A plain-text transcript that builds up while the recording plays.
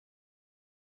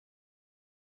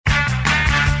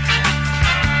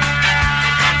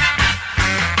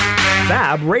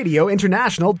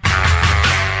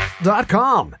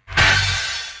FabRadioInternational.com.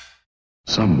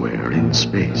 Somewhere in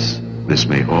space, this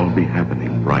may all be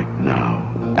happening right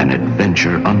now. An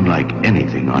adventure unlike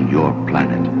anything on your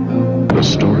planet. The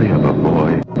story of a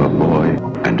boy,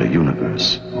 and a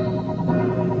universe.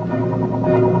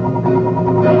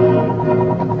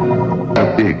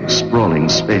 A big, sprawling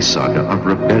space saga of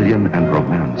rebellion and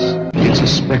romance. It's a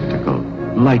spectacle,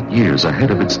 light years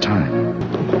ahead of its time.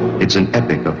 It's an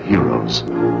epic of heroes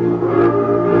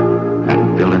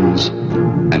and villains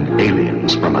and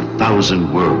aliens from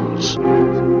 1,000 worlds.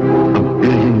 1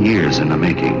 billion years in the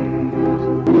making.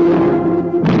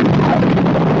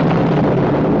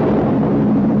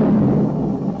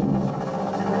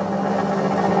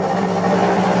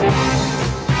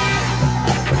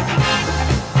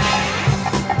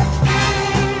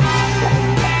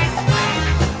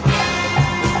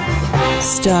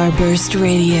 Starburst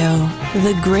Radio,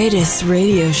 the greatest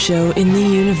radio show in the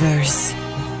universe.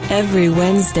 Every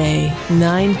Wednesday,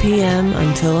 9 p.m.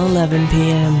 until 11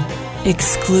 p.m.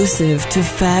 Exclusive to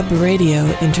Fab Radio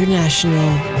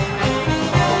International.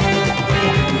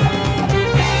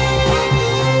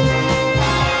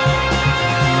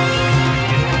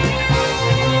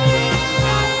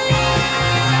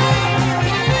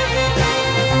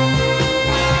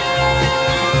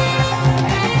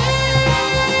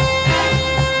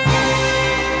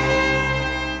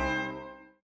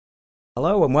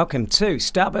 Hello and welcome to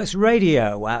Starburst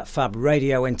Radio at Fab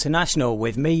Radio International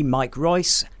with me, Mike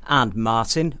Royce, and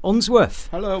Martin Unsworth.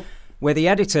 Hello. We're the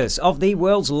editors of the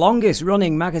world's longest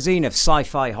running magazine of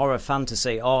sci-fi, horror,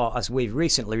 fantasy, or as we've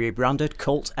recently rebranded,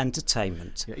 cult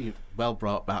entertainment. Yeah, you well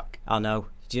brought back. I know.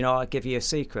 Do you know I'll give you a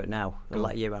secret now? I'll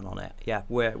let you in on it. Yeah,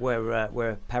 we're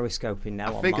periscoping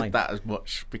now online. I figured that as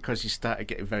much because you started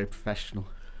getting very professional.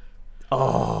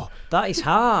 Oh, that is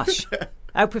harsh.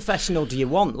 How professional do you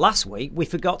want? Last week, we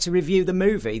forgot to review the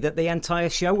movie that the entire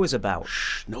show was about.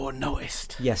 Shh, no one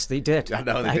noticed. Yes, they did. I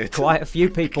know they did. Quite a few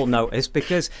people noticed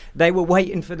because they were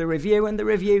waiting for the review and the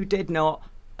review did not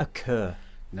occur.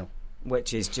 No.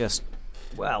 Which is just,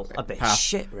 well, a bit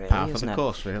shit, really, isn't it? Of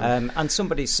course, really. And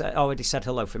somebody already said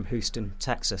hello from Houston,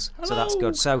 Texas. Hello. So that's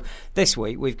good. So this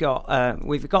week, we've got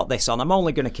this on. I'm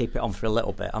only going to keep it on for a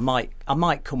little bit. I might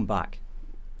come back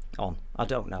on. I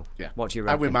don't know. Yeah. What do you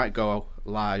reckon? And we might go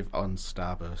live on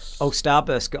Starburst. Oh,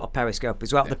 Starburst got a Periscope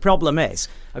as well. Yeah. The problem is,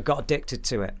 I got addicted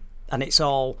to it. And it's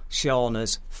all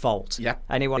Shauna's fault. Yeah.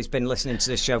 Anyone who's been listening to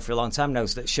this show for a long time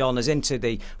knows that Shauna's into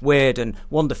the weird and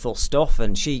wonderful stuff,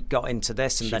 and she got into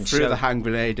this and then threw the hand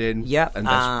grenade in, and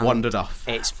just wandered off.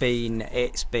 It's been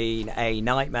a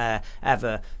nightmare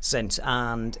ever since,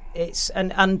 and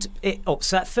it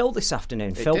upset Phil this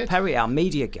afternoon. Phil Perry, our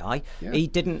media guy, he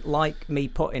didn't like me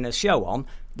putting a show on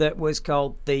that was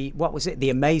called The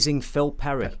Amazing Phil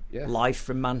Perry, live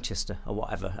from Manchester or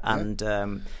whatever.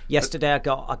 And yesterday I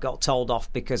got told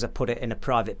off because I put it in a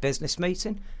private business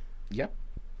meeting. Yep,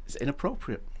 it's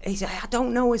inappropriate. I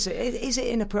don't know. Is it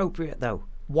inappropriate though?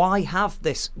 Why have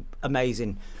this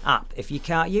amazing app if you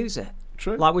can't use it?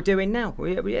 True. Like we're doing now.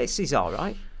 This is all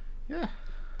right. Yeah.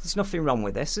 There's nothing wrong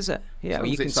with this, is it? Yeah,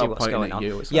 you can it's see what's going on.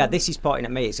 Yeah, this is pointing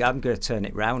at me. I'm going to turn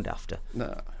it round after.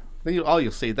 No, all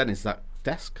you'll see then is that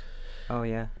desk. Oh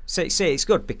yeah. See, it's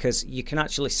good because you can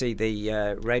actually see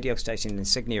the radio station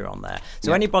insignia on there.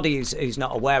 So anybody who's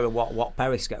not aware of what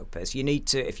Periscope is, you need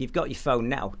to, if you've got your phone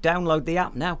now, download the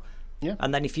app now. Yeah.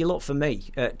 And then if you look for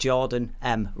me at Jordan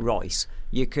M. Royce,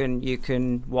 you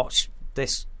can watch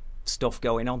this stuff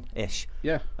going on ish.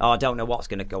 Yeah. Oh, I don't know what's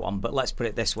going to go on, but let's put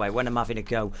it this way: when I'm having a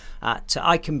go at,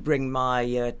 I can bring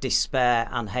my despair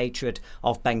and hatred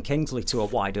of Ben Kingsley to a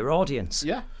wider audience.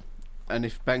 Yeah. And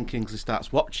if Ben Kingsley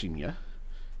starts watching you,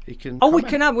 he can. Oh, we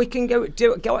can go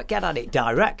get at it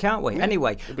direct, can't we? Yeah.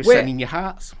 Anyway, we're sending you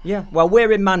hearts. Yeah. Well,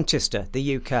 we're in Manchester,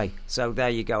 the UK. So there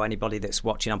you go. Anybody that's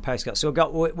watching on Periscope. So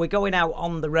we're going out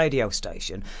on the radio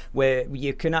station where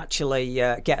you can actually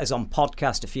get us on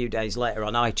podcast a few days later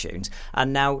on iTunes.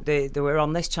 And now we're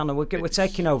on this channel. We're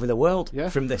taking over the world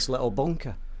from this little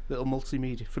bunker. Little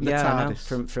multimedia from the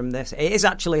TARDIS. From this. It is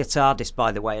actually a TARDIS,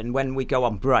 by the way, and when we go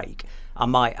on break, I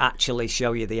might actually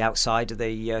show you the outside of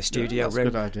the studio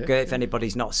room. That's a good idea. If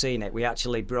anybody's not seen it, we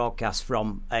actually broadcast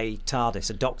from a TARDIS,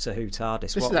 a Doctor Who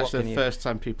TARDIS. This is actually the first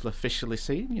time people have officially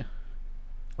seen you.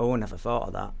 Oh, I never thought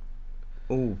of that.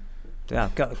 Oh, yeah,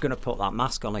 I'm going to put that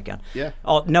mask on again. Yeah.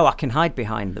 Oh, no, I can hide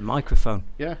behind the microphone.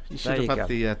 Yeah, you should have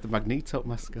had the Magneto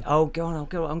mask on. Oh, go on, I'll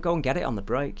go and get it on the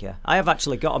break, I have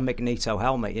actually got a Magneto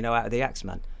helmet, out of the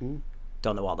X-Men.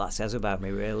 Don't know what that says about me,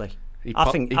 really. He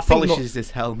polishes his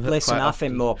helmet. Listen, quite I often.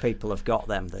 think more people have got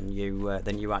them than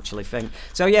you actually think.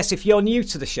 So yes, if you're new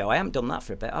to the show, I haven't done that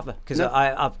for a bit, have I? Because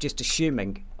I'm just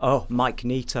assuming. Oh, Mike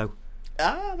Nito.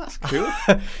 Ah, that's cool.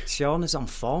 Shauna's on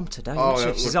form today. Oh,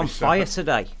 isn't she? She's on fire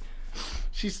today.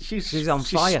 She's on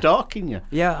fire. She's stalking you.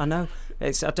 Yeah, I know.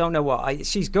 I don't know what.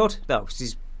 She's good though.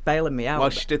 She's bailing me out.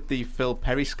 Well, she did the Phil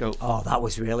Periscope. Oh, that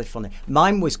was really funny.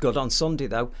 Mine was good on Sunday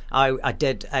though. I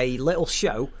did a little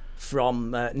show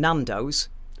from Nando's,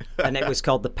 and it was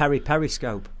called the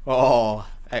Periscope. Oh,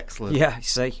 excellent. Yeah,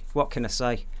 see, what can I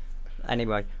say?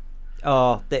 Anyway,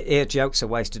 the ear jokes are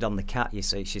wasted on the cat, you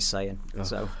see, she's saying. Oh.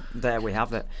 So there we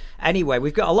have it. Anyway,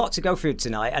 we've got a lot to go through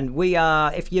tonight, and we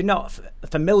are, if you're not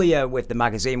familiar with the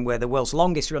magazine, we're the world's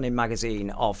longest running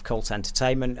magazine of cult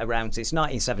entertainment. Around since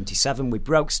 1977, we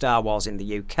broke Star Wars in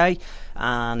the UK,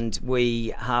 and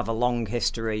we have a long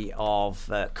history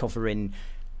of covering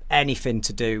anything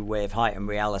to do with heightened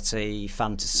reality,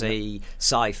 fantasy,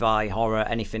 sci-fi, horror,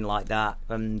 anything like that,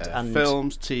 and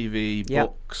films, TV,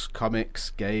 books,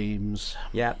 comics, games,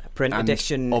 print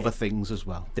edition, other things as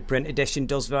well. The print edition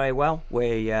does very well.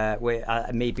 We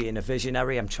me being a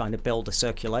visionary, I'm trying to build a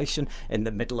circulation in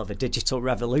the middle of a digital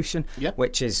revolution,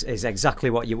 which is exactly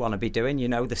what you want to be doing. You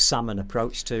know, the salmon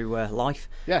approach to life.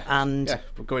 Yeah, and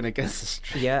we're going against the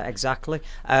stream. Yeah, exactly.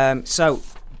 So.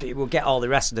 We'll get all the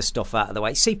rest of the stuff out of the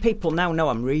way. See, people now know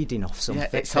I'm reading off some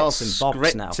bits and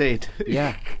bobs now.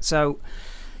 Yeah. So,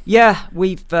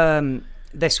 we've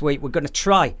this week we're going to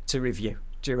try to review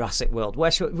Jurassic World.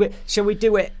 Shall we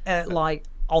do it like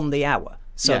on the hour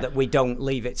so that we don't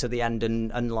leave it to the end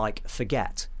and like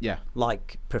forget? Yeah.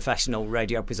 Like professional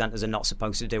radio presenters are not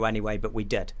supposed to do anyway, but we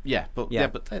did. Yeah, but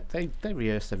they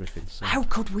rehearsed everything. So. How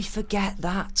could we forget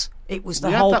that? It was the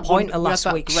whole point of last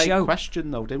week's show. We had that great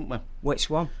question, though, didn't we? Which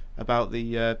one? About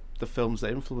the films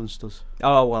that influenced us.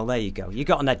 Oh, well, there you go. You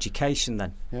got an education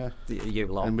then. Yeah. You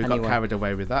lot. And we got carried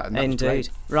away with that. And indeed. Great.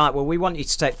 Right, well, we want you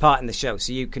to take part in the show,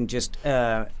 so you can just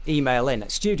email in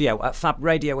at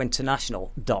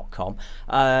studio@fabradiointernational.com,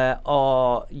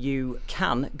 or you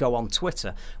can go on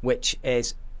Twitter, which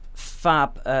is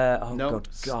Fab. Good God.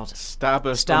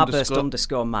 Starburst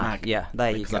 _mag. Yeah,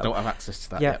 there you go. I don't have access to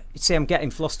that. Yeah, yet. You see, I'm getting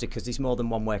flustered because there's more than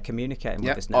one way of communicating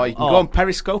with us now. Or you can go on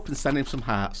Periscope and send him some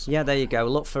hearts. Yeah, there you go.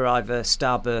 Look for either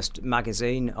Starburst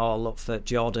magazine or look for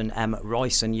Jordan M.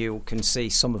 Royce, and you can see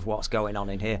some of what's going on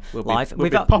in here live. We'll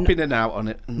be popping in and out on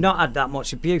it. Not had that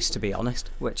much abuse, to be honest,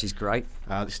 which is great.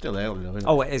 It's still early, though, isn't it?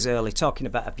 Oh, it is early. Talking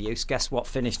about abuse, guess what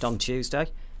finished on Tuesday?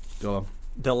 Go on.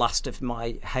 The last of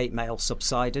my hate mail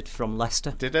subsided from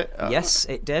Leicester. Did it? Yes,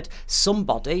 it did.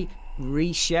 Somebody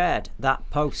reshared that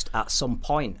post at some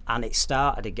point and it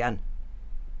started again.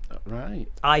 Right.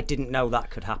 I didn't know that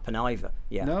could happen either.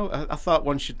 Yeah. No, I thought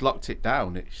once you'd locked it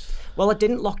down, Well, I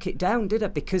didn't lock it down, did I?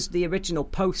 Because the original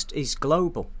post is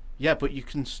global. Yeah, but you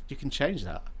can change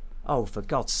that. Oh, for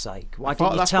God's sake. Why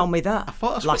didn't you tell me that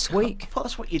last week? I thought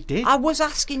that's what you did. I was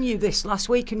asking you this last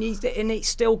week and it's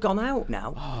still gone out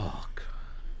now. Oh, God.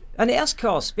 And it has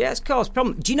caused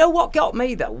problems. Do you know what got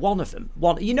me though? One of them.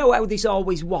 You know how there's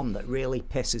always one that really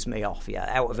pisses me off. Yeah,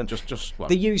 out of them. Just one.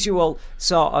 The usual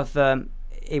sort of.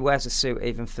 He wears a suit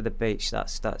even for the beach.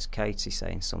 That's Katie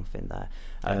saying something there.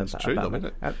 It's true, though, isn't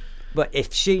it? But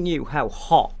if she knew how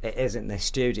hot it is in this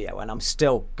studio, and I'm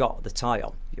still got the tie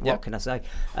on, what can I say?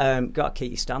 Got to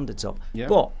keep your standards up. Yeah.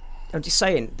 But I'm just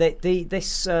saying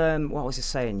this. What was I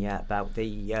saying? Yeah, about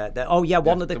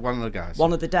one of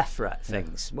the death threat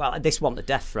things. Well, this wasn't a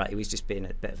death threat. He was just being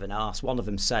a bit of an arse. One of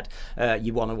them said,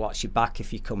 "You want to watch your back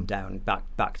if you come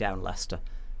back down Leicester."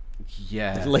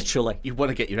 Yeah, literally. You want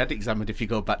to get your head examined if you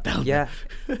go back down. Yeah.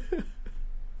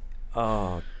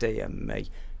 Oh dear me.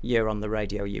 You're on the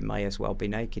radio, you may as well be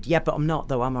naked. Yeah, but I'm not,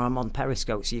 though. I'm on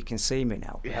Periscope, so you can see me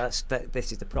now. Yeah.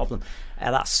 This is the problem.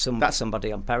 That's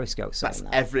somebody on Periscope saying that's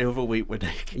that. Every other week we're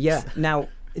naked. Yeah. Now,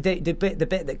 the bit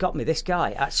that got me, this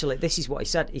guy, actually, this is what he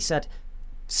said. He said,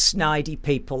 snidey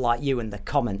people like you in the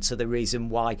comments are the reason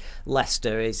why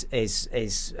Leicester is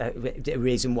the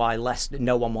reason why Leicester,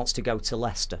 no one wants to go to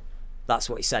Leicester. That's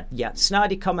what he said. Yeah,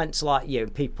 snidey comments like you,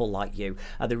 people like you,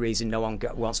 are the reason no one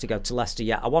wants to go to Leicester.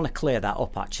 Yeah, I want to clear that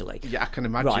up, actually. Yeah, I can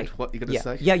imagine what you're going to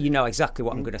say. Yeah, you know exactly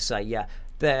what I'm going to say. Yeah,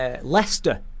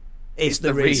 Leicester is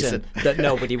the reason that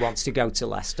nobody wants to go to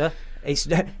Leicester.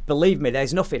 Believe me,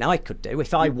 there's nothing I could do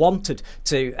if I wanted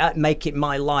to make it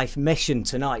my life mission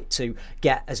tonight to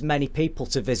get as many people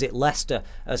to visit Leicester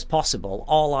as possible.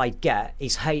 All I'd get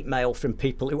is hate mail from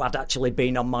people who had actually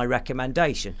been on my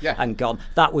recommendation and gone,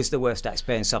 that was the worst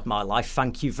experience of my life.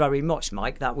 Thank you very much,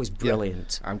 Mike. That was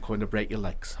brilliant. I'm going to break your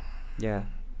legs. Yeah.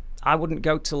 I wouldn't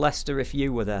go to Leicester if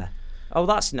you were there. Oh,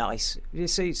 that's nice. You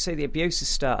see the abuse has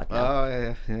started now.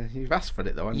 Oh, yeah. You've asked for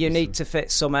it, though, haven't you? You need to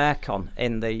fit some aircon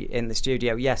in the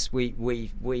studio. Yes, we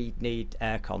need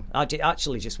aircon. I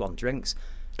actually just want drinks.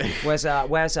 Where's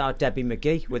our Debbie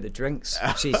McGee with the drinks?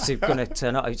 She's going to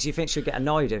turn up. Do you think she'll get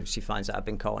annoyed if she finds out I've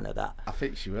been calling her that? I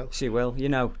think she will. She will. You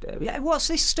know, what's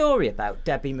this story about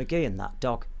Debbie McGee and that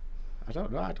dog? I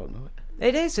don't know it.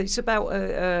 It is. It's about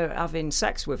having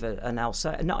sex with not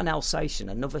an Alsatian,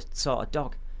 another sort of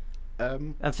dog.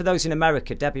 And for those in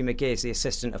America, Debbie McGee is the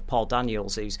assistant of Paul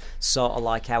Daniels, who's sort of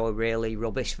like our really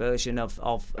rubbish version of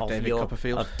David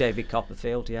Copperfield. Of David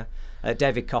Copperfield, yeah.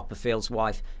 David Copperfield's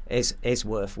wife is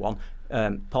worth one.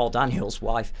 Paul Daniels'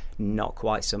 wife, not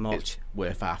quite so much. It's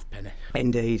worth half penny.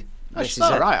 Indeed. She's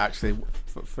all right, actually,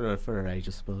 for her age,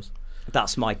 I suppose.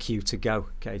 That's my cue to go,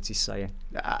 Katie's saying.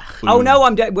 Oh no,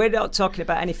 we're not talking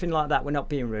about anything like that. We're not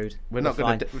being rude. We're not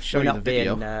going to show you the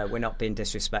video. We're not being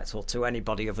disrespectful to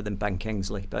anybody other than Ben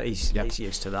Kingsley, but he's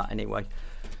used to that anyway.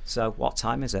 So what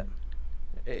time is it?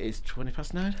 It is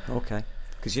 9:20. Okay.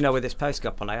 Because you know, with this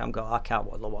Periscope on, I can't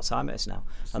what time it is now.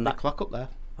 And that clock up there.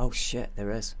 Oh shit, there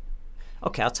is.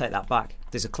 Okay, I'll take that back.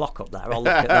 There's a clock up there. I'll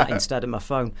look at that instead of my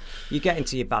phone. You get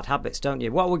into your bad habits, don't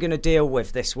you? What we're going to deal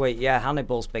with this week,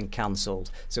 Hannibal's been cancelled.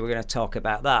 So we're going to talk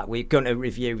about that. We're going to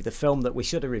review the film that we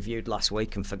should have reviewed last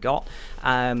week and forgot.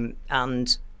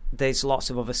 And there's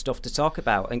lots of other stuff to talk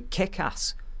about. And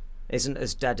Kick-Ass isn't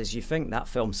as dead as you think, that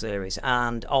film series.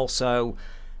 And also...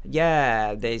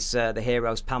 there's the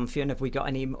Heroes Pantheon. Have we got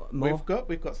any more?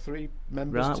 We've got 3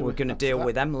 members. Right, we're going to deal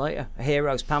with them later.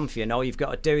 Heroes Pantheon. All you've got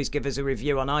to do is give us a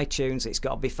review on iTunes. It's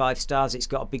got to be 5 stars. It's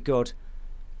got to be good.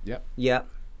 Yep. Yep.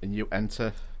 And you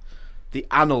enter the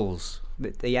annals.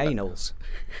 The annals.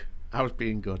 I was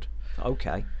being good.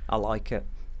 Okay, I like it.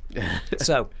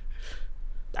 So.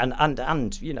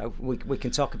 And you know, we can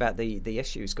talk about the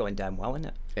issues going down well, isn't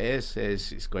it? It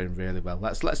is. It's going really well.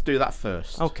 Let's do that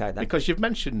first. Okay, then. Because you've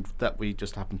mentioned that we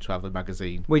just happen to have a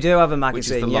magazine. We do have a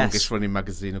magazine, which is the yes. longest running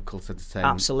magazine of cult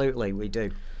entertainment. Absolutely, we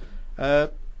do.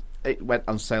 It went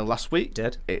on sale last week.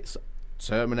 Did. It's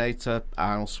Terminator,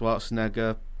 Arnold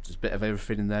Schwarzenegger. There's a bit of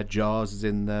everything in there. Jaws is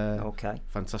in there. Okay.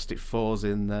 Fantastic Four's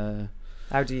in there.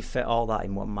 How do you fit all that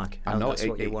in one mag? I know that's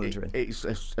what you're wondering. It's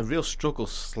a real struggle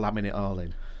slamming it all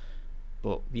in.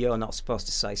 But you're not supposed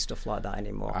to say stuff like that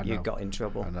anymore. You got in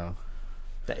trouble. I know.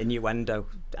 The innuendo.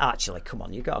 Actually, come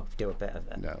on, you got to do a bit of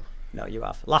it. No, you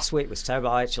have. Last week was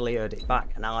terrible. I actually heard it back,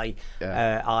 and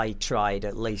I tried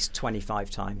at least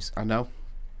 25 times. I know.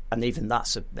 And even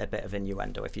that's a bit of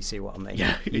innuendo, if you see what I mean.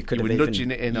 Yeah, you were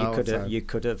nudging it in all the time. You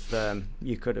could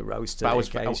have rose to the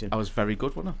occasion. I was very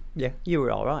good, wasn't I? Yeah, you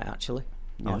were all right, actually.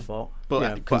 Yeah. I thought,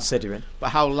 considering. But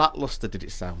how lacklustre did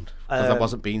it sound? Because I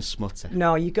wasn't being smutty.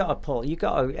 No, you got to pull. You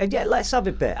got to. Yeah, let's have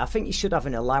a bit. I think you should have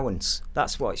an allowance.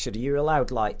 That's what it should. You're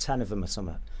allowed like 10 of them or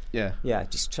something. Yeah. Yeah,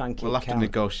 just try and keep. We'll have count. to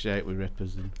negotiate with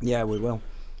Rippers. Yeah, we will.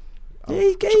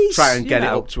 Try and get it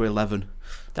up to 11.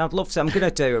 I'd love to. I'm going to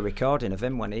do a recording of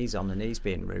him when he's on and he's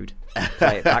being rude.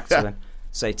 Play it back to him.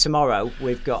 Say tomorrow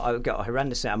I've got a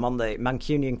horrendous. I'm on the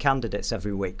Mancunian Candidates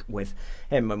every week with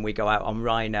him when we go out on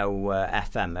Rhino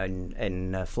FM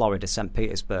in Florida, St.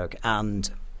 Petersburg,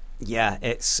 and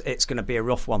it's going to be a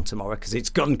rough one tomorrow because it's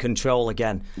gun control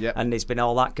again, and there's been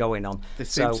all that going on. They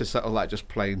seem to sort of like just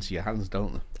play into your hands,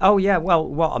 don't they? Oh yeah, well,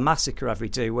 what a massacre every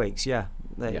 2 weeks, yeah.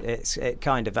 It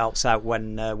kind of helps out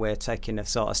when we're taking a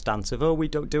sort of stance of we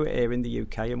don't do it here in the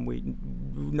UK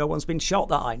and no one's been shot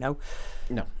that I know.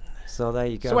 No. So there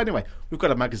you go. So anyway, we've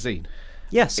got a magazine.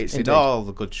 Yes, it's indeed. in all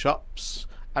the good shops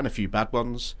and a few bad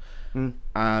ones,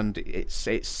 and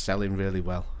it's selling really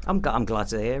well. I'm glad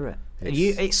to hear it.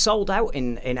 It's sold out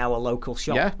in our local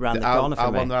shop round the corner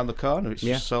from me. Our one round the corner. It's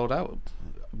just sold out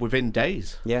within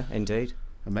days. Yeah, indeed.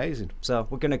 Amazing. So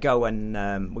we're going to go and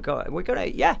we're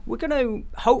going to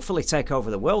hopefully take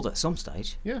over the world at some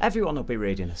stage. Yeah. Everyone will be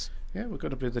reading us. Yeah, we're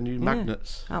going to be the new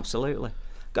magnets. Absolutely.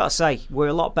 Got to say, we're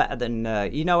a lot better than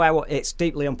how it's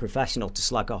deeply unprofessional to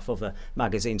slag off other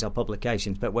magazines or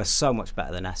publications, but we're so much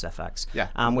better than SFX. Yeah,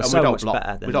 and we're so much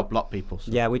better than. We don't block people. So.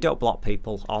 Yeah, we don't block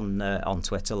people on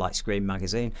Twitter like Scream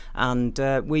Magazine, and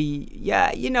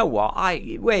you know what?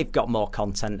 We've got more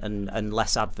content and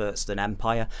less adverts than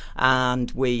Empire, and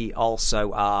we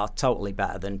also are totally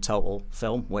better than Total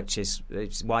Film, which is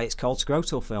why it's called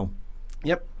Scrotal Film.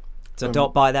 Yep. So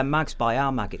don't buy them mags, buy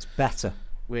our mag. It's better.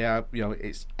 We are,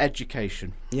 it's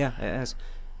education. Yeah, it is.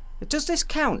 Does this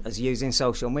count as using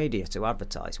social media to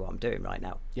advertise what I'm doing right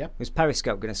now? Yeah. Is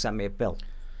Periscope going to send me a bill?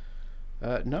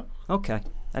 No. Okay.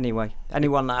 Anyway,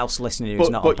 anyone else listening who's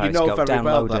not on Periscope,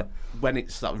 download it. When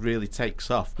that really takes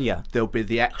off, there'll be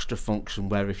the extra function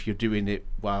where if you're doing it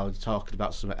while you're talking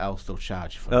about something else, they'll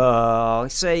charge you for it. Oh,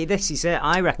 see, this is it.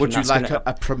 I reckon. Would you like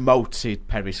a promoted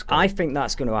Periscope? I think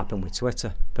that's going to happen with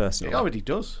Twitter, personally. It already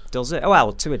does. Does it?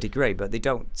 Well, to a degree, but they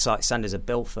don't send us a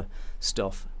bill for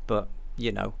stuff. But,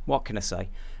 what can I say?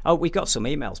 Oh, we've got some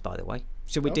emails, by the way.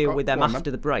 Should we deal with them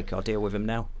after the break or deal with them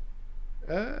now?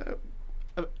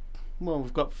 Well,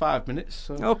 we've got 5 minutes.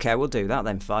 So. Okay, we'll do that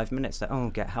then. 5 minutes. Oh,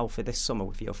 get healthy this summer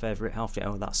with your favourite health.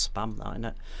 Oh, that's spam, that, isn't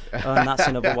it? Oh, and that's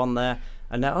another one there.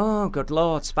 And oh, good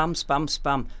Lord,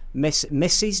 spam.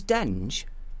 Mrs. Denge,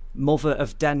 mother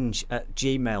of Denge at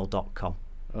gmail.com.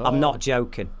 Oh. I'm not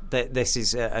joking. This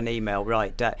is an email,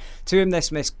 right? To whom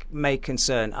this may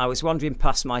concern, I was wandering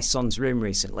past my son's room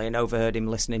recently and overheard him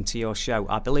listening to your show.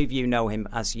 I believe you know him,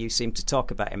 as you seem to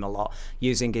talk about him a lot,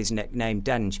 using his nickname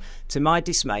Denge. To my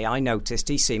dismay, I noticed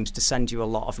he seems to send you a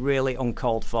lot of really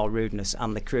uncalled for rudeness,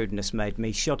 and the crudeness made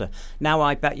me shudder. Now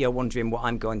I bet you're wondering what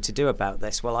I'm going to do about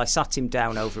this. Well, I sat him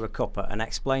down over a cuppa and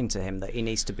explained to him that he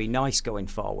needs to be nice going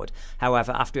forward.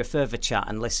 However, after a further chat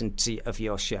and listen of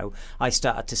your show, I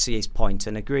started to see his point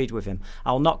and agreed with him.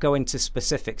 I'll not go into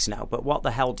specifics now, but what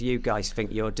the hell do you guys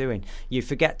think you're doing? You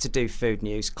forget to do food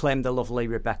news, claim the lovely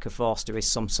Rebecca Forster is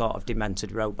some sort of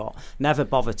demented robot, never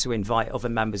bother to invite other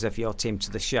members of your team to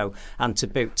the show, and to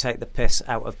boot take the piss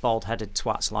out of bald-headed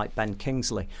twats like Ben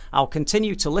Kingsley. I'll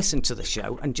continue to listen to the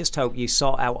show and just hope you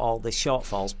sort out all the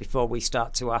shortfalls before we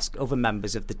start to ask other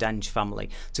members of the Denge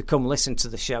family to come listen to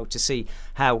the show to see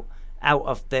how out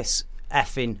of this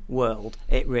effing world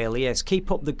it really is. Keep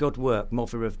up the good work,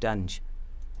 mother of Denge.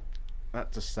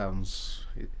 That just sounds...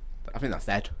 I think that's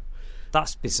dead.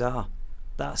 That's bizarre.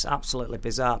 That's absolutely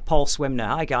bizarre. Paul Swimner,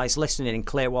 hi guys, listening in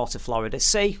Clearwater, Florida.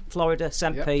 See, Florida,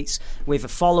 St. Pete's. We've a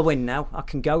following now. I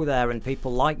can go there and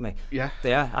people like me. Yeah.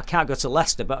 I can't go to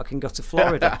Leicester, but I can go to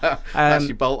Florida. That's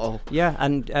your bolt hole. Yeah,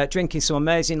 and drinking some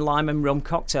amazing lime and rum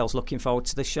cocktails. Looking forward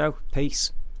to the show.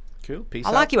 Peace. Cool. Peace.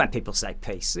 I like it when people say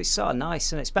peace. It's sort of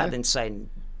nice, and it's better than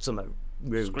saying something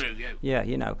rude. Screw you.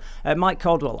 Yeah, Mike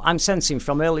Caldwell, I'm sensing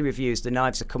from early reviews the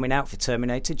knives are coming out for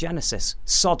Terminator Genisys.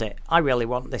 Sod it. I really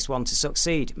want this one to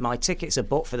succeed. My tickets are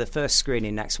booked for the first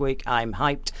screening next week. I'm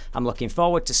hyped. I'm looking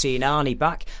forward to seeing Arnie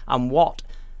back and what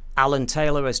Alan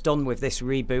Taylor has done with this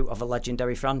reboot of a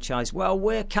legendary franchise. Well,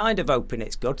 we're kind of hoping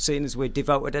it's good, seeing as we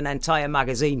devoted an entire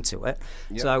magazine to it.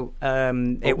 Yep. So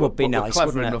it would be nice, clever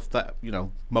wouldn't it? Enough that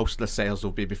most of the sales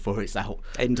will be before it's out.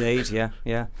 Indeed,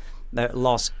 yeah.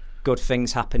 Lots good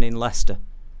things happen in Leicester.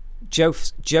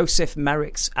 Joseph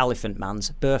Merrick's Elephant Man's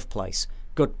birthplace.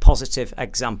 Good positive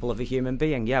example of a human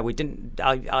being. Yeah, we didn't.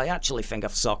 I actually think I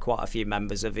saw quite a few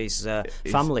members of his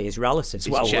family, his relatives.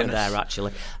 Well, were there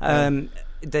actually.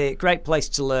 The great place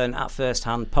to learn at first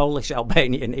hand Polish,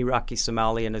 Albanian, Iraqi,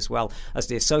 Somalian, as well as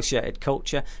the associated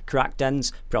culture, crack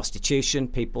dens, prostitution,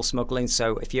 people smuggling.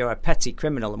 So if you're a petty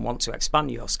criminal and want to expand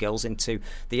your skills into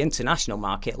the international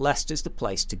market, Leicester's the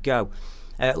place to go.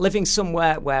 Living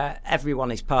somewhere where everyone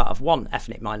is part of one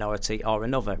ethnic minority or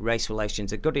another, race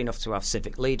relations are good enough to have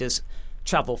civic leaders,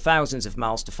 travel thousands of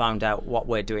miles to find out what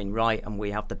we're doing right, and we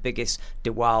have the biggest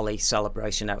Diwali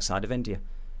celebration outside of India.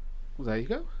 Well, there you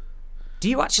go. Do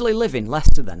you actually live in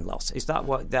Leicester then, Loss? Is that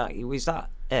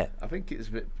it? I think it's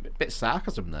a bit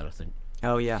sarcasm there, I think.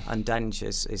 Oh yeah, and Denge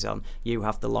is on. You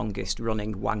have the longest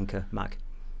running wanker mag.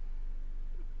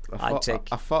 I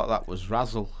thought that was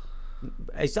Razzle.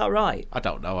 Is that right? I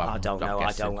don't know. I don't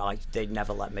know. They'd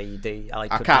never let me. I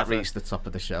can't reach the top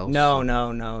of the shelves.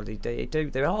 No. They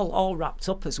do. They're all wrapped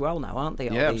up as well now, aren't they?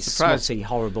 All these smutty,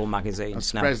 horrible magazines. I'm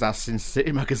surprised our Sin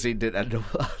City magazine didn't end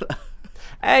up like that.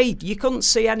 Hey, you couldn't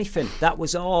see anything. That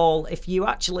was all. If you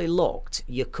actually looked,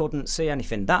 you couldn't see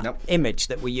anything. That image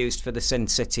that we used for the Sin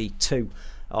City 2,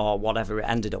 or whatever it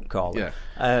ended up calling.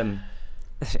 Yeah.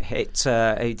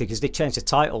 Because they changed the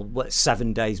title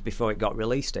 7 days before it got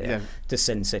released here to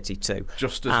Sin City 2.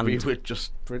 Just as we were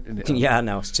just printing it out. Yeah,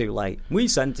 no, it's too late. We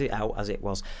sent it out as it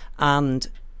was. And,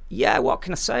 yeah, what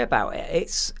can I say about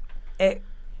it?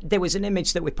 There was an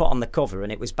image that we put on the cover,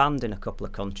 and it was banned in a couple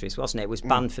of countries, wasn't it? It was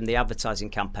banned from the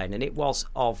advertising campaign, and it was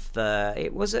a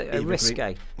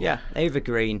risque. Yeah, Eva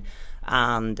Green.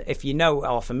 And if you know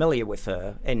or familiar with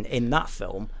her in that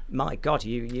film, my God,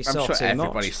 you saw too much. I'm sure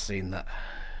everybody's seen that.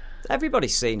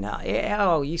 Everybody's seen that.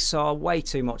 Yeah, you saw way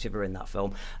too much of her in that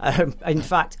film. In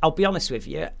fact, I'll be honest with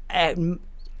you,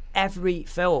 every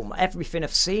film, everything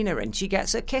I've seen her in, she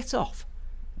gets her kit off.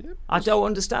 Yep, I don't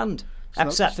understand.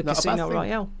 Except for Casino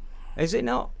Royale. Is it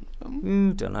not?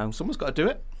 Don't know. Someone's got to do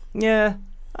it. Yeah.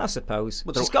 I suppose.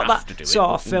 Well, she's got that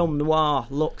sort of film noir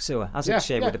look to her, hasn't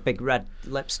she? With a big red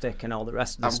lipstick and all the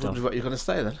rest of the stuff. I'm wondering what you're going to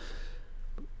say then.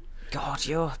 God,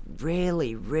 you're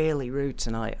really, really rude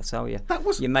tonight, I tell you.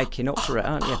 You're making up for it,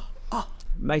 aren't you?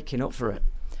 Making up for it.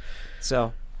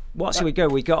 So, shall we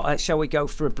go? Shall we go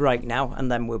for a break now,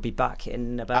 and then we'll be back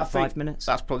in about 5 minutes?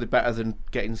 That's probably better than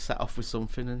getting set off with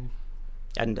something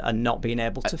and not being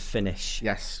able to finish.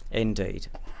 Yes, indeed.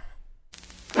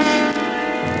 Are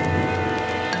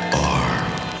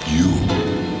you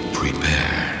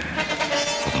prepared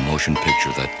for the motion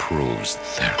picture that proves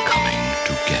they're coming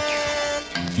to get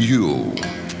you?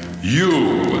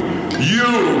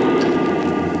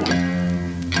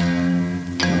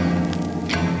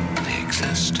 They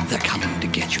exist. They're coming to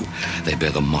get you. They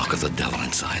bear the mark of the devil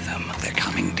inside them. They're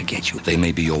coming to get you. They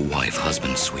may be your wife,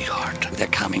 husband, sweetheart. They're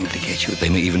coming to get you. They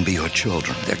may even be your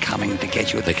children. They're coming to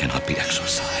get you. They cannot be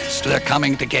exorcised. They're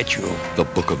coming to get you. The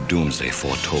Book of Doomsday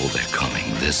foretold they're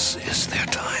coming. This is their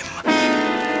time.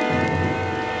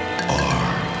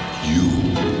 Are you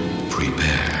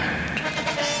prepared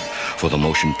for the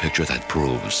motion picture that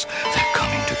proves they're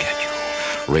coming to get you?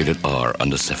 Rated R,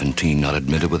 under 17, not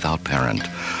admitted without parent.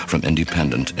 From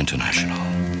Independent International.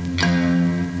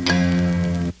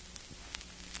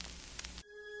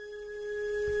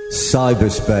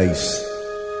 Cyberspace.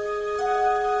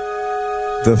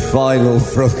 The final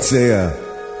frontier.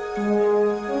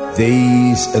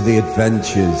 These are the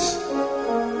adventures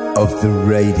of the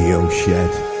Radio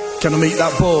Shed. Can I meet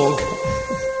that Borg?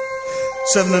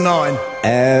 7 to 9.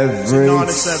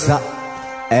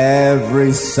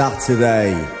 Every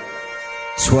Saturday,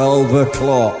 12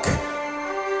 o'clock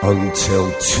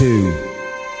until 2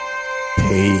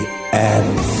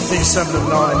 p.m. See 7 to 9.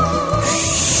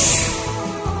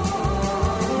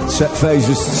 Set phasers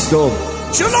to stun.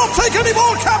 She'll not take any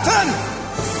more, Captain!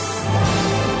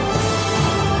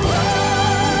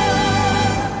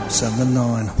 7 to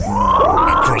 9.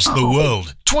 Across the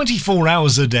world, 24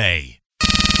 hours a day.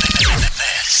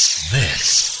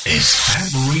 This is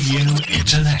Fab Radio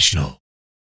International.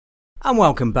 And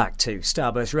welcome back to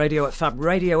Starburst Radio at Fab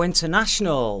Radio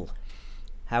International.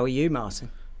 How are you,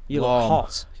 Martin? You look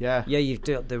hot. Yeah. Yeah, you've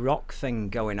got the rock thing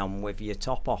going on with your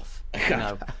top off. You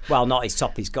know. Well, not his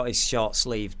top, he's got his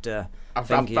short-sleeved I've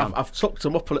tucked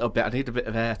them up a little bit. I need a bit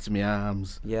of air to my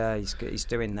arms. Yeah, he's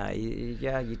doing that.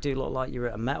 You do look like you're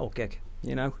at a metal gig,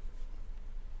 you know.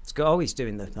 He's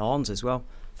doing the horns as well.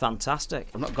 Fantastic.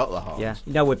 I've not got the horns. Yeah.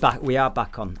 You know, we are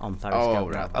back on Periscope. Oh,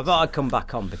 right. I thought I'd come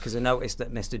back on because I noticed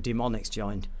that Mr. Demonic's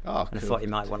joined. Oh, cool. And I thought you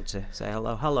might want to say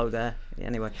hello. Hello there.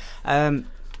 Anyway, how's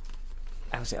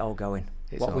it all going?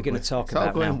 What are we going to talk about now?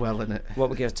 It's all going well, isn't it? What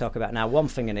we're going to talk about now, one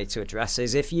thing I need to address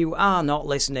is if you are not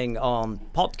listening on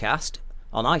podcast,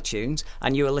 on iTunes,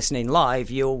 and you are listening live,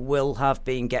 you will have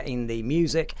been getting the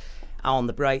music on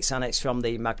the breaks, and it's from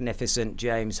the magnificent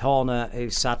James Horner, who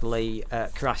sadly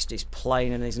crashed his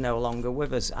plane and is no longer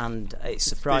with us. And it's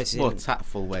surprising. There's more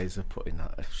tactful ways of putting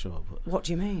that, I'm sure. But what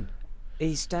do you mean?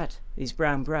 He's dead. He's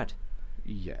brown bread.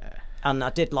 Yeah. And I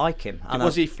did like him. And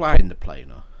was he flying the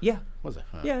plane? Or? Yeah. Was it?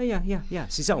 Right. Yeah.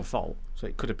 It's his own fault. So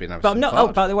it could have been. But no. Oh,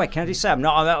 by the way, can I just say I'm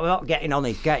not getting on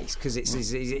his case because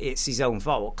it's his own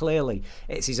fault. Clearly,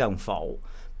 it's his own fault.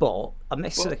 But I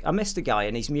miss the guy,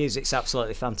 and his music's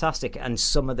absolutely fantastic. And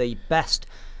some of the best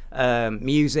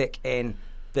music in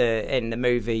the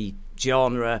movie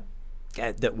genre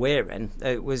that we're in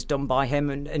was done by him.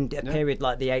 And a period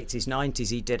like the 80s, 90s,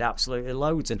 he did absolutely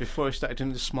loads. And before he started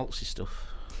doing the schmaltzy stuff.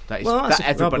 That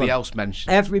everybody else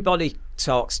mentioned. Everybody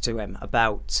talks to him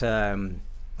about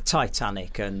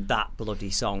Titanic and that bloody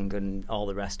song and all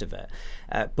the rest of it.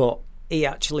 But he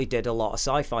actually did a lot of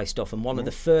sci-fi stuff, and one of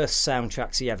the first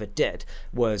soundtracks he ever did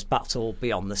was Battle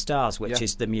Beyond the Stars, which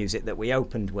is the music that we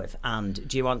opened with. And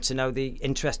do you want to know the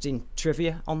interesting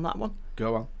trivia on that one?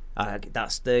 Go on.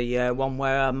 That's the one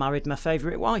where I married my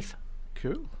favourite wife.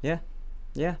 Cool.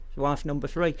 Yeah, wife number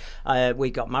 3.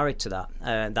 We got married to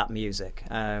that music.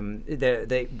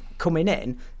 The coming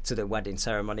in to the wedding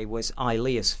ceremony was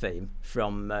Ilea's theme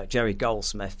from Jerry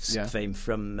Goldsmith's theme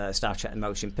from Star Trek: The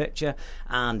Motion Picture,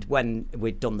 and when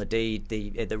we'd done the deed,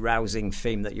 the rousing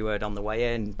theme that you heard on the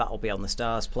way in, Battle Beyond the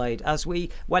Stars, played as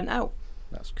we went out.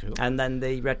 That's cool. And then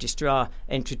the registrar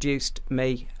introduced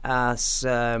me as.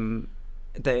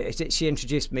 She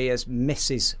introduced me as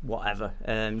Mrs. Whatever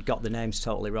and got the names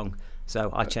totally wrong.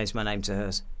 So I changed my name to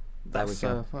hers. There we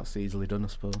go. That's easily done, I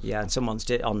suppose. Yeah, and someone's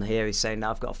on here. He's saying that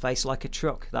I've got a face like a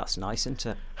truck. That's nice, isn't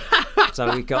it?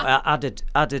 So we got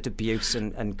added abuse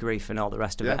and grief and all the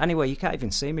rest of it. Anyway, you can't even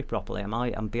see me properly.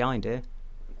 I'm behind here.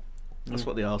 That's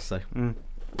what they all say. You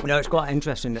know, it's quite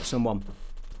interesting that someone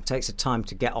takes the time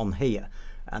to get on here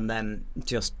and then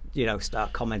just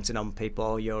start commenting on people.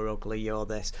 Oh, you're ugly, you're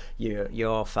this,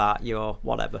 you're fat, you're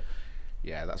whatever.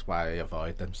 Yeah, that's why I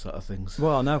avoid them sort of things.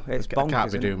 Well, no, it's bonkers. I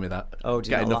can't be doing with that. Oh, do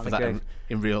you get enough of that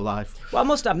in real life? Well, I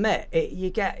must admit,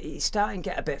 you're starting to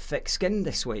get a bit thick-skinned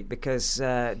this week because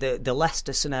the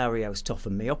Leicester scenario's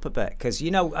toughened me up a bit. Because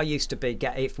I used to be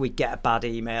if we get a bad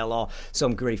email or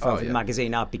some grief over the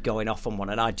magazine, I'd be going off on one,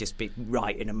 and I'd just be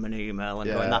writing them an email and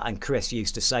doing that. And Chris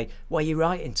used to say, "What are you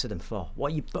writing to them for?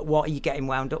 What are you getting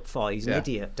wound up for? He's an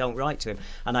idiot. Don't write to him."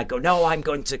 And I go, "No, I'm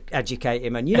going to educate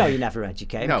him." And you never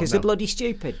educate him because they're bloody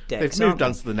stupid dicks. They've moved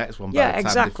on to the next one. Yeah,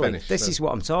 exactly. This is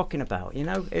what I'm talking about.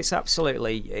 It's absolutely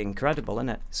incredible, isn't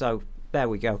it? So there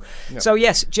we go. Yep. So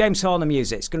yes, James Horner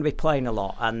music. It's going to be playing a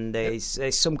lot, and there's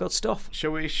some good stuff.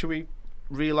 Shall we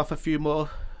reel off a few more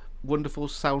wonderful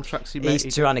soundtracks he made?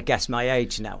 He's trying to guess my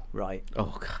age now, right?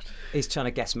 Oh God. He's trying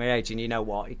to guess my age, and you know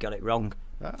what? He got it wrong.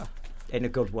 In a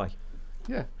good way.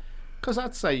 Yeah. Because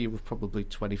I'd say you were probably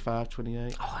 25,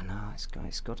 28. Oh no, it's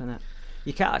good, isn't it?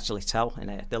 You can't actually tell in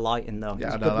it. The lighting, though.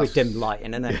 Yeah, it's good with dim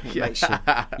lighting, isn't it? Makes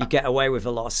you get away with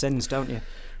a lot of sins, don't you?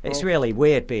 It's really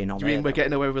weird being on do you mean we're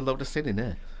getting away with a load of sin in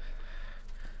here?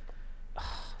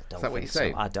 Is that what you're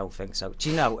saying? I don't think so.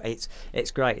 Do you know, it's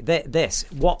great.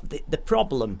 The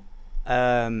problem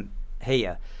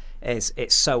here is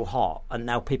it's so hot, and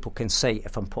now people can see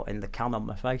if I'm putting the can on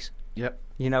my face. Yep.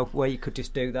 Where you could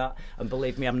just do that, and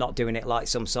believe me, I'm not doing it like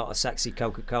some sort of sexy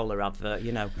Coca-Cola advert.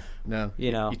 No.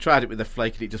 You tried it with a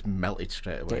flake, and it just melted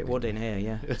straight away. It would in here,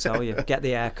 yeah. I tell you, get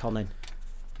the aircon in.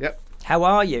 Yep. How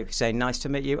are you? Saying nice to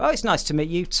meet you. Oh, it's nice to meet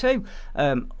you too.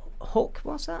 Hook,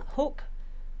 what's that? Hook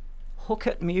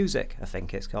at Music, I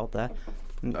think it's called there.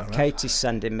 Right. Katie's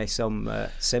sending me some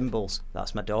cymbals.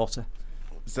 That's my daughter.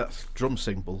 Is that drum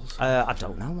cymbals? I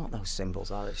don't know what those cymbals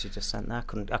are that she just sent there.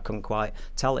 I couldn't quite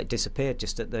tell. It disappeared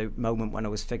just at the moment when I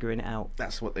was figuring it out.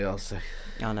 That's what they all say.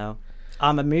 I know.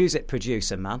 I'm a music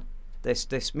producer, man.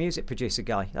 This music producer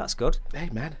guy. That's good. Hey,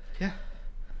 man. Yeah,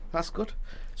 that's good.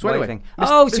 So waving.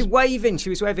 Anyway, she's waving. She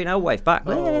was waving. I'll wave back.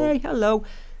 Oh. Hey, hello.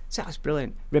 So that was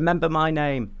brilliant. Remember my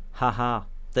name. Ha.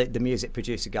 The music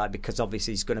producer guy, because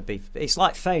obviously he's going to be. It's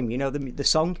like Fame, the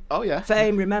song. Oh yeah.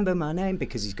 Fame, remember my name,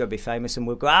 because he's going to be famous, and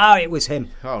we'll go. Oh, it was him.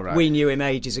 All right. We knew him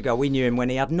ages ago. We knew him when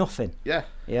he had nothing. Yeah.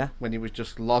 Yeah. When he was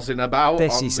just lozzing about.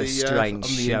 This is a strange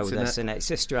show. Internet. This, isn't it?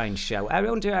 It's a strange show. I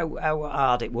wonder how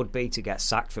hard it would be to get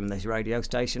sacked from this radio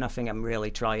station. I think I'm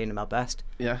really trying my best.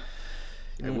 Yeah.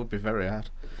 It would be very hard.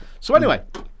 So anyway,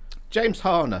 James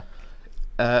Horner.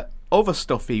 Other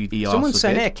stuff he Someone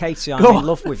said, "Here, Katie, I'm in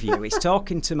love with you." He's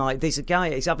talking to there's a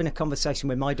guy. He's having a conversation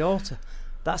with my daughter.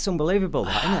 That's unbelievable,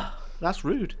 that, isn't it? That's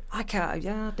rude. I can't.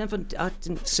 Yeah, I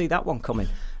didn't see that one coming.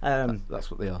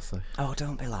 That's what they all say. Oh,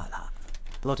 don't be like that.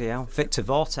 Bloody hell! Victor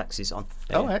Vortex is on.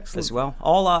 Oh, excellent. As well.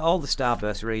 All the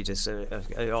Starburst readers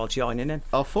are all joining in.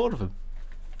 All four of them.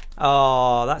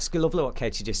 Oh, that's lovely what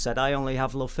Katie just said. I only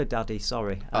have love for Daddy,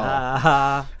 sorry.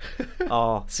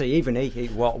 Oh, see, even he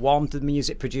warmed the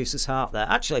music producer's heart there.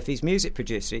 Actually, if he's music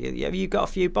producer, you got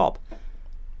a few bob.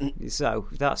 So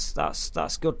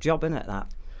that's good job, isn't it, that?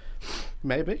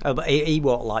 Maybe. Oh, but he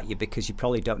won't like you because you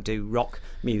probably don't do rock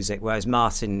music, whereas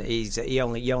Martin, you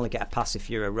only get a pass if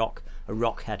you're a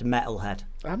rock head, metalhead.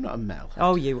 I'm not a metalhead.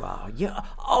 Oh, you are.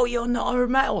 You're not a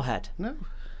metalhead? No.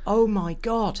 Oh, my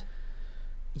God.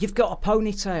 You've got a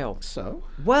ponytail. So?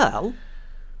 Well,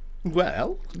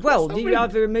 you're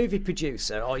either a movie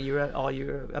producer or you're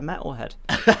a metalhead.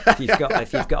 if you've got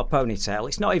a ponytail,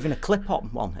 it's not even a clip-on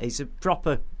one. It's a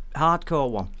proper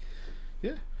hardcore one.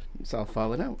 Yeah, it's all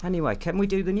falling out. Anyway, can we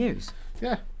do the news?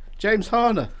 Yeah, James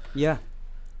Horner. Yeah,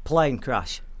 plane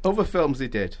crash. Other films he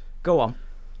did. Go on.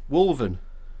 Wolven.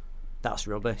 That's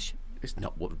rubbish. It's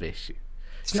not rubbish.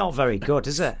 It's not very good,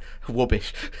 is it?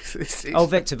 Wubbish. Oh,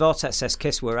 Victor Vortex says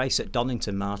Kiss were ace at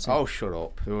Donington, Martin. Oh, shut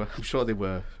up. I'm sure they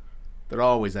were. They're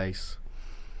always ace.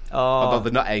 Oh. Although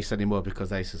they're not ace anymore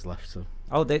because Ace has left. So.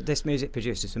 Oh, this music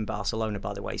producer's from Barcelona,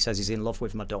 by the way. He says he's in love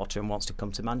with my daughter and wants to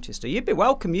come to Manchester. You'd be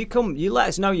welcome. You come. You let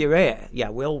us know you're here. Yeah,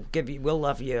 we'll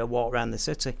have you a walk around the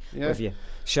city with you,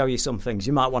 show you some things.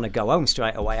 You might want to go home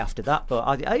straight away after that.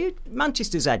 But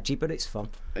Manchester's edgy, but it's fun.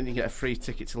 And you get a free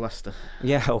ticket to Leicester.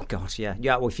 Yeah. Oh gosh. Yeah.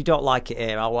 Yeah. Well, if you don't like it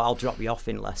here, I'll drop you off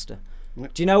in Leicester.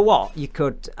 Do you know what? You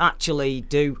could actually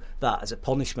do that as a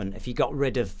punishment if you got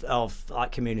rid of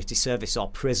like community service or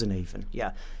prison even.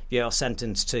 Yeah, you're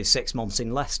sentenced to 6 months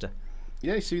in Leicester.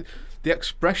 Yeah, you see, the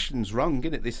expression's wrong,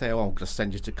 isn't it? They say, I'm going to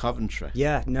send you to Coventry.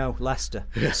 Yeah, no, Leicester.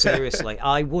 Seriously.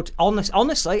 I would,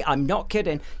 honestly, I'm not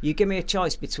kidding. You give me a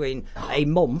choice between a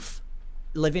month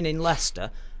living in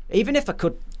Leicester, even if I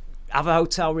could have a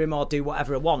hotel room or do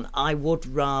whatever I want. I would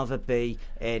rather be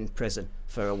in prison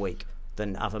for a week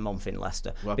than have a month in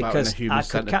Leicester, because I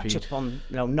could catch up on,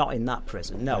 not in that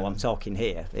prison. No, I'm talking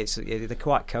here. They're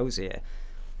quite cosy here.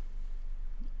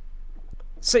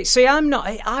 See, I'm not.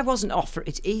 I wasn't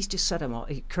offering. He's just said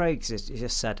Craig's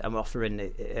just said I'm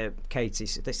offering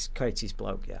Katie's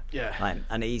bloke, yeah.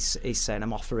 And he's saying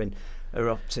I'm offering her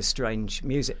up to strange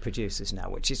music producers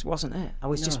now, wasn't it? I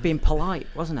was just being polite,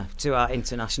 wasn't I, to our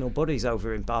international buddies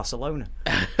over in Barcelona.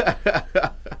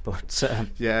 But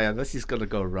this is going to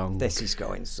go wrong. This is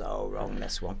going so wrong,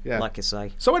 this one. Yeah. Like I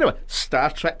say. So anyway, Star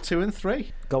Trek 2 and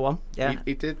 3. Go on. Yeah.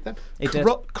 He did them.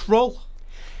 Krull.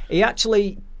 He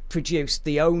actually produced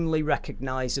the only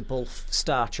recognisable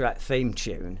Star Trek theme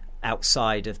tune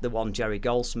outside of the one Jerry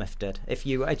Goldsmith did. If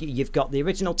you've got the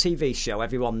original TV show,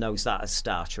 everyone knows that as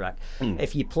Star Trek.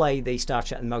 If you play the Star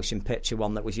Trek motion picture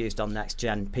one that was used on Next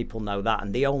Gen, people know that.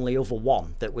 And the only other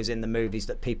one that was in the movies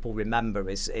that people remember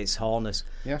is Horner's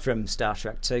from Star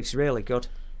Trek 2. It's really good.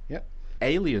 Yeah.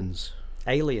 Aliens.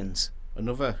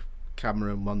 Another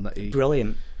Cameron one that he...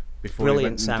 Brilliant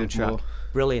soundtrack.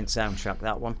 Brilliant soundtrack,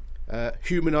 that one.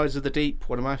 Humanoids of the Deep,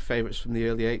 one of my favourites from the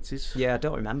early 80s. Yeah, I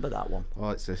don't remember that one. Oh,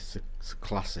 it's a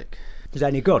classic. Is it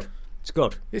any good? It's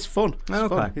good. It's fun.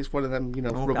 Fun. It's one of them,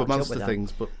 rubber monster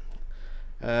things, but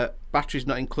Batteries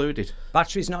Not Included.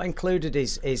 Batteries Not Included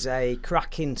is a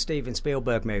cracking Steven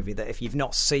Spielberg movie that, if you've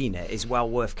not seen it, is well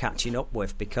worth catching up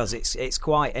with, because it's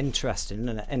quite interesting,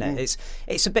 isn't it?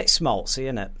 It's a bit schmaltzy,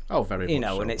 isn't it? Oh, very much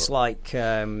so, and it's like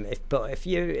if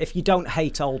you don't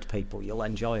hate old people, you'll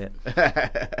enjoy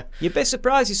it. You'd be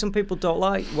surprised if some people don't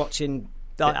like watching.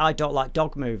 I don't like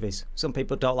dog movies. Some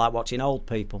people don't like watching old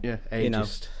people. Yeah,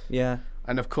 ageist. Yeah.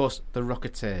 And of course, The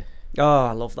Rocketeer. Oh,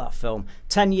 I love that film.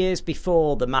 10 years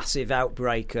before the massive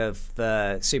outbreak of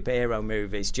superhero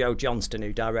movies, Joe Johnston,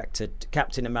 who directed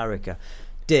Captain America,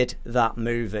 did that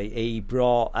movie. He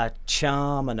brought a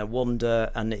charm and a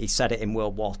wonder, and he said it in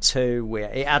World War II.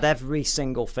 It had every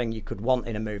single thing you could want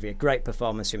in a movie. A great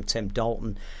performance from Tim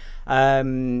Dalton.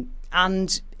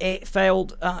 And it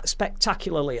failed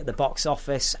spectacularly at the box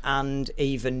office, and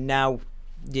even now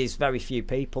there's very few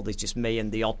people, there's just me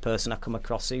and the odd person I come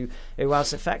across who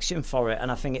has affection for it,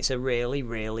 and I think it's a really,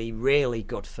 really, really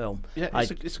good film. Yeah,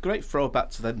 it's a great throwback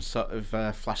to them sort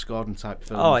of Flash Gordon type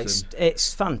films. Oh,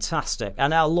 it's fantastic,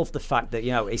 and I love the fact that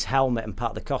his helmet and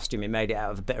part of the costume, he made it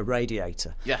out of a bit of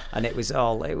radiator. Yeah, and it was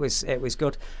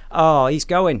good. Oh, he's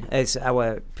going as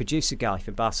our producer guy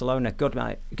for Barcelona. Good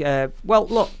mate. Well,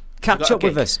 look, catch up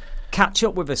with us. Catch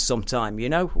up with us sometime,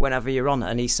 whenever you're on.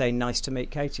 And he's saying nice to meet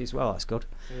Katie as well. That's good.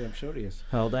 Yeah, I'm sure he is.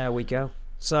 Well, there we go.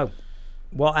 So,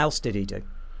 what else did he do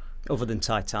other than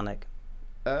Titanic?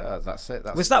 That's it.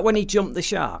 Was that when he jumped the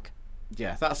shark?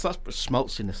 Yeah, that's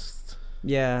schmaltziness.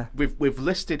 Yeah, we've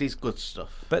listed his good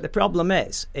stuff. But the problem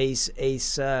is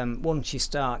once you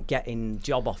start getting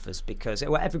job offers, because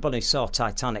everybody who saw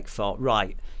Titanic thought,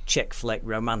 right, chick flick,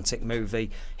 romantic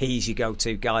movie, he's your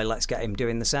go-to guy. Let's get him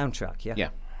doing the soundtrack.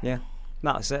 Yeah. Yeah,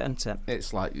 that's it, isn't it?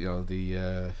 It's like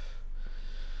the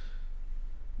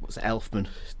what's it, Elfman?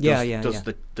 Does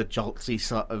the jolty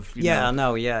sort of I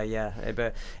know,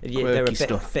 but they're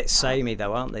a bit samey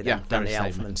though, aren't they? Than the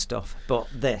Elfman stuff. But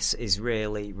this is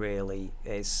really, really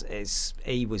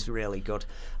he was really good,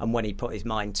 and when he put his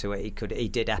mind to it, he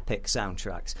did epic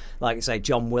soundtracks. Like I say,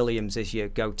 John Williams is your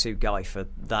go-to guy for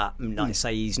that. Like I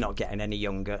say, he's not getting any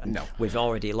younger. And we've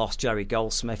already lost Jerry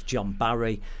Goldsmith, John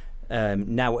Barry.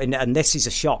 Now, and this is a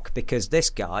shock, because this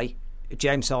guy,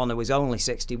 James Horner, was only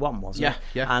 61, wasn't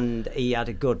he? Yeah. And he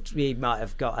might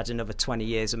have had another 20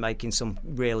 years of making some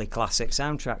really classic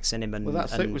soundtracks in him. And, well,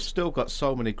 that's it. We've still got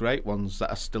so many great ones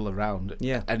that are still around.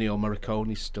 Yeah. Ennio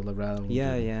Morricone's still around.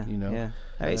 Yeah.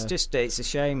 It's a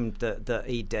shame that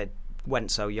he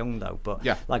went so young, though. But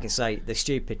like I say, the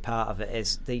stupid part of it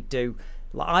is they do.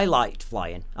 I like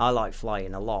flying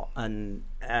a lot, and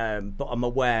but I'm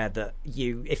aware that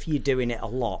if you're doing it a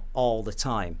lot all the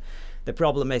time, the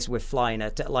problem is with flying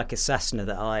like a Cessna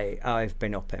that I've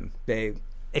been up in.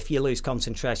 If you lose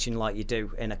concentration like you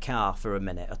do in a car for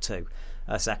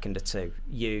a second or two,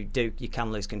 you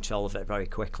can lose control of it very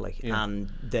quickly,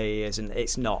 and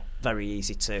it's not very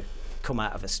easy to come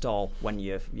out of a stall when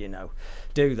you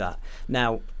do that.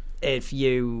 Now, if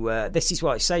you this is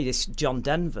what I say, this John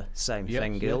Denver same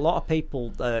thing. A lot of people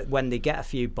when they get a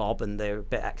few bob and they're a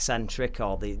bit eccentric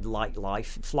or they like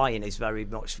life, flying is very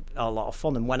much a lot of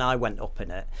fun. And when I went up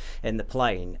in the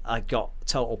plane, I got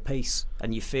total peace,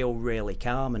 and you feel really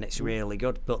calm, and it's really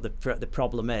good. But the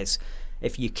problem is,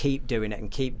 if you keep doing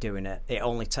it, it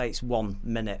only takes 1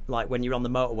 minute. Like when you're on the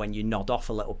motorway and you nod off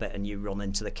a little bit and you run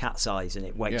into the cat's eyes and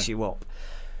it wakes you up.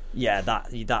 Yeah,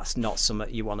 that's not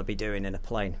something you want to be doing in a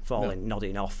plane,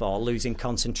 nodding off or losing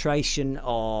concentration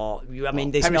or... I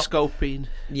mean, there's periscoping.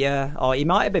 Yeah, or he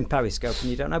might have been periscoping,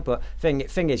 you don't know. But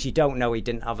thing is, you don't know he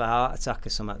didn't have a heart attack or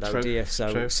something, though, do you? So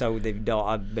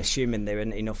I'm assuming there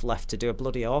isn't enough left to do a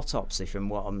bloody autopsy from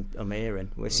what I'm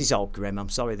hearing. This is all grim, I'm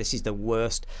sorry. This is the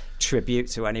worst tribute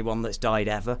to anyone that's died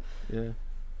ever. Yeah.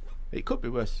 It could be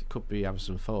worse. It could be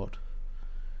Harrison Ford.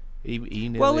 He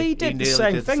did the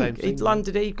same thing. He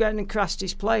landed, he went and crashed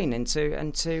his plane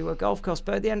into a golf course.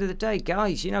 But at the end of the day,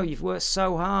 guys, you've worked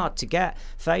so hard to get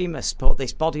famous, put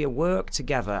this body of work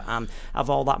together, and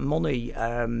have all that money.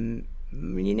 You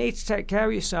need to take care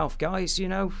of yourself, guys.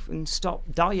 And stop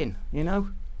dying. Yeah.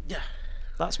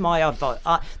 That's my advice.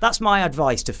 That's my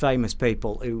advice to famous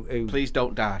people who please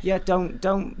don't die. Yeah, don't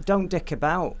dick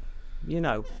about.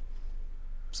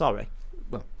 Sorry.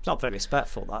 Well, it's not very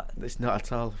respectful, that. It's not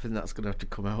at all. I think that's going to have to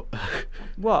come out.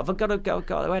 What? Have I got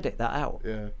to edit that out?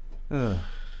 Yeah.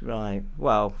 Right.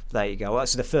 Well, there you go.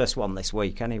 That's the first one this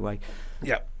week, anyway.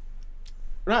 Yep.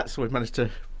 Right, so we've managed to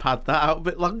pad that out a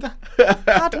bit longer.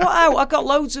 Pad what out?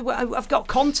 I've got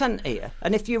content here,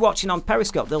 and if you're watching on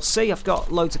Periscope, they'll see I've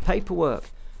got loads of paperwork.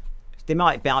 They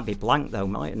might be blank though,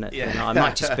 mightn't it? Yeah. I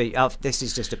might just be. This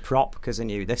is just a prop because I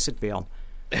knew this would be on.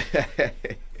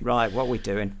 Right. What are we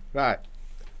doing? Right.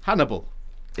 Hannibal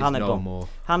is no more.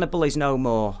 Hannibal is no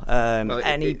more.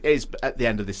 It is at the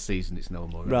end of this season. It's no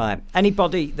more. Right.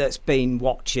 Anybody that's been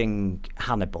watching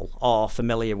Hannibal or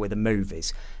familiar with the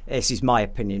movies, this is my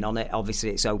opinion on it.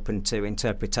 Obviously, it's open to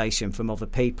interpretation from other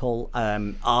people.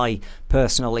 I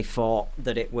personally thought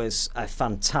that it was a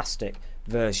fantastic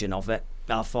version of it.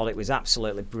 I thought it was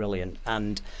absolutely brilliant,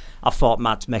 and I thought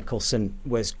Mads Mikkelsen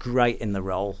was great in the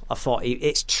role. I thought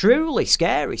it's truly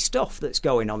scary stuff that's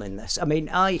going on in this. I mean,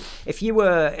 I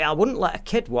wouldn't let a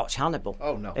kid watch Hannibal.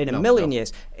 Oh no! In a million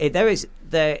years, there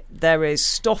is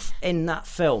stuff in that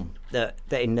film that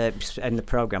in the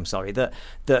program. Sorry,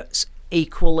 that's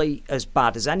equally as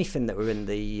bad as anything that were in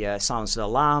the Silence of the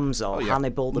Lambs or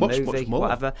Hannibal, the movie,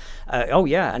 whatever.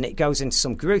 And it goes into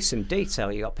some gruesome detail.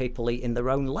 You got people eating their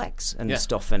own legs and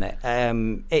stuff in it.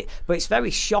 But it's very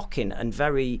shocking and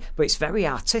it's very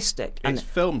artistic. It's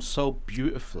filmed so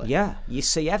beautifully. Yeah, you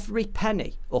see every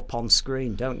penny up on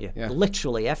screen, don't you? Yeah.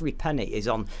 Literally every penny is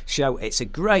on show. It's a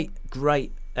great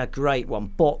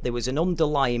one, but there was an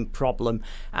underlying problem,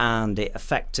 and it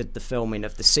affected the filming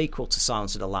of the sequel to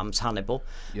Silence of the Lambs, Hannibal,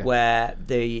 where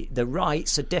the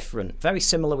rights are different. Very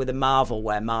similar with the Marvel,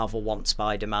 where Marvel wants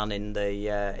Spider-Man in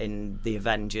the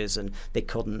Avengers, and they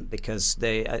couldn't because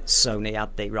Sony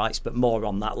had the rights. But more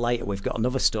on that later. We've got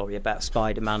another story about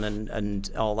Spider-Man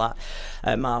and all that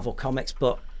Marvel comics,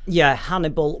 but. Yeah,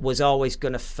 Hannibal was always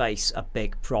going to face a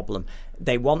big problem.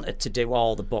 They wanted to do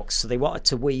all the books, so they wanted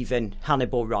to weave in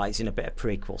Hannibal Rising, a bit of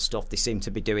prequel stuff. They seem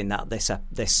to be doing that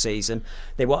this season.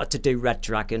 They wanted to do Red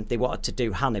Dragon. They wanted to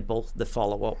do Hannibal, the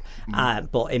follow-up.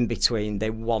 But in between, they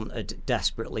wanted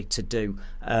desperately to do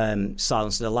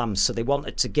Silence of the Lambs. So they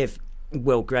wanted to give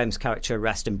Will Graham's character a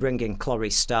rest and bring in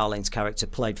Clarice Starling's character,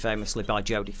 played famously by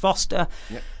Jodie Foster.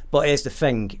 Yep. But here's the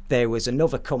thing, there was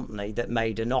another company that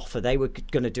made an offer. They were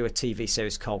going to do a TV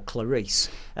series called Clarice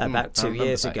about 2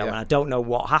 years ago, and I don't know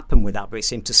what happened with that, but it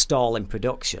seemed to stall in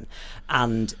production.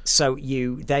 And so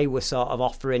they were sort of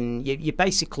offering, you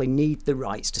basically need the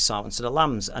rights to Silence of the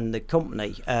Lambs, and the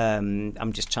company,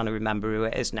 I'm just trying to remember who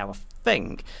it is now, I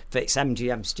think it's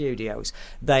MGM Studios,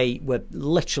 they were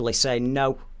literally saying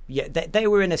no. Yeah, they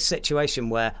were in a situation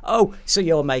where, so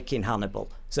you're making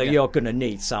Hannibal, so you're going to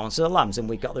need Silence of the Lambs, and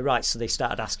we got the rights, so they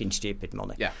started asking stupid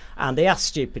money. Yeah. And they asked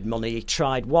stupid money. He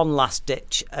tried one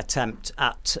last-ditch attempt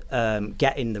at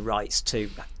getting the rights to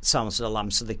Silence of the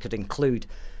Lambs so they could include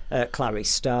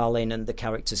Clarice Starling and the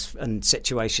characters and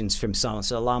situations from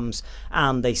Silence of the Lambs,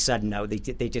 and they said no,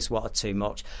 they just wanted too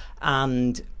much.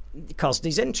 And because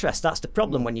there's interest, that's the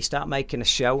problem when you start making a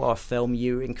show or a film,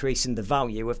 you increasing the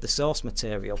value of the source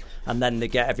material, and then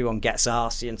everyone gets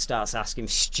arsey and starts asking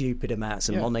stupid amounts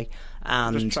of money.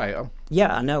 And just try it on.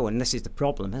 Yeah, I know, and this is the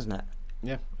problem, isn't it?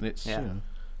 Yeah, and it's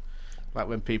like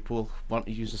when people want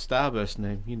to use a Starburst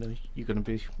name, you're going to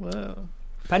be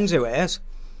depends who it is.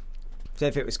 So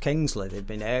if it was Kingsley, they'd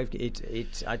been wants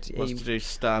to do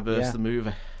Starburst the movie.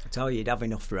 I tell you, he'd have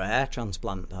enough for a hair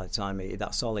transplant by the time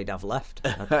that's all he'd have left.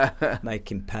 Make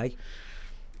him pay.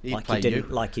 Like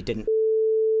he didn't.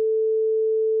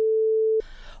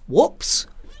 Whoops.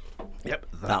 Yep,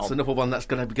 that's another one that's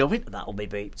going to be going. That'll be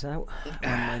beeped out.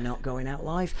 We're not going out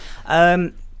live.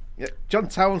 John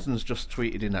Townsend's just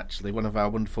tweeted in, actually, one of our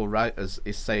wonderful writers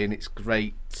is saying it's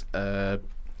great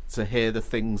to hear the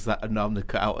things that are normally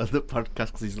cut out of the podcast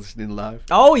because he's listening live.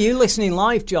 Oh, you listening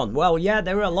live, John? Well, yeah,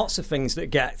 there are lots of things that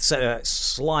get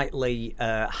slightly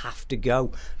have to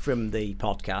go from the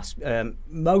podcast,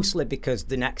 mostly because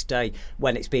the next day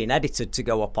when it's being edited to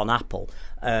go up on Apple,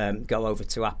 go over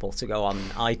to Apple to go on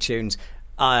iTunes,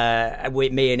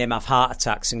 me and him have heart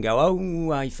attacks and go,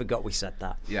 oh, I forgot we said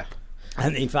that. Yeah.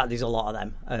 And in fact, there's a lot of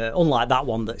them. Unlike that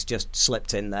one that's just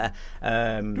slipped in there.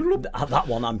 That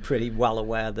one, I'm pretty well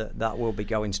aware that will be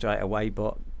going straight away.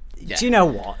 But do you know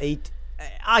what?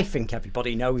 I think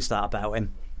everybody knows that about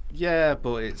him. Yeah,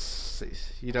 but it's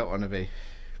you don't want to be.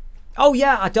 Oh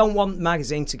yeah, I don't want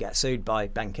Magazine to get sued by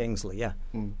Ben Kingsley. Yeah,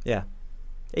 yeah,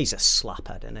 he's a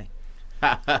slaphead, isn't he?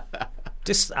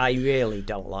 I really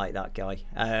don't like that guy.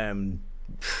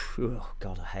 Oh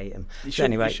God, I hate him. You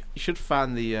should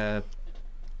find the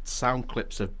sound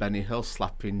clips of Benny Hill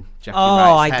slapping Jackie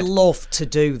Wright's head. I'd love to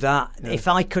do that. Yeah. If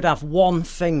I could have one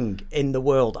thing in the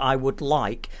world, I would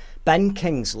like Ben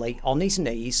Kingsley on his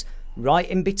knees, right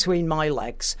in between my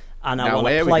legs, and I want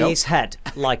to play his head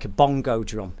like a bongo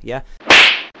drum. Yeah.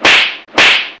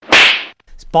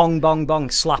 It's bong, bong,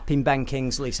 bong, slapping Ben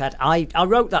Kingsley's head. I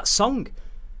wrote that song.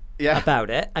 Yeah. About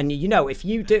it, and if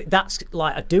you do, that's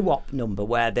like a doo-wop number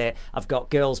where I've got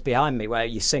girls behind me where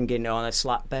you're singing on a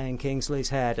slap Ben Kingsley's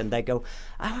head, and they go,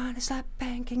 I want to slap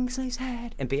Ben Kingsley's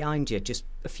head, and behind you, just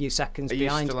a few seconds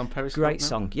behind. You still on Periscope great now?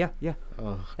 Song, yeah.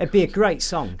 Oh, it'd be a great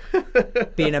song,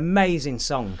 be an amazing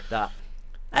song. That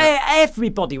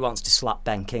everybody wants to slap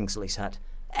Ben Kingsley's head.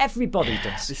 Everybody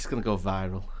does. This is going to go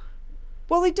viral.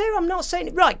 Well, they do. I'm not saying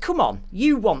it. Right, come on,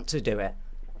 you want to do it?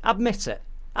 Admit it.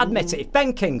 Admit it. If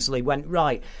Ben Kingsley went,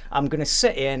 right, I'm going to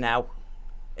sit here now,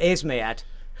 here's my head,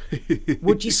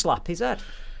 would you slap his head?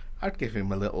 I'd give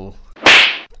him a little...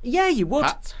 Yeah, you would.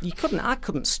 Pat. You couldn't. I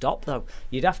couldn't stop, though.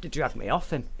 You'd have to drag me off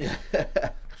him.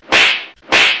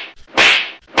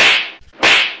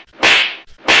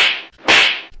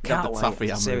 Can't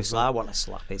wait. Seriously, I want to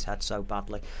slap his head so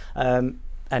badly.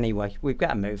 Anyway, we've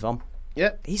got to move on.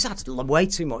 Yeah. He's had way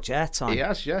too much airtime. He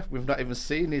has, yeah. We've not even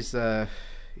seen his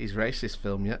racist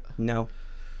film yet. No.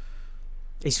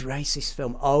 His racist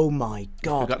film. Oh my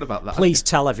God. I forgot about that. Please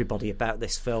tell everybody about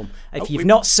this film. If you've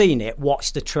not seen it,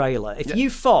 watch the trailer. If you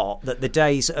thought that the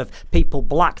days of people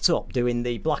blacked up doing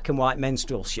the black and white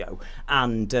minstrel show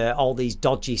and all these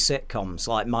dodgy sitcoms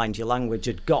like Mind Your Language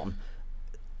had gone,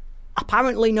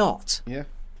 apparently not. Yeah.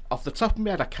 Off the top of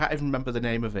my head, I can't even remember the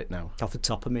name of it now. Off the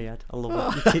top of my head. I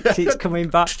love it. It keeps coming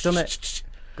back, doesn't it?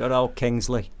 Good old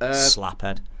Kingsley.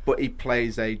 Slaphead. But he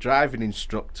plays a driving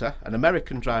instructor, an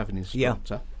American driving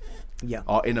instructor. Yeah.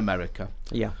 Or in America.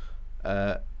 Yeah.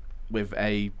 With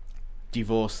a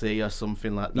divorcee or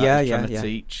something like that. Yeah, trying to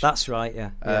teach. That's right,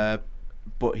 yeah.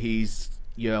 But he's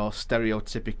your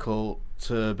stereotypical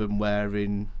turban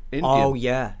wearing Indian. Oh,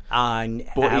 yeah. And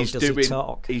but how does he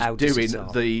talk? He's doing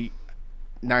the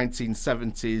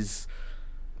 1970s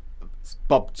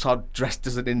Bob Todd dressed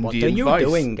as an Indian voice. What are you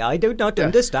doing? I do not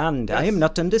understand. Yes. I am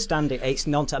not understanding. It's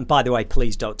not. And by the way,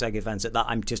 please don't take offence at that.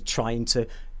 I'm just trying to.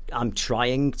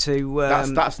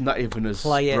 That's not even as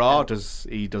broad as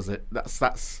he does it.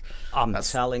 I'm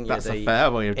telling you, that's a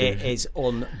fair way of doing it. It is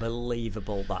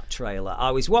unbelievable, that trailer.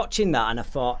 I was watching that and I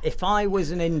thought, if I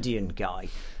was an Indian guy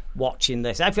watching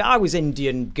this, if I was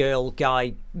Indian girl,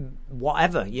 guy,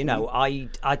 whatever,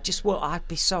 I'd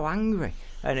be so angry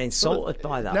and insulted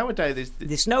by that. Nowadays,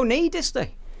 there's no need, is there?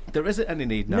 There isn't any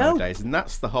need nowadays, and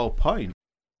that's the whole point.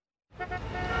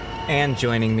 And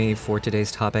joining me for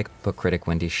today's topic, book critic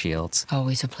Wendy Shields.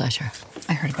 Always a pleasure.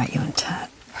 I heard about you and Ted.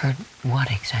 Heard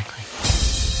what exactly?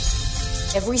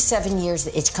 Every 7 years,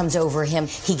 the itch comes over him.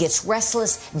 He gets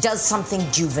restless, does something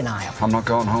juvenile. I'm not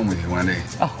going home with you, Wendy.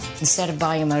 Oh, instead of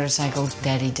buying a motorcycle,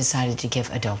 Daddy decided to give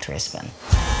adultery a spin.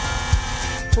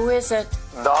 Who is it?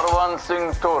 Darwan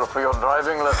Singh Tour for your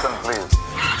driving lesson, please.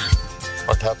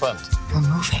 What happened? We're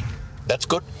moving. That's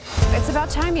good. It's about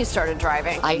time you started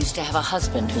driving. I used to have a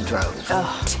husband who drove.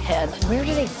 Oh, Ted, where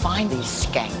do they find these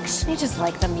skanks? They just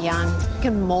like them young. You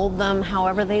can mold them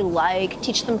however they like,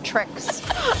 teach them tricks.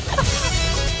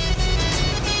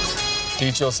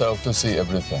 Teach yourself to see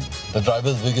everything. The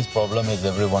driver's biggest problem is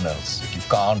everyone else. You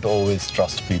can't always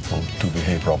trust people to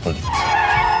behave properly.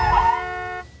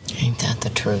 Ain't that the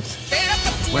truth?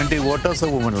 Wendy, what does a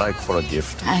woman like for a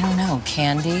gift? I don't know.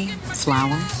 Candy?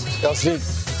 Flowers? Yasmin.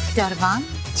 Darvan?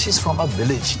 She's from a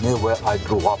village near where I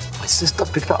grew up. My sister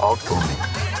picked her out for me.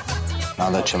 Now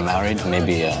that you're married,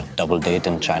 maybe a double date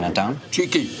in Chinatown?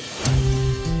 Cheeky.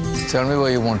 Tell me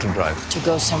where you want to drive. To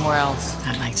go somewhere else.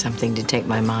 I'd like something to take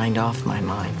my mind off my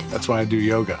mind. That's why I do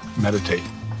yoga, meditate.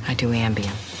 I do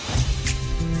Ambien.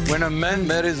 When a man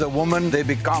marries a woman, they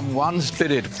become one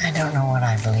spirit. I don't know what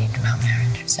I believed about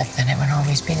marriage, except that it would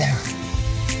always be there.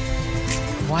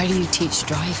 Why do you teach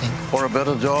driving? For a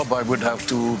better job, I would have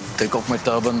to take off my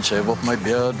turban, shave off my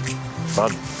beard.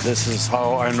 But this is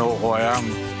how I know who I am.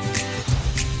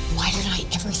 Why did I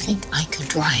ever think I could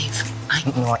drive? I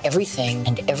ignore everything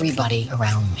and everybody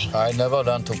around me. I never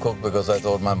learned to cook because I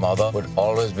thought my mother would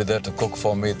always be there to cook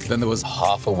for me. Then there was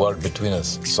half a world between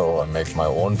us, so I make my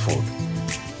own food.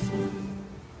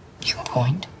 Your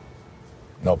point?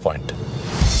 No point.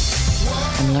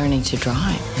 I'm learning to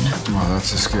drive, you know? Well,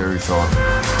 that's a scary thought.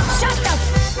 Shut up!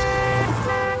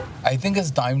 I think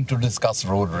it's time to discuss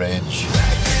road rage.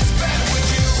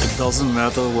 It doesn't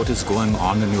matter what is going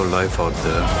on in your life out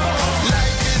there.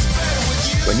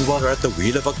 When you are at the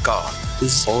wheel of a car,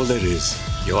 this is all there is.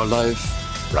 Your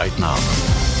life, right now.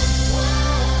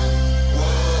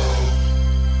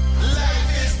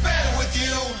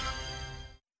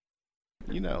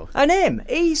 You know. And him,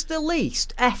 he's the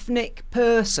least ethnic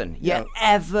person you're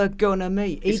ever gonna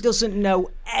meet. He doesn't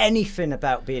know anything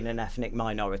about being an ethnic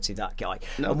minority, that guy.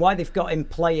 No. And why they've got him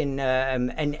playing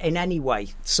in any way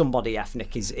somebody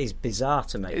ethnic is bizarre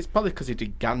to me. It's probably because he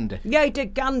did Gandhi. Yeah, he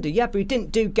did Gandhi, yeah, but he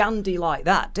didn't do Gandhi like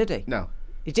that, did he? No.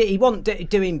 He wasn't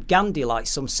doing Gandhi like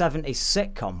some 70s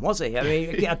sitcom, was he? I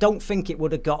mean, I don't think it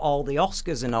would have got all the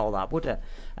Oscars and all that, would it?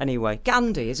 Anyway,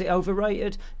 Gandhi, is it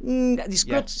overrated? It's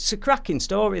good. It's a cracking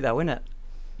story, though, isn't it?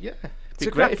 Yeah. It's a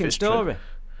cracking story. True.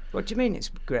 What do you mean it's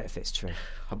great if it's true?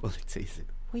 I'm only teasing.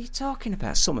 What are you talking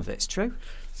about? Some of it's true.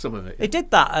 Some of it. He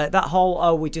did that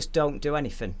whole, we just don't do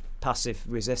anything, passive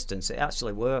resistance. It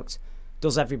actually worked.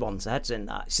 Does everyone's heads in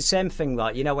that. It's the same thing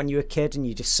like, you know, when you're a kid and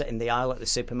you just sit in the aisle at the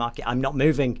supermarket, I'm not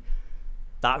moving.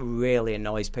 That really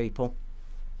annoys people.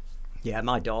 Yeah,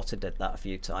 my daughter did that a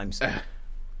few times.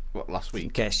 What, last week? In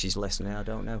case she's listening, I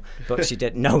don't know. But she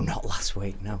did. No, not last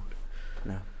week, no.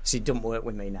 She doesn't work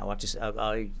with me now.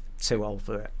 I'm too old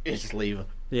for it. You just leave her.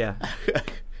 Yeah.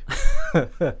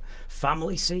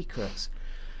 Family secrets.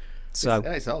 So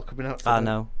it's all coming out. I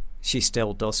know. She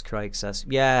still does, Craig says.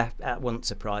 Yeah, that wouldn't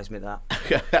surprise me,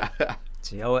 that.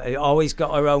 She always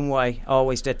got her own way.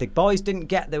 Always did. The boys didn't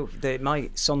get my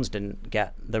sons didn't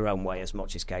get their own way as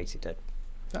much as Katie did.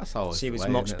 That's always She was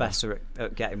much better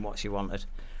at getting what she wanted.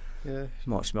 Yeah.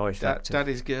 Much more effective.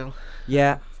 Daddy's girl.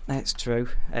 Yeah, that's true.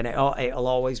 And it'll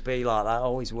always be like that.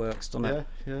 Always works, doesn't it?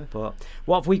 Yeah. But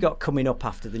what have we got coming up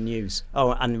after the news?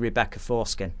 Oh, and Rebecca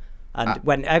Foreskin. And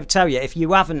when I tell you, if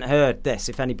you haven't heard this,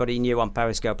 if anybody new on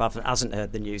Periscope hasn't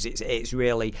heard the news, it's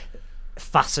really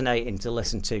fascinating to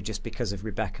listen to just because of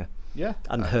Rebecca. Yeah.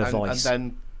 And her voice.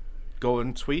 And then go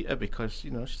and tweet her because,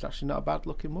 you know, she's actually not a bad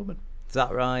looking woman. Is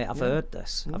that right? I've heard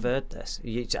this. I've heard this.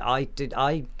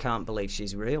 I can't believe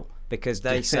she's real because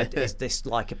they said, is this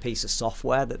like a piece of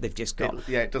software that they've just got?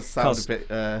 It does sound a bit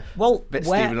bit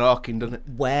Stephen Hawking, doesn't it?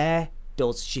 Where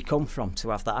does she come from to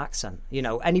have that accent? You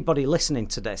know, anybody listening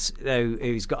to this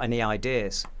who's got any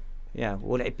ideas? Yeah,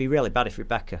 well, it'd be really bad if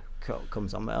Rebecca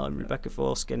comes on. Rebecca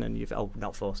Foreskin and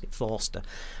not Foreskin, Forster,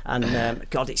 and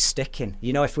God, it's sticking.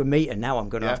 You know, if we meet her now, I'm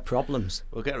going to have problems.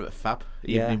 We'll get her at Fab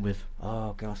evening with.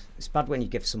 Oh God, it's bad when you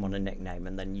give someone a nickname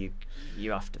and then you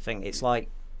have to think it's like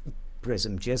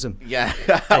Prism Jism. Yeah,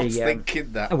 I was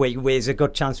thinking that. There's a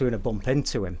good chance we're going to bump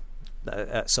into him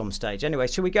at some stage. Anyway,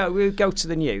 shall we go? We'll go to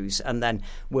the news and then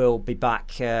we'll be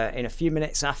back in a few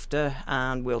minutes after,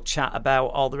 and we'll chat about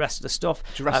all the rest of the stuff.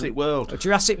 Jurassic World.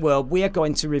 Jurassic World. We are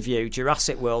going to review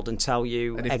Jurassic World and tell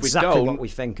you exactly what we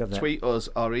think of it. Tweet us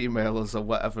or email us or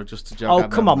whatever just to jog. Oh,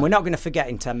 come on! We're not going to forget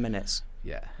in 10 minutes.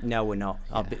 Yeah. No, we're not.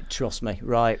 Trust me.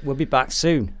 Right, we'll be back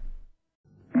soon.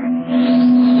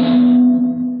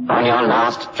 On your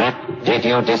last trip, did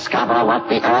you discover what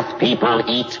the Earth people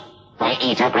eat? They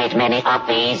eat a great many of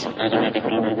these.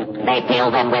 They peel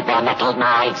them with their metal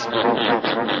knives,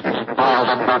 boil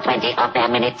them for 20 of their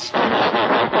minutes.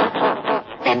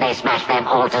 Then they smash them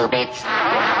all to bits.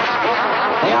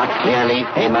 They are clearly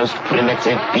a most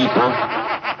primitive people.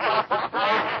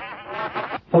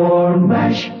 For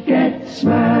mash, get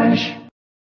smash.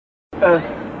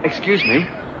 Excuse me.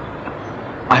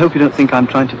 I hope you don't think I'm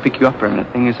trying to pick you up or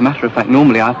anything. As a matter of fact,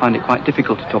 normally I find it quite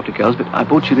difficult to talk to girls, but I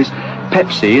bought you this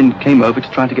Pepsi and came over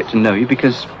to try to get to know you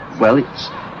because, well,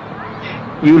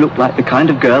 you look like the kind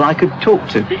of girl I could talk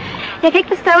to. Jeg kan ikke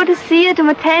forstå, hvad du siger. Du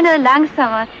må tale noget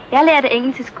langsommere. Jeg lærte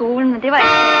engelsk i skolen, men det var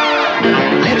ikke...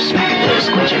 Let us smack it, let us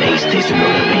squinch it, ace, taste it,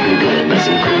 making good,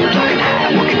 buzzing cool, talking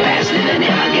high, walking fast, living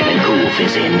ever, giving cool,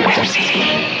 fizzing, Pepsi.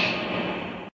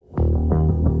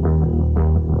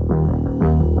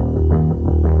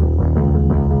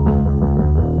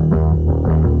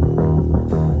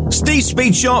 Steve's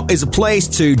Speed Shop is a place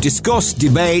to discuss,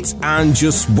 debate and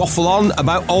just waffle on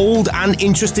about old and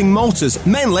interesting motors,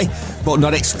 mainly, but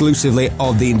not exclusively,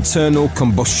 of the internal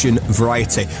combustion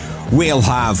variety. We'll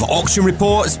have auction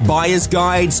reports, buyer's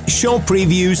guides, show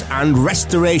previews and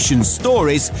restoration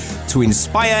stories to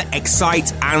inspire,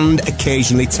 excite and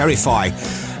occasionally terrify.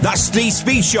 That's Steve's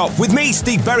Speed Shop with me,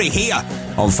 Steve Berry, here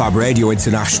on Fab Radio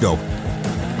International.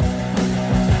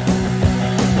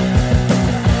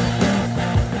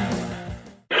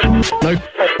 No.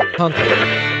 Where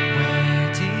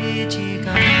did you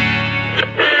go?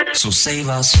 So save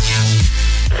us.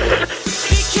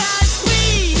 Because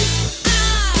we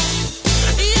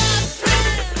are your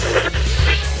friends.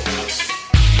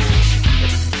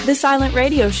 The Silent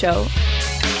Radio Show.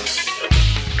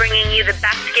 Bringing you the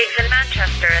best gigs in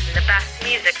Manchester and the best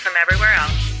music from everywhere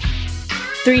else.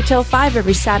 3 till 5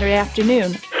 every Saturday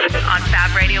afternoon. On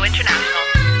Fab Radio International.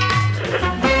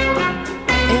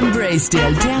 Embrace the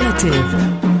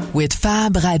alternative with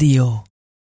Fab Radio.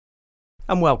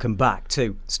 And welcome back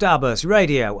to Starburst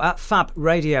Radio at Fab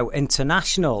Radio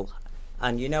International.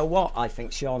 And you know what? I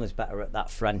think Sean is better at that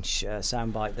French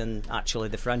soundbite than actually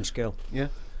the French girl. Yeah.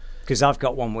 Because I've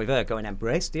got one with her going,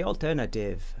 embrace the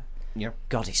alternative. Yeah.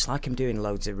 God, it's like I'm doing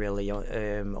loads of really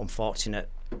unfortunate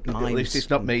mimes. At least it's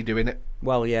not me doing it.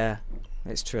 Well, yeah,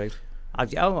 it's true.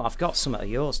 I've got some of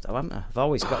yours, though, haven't I? I've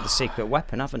always got the secret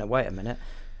weapon, haven't I? Wait a minute.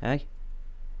 Hey?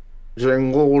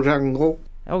 Jingle, jangle.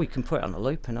 Oh, you can put it on a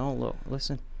loop and all. Look,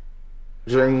 listen.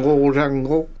 Jingle,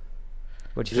 jangle.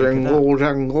 What do you think of that? Jingle,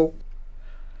 jangle.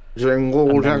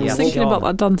 Jingle, jangle. I was thinking about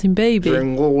that dancing baby.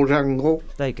 Jingle, jangle.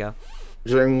 There you go.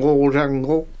 Jingle,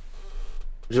 jangle.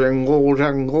 Jingle,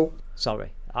 jangle.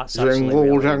 Sorry, that's actually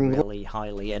really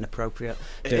highly inappropriate.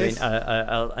 Doing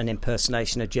an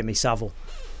impersonation of Jimmy Savile.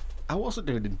 I wasn't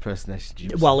doing an impersonation of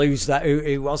Jimmy Savile. Well, who's that?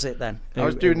 Who was it then? I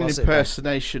was doing an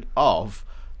impersonation of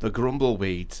the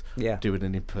Grumbleweeds. Yeah. Doing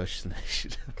an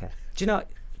impersonation. Okay. Do you know...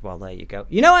 Well, there you go.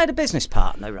 You know, I had a business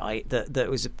partner, right, that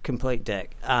was a complete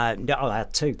dick. No, I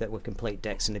had two that were complete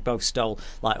dicks, and they both stole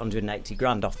like 180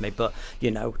 grand off me. But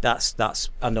you know, that's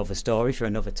another story for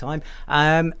another time.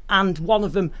 And one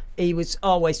of them, he was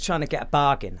always trying to get a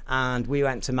bargain, and we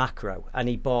went to Macro, and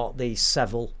he bought these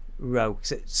Savile Row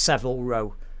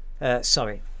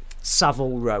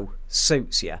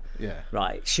suits. Yeah.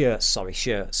 Right.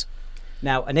 Shirts.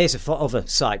 Now, and here's a other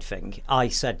side thing. I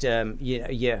said,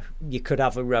 you could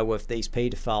have a row of these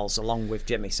paedophiles along with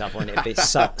Jimmy Savile, and it'd be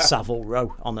Savile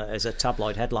Row on it as a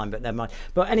tabloid headline. But never mind.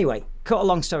 But anyway, cut a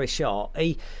long story short,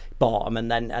 he bought them,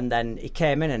 and then he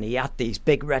came in and he had these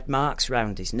big red marks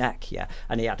round his neck, yeah,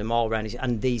 and he had them all around his,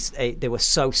 and these they were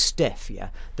so stiff, yeah,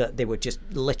 that they were just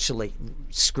literally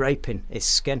scraping his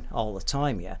skin all the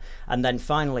time, yeah. And then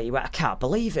finally he went, I can't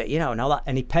believe it, you know, and all that,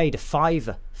 and he paid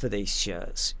 £5 for these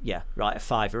shirts, yeah, right,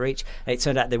 £5 each. And it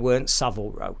turned out they weren't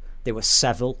Savile Row, they were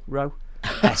Seville Row,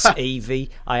 SEVI,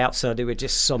 so they were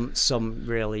just some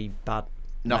really bad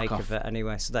make of it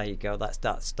anyway. So there you go.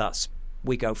 That's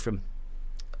we go from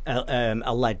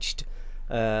alleged.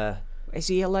 Is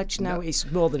he alleged now? No.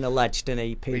 He's more than alleged, and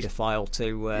he paedophile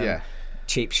to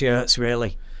cheap shirts,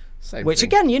 really. Same Which thing.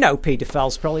 Again, you know,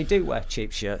 paedophiles probably do wear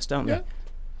cheap shirts, don't they?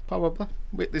 Probably.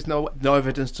 There's no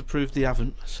evidence to prove they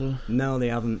haven't. So no, they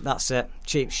haven't. That's it.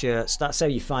 Cheap shirts. That's how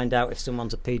you find out if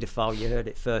someone's a paedophile. You heard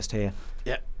it first here.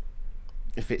 Yeah.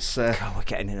 If it's God, we're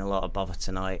getting in a lot of bother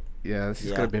tonight. Yeah, this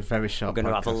is going to be a very short. We're going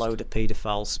to have a load of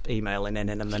paedophiles emailing in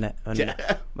a minute. And,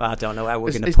 well, I don't know how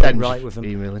we're going to is put it Denji right with them.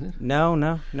 Emailing in?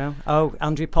 No. Oh,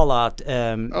 Andrew Pollard.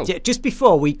 Just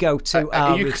before we go to our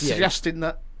are you review, suggesting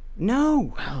that?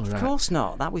 No, of course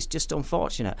not. That was just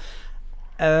unfortunate.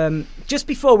 Just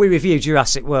before we review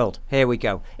Jurassic World, here we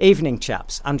go. Evening,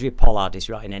 chaps. Andrew Pollard is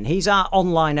writing in. He's our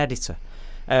online editor.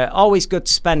 Always good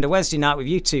to spend a Wednesday night with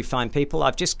you two fine people.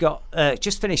 I've just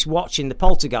finished watching the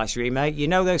Poltergeist remake. You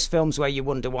know those films where you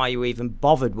wonder why you even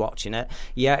bothered watching it?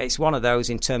 Yeah, it's one of those.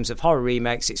 In terms of horror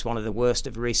remakes, it's one of the worst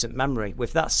of recent memory.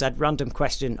 With that said, random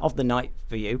question of the night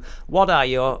for you. What are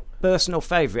your personal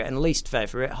favourite and least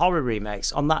favourite horror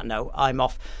remakes? On that note, I'm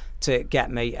off to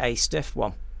get me a stiff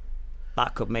one.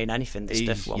 That could mean anything, the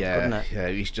stiff one, couldn't it? Yeah,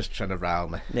 he's just trying to rile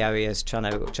me. Yeah, he is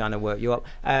trying to work you up.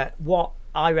 What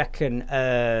I reckon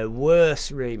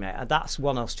worst remake, that's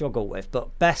one I'll struggle with,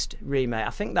 but best remake, I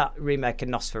think that remake of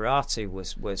Nosferatu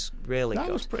was really good.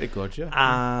 That was pretty good, yeah.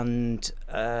 And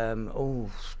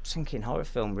thinking horror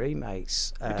film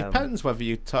remakes. It depends whether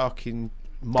you're talking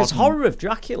modern. Because Horror of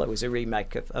Dracula was a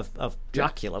remake of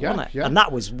Dracula, wasn't it? Yeah. And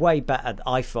that was way better,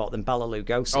 I thought, than Bela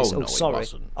Lugosi's. It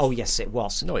wasn't. Oh, yes, it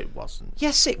was. No, it wasn't.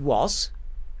 Yes, it was.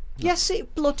 No. Yes,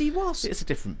 it bloody was. It's a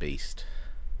different beast.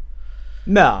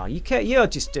 No, you can't. You're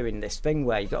just doing this thing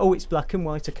where you go, oh, it's black and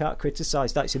white, I can't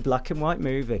criticise that, it's a black and white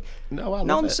movie. No, I love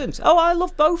Nonsense. it. Oh, I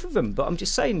love both of them, but I'm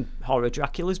just saying Horror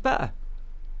Dracula's better.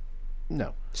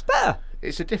 No. It's better.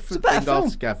 It's a different thing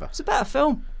altogether. It's a better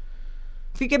film.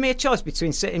 If you give me a choice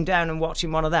between sitting down and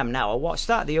watching one of them now, I'll watch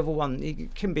that. The other one,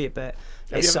 it can be a bit...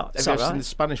 Have you ever seen the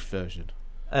Spanish version?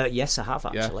 Yes, I have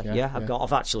actually.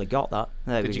 I've actually got that.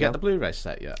 Did you get the Blu-ray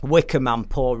set yet? Wicker Man,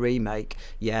 poor remake.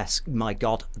 Yes, my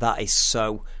God, that is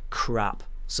so crap.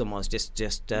 Someone's just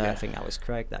I think that was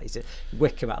Craig. That is it.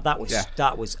 Wicker Man. That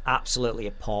was absolutely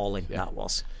appalling. Yeah. That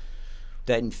was.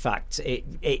 In fact,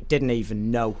 it didn't even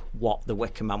know what the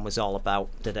Wicker Man was all about,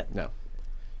 did it? No.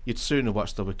 You'd sooner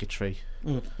watch The Wicker Tree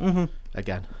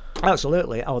again.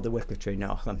 Absolutely. Oh, The Wicker Tree.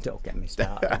 No, don't get me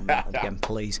started on that again,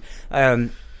 please.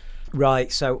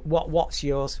 Right, so what's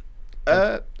yours?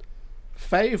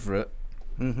 Favourite?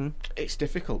 It's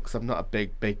difficult because I'm not a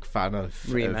big fan of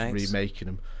remaking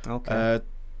them. Okay.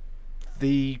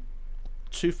 The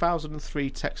 2003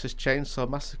 Texas Chainsaw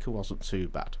Massacre wasn't too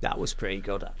bad. That was pretty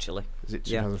good, actually. Is it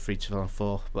 2003,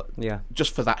 2004? But yeah,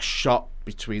 just for that shot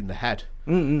between the head,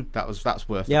 that's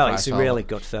worth. Yeah, it's a really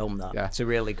good film. That it's a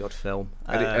really good film.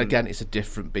 And again, it's a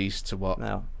different beast to what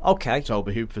Tobe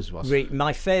Hooper's was.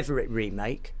 My favourite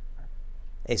remake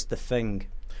is The Thing.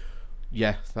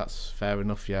 Yeah, that's fair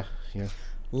enough. Yeah.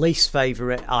 Least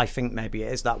favourite, I think maybe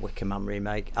it is that Wicker Man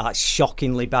remake. It's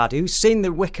shockingly bad. Who's seen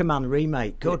the Wicker Man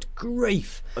remake? Good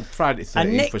grief! And Friday the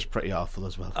 13th was pretty awful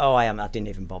as well. Oh, I didn't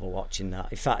even bother watching that.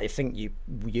 In fact, I think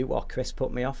you or Chris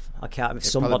put me off. I can't.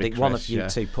 Somebody, one of you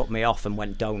two, put me off and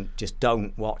went,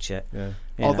 "Don't watch it." Yeah.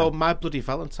 Although My Bloody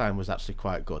Valentine was actually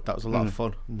quite good. That was a lot of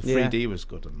fun. And the 3D was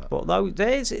good on that. But though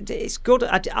it's good.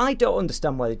 I don't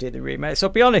understand why they did the remake. So,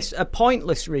 I'll be honest,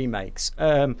 pointless remakes.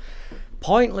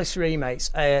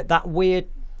 That weird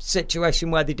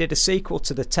situation where they did a sequel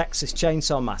to the Texas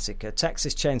Chainsaw Massacre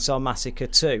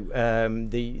 2,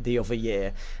 the other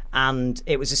year, and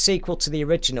it was a sequel to the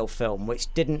original film,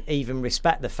 which didn't even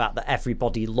respect the fact that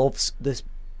everybody loves the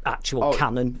actual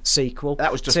canon sequel.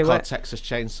 That was just called Texas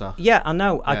Chainsaw. Yeah, I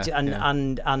know.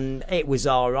 And it was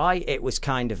all right. It was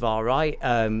kind of all right.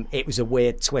 It was a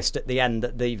weird twist at the end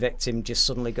that the victim just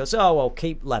suddenly goes, "Oh, I'll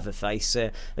keep Leatherface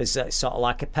as sort of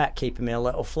like a pet, keep him in a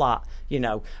little flat, you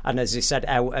know." And as he said,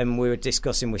 and we were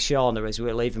discussing with Shauna as we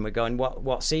were leaving, we're going,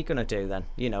 "What's he going to do then?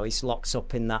 You know, he's locked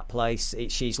up in that place.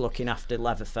 She's looking after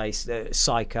Leatherface,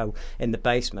 Psycho, in the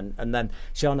basement." And then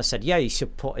Shauna said, "Yeah, you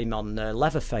should put him on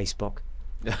Leatherface book."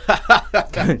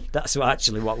 That's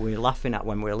actually what we were laughing at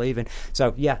when we were leaving.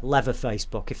 So yeah, Leatherface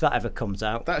book. If that ever comes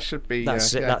out, that should be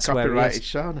that's copyrighted, where it is.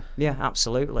 Shauna. Yeah,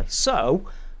 absolutely. So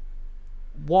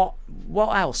what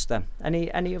else then? Any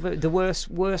other the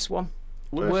worst one?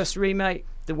 Worst remake?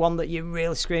 The one that you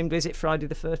really screamed? Is it Friday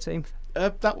the 13th?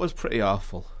 That was pretty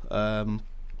awful. I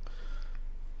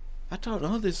don't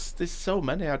know. There's so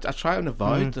many. I try and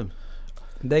avoid them.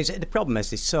 The problem is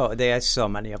there's so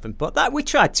many of them, but that we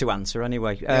tried to answer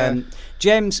anyway.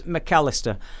 James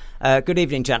McAllister, good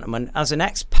evening, gentlemen. As an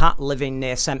expat living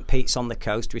near St. Pete's on the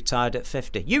coast, retired at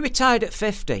 50. You retired at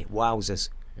 50? Wowzers.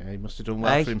 Yeah, he must have done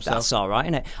well for himself. That's all right,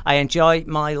 isn't it? I enjoy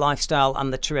my lifestyle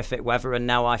and the terrific weather, and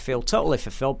now I feel totally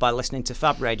fulfilled by listening to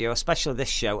Fab Radio, especially this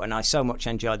show, and I so much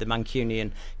enjoy the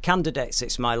Mancunian candidates.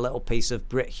 It's my little piece of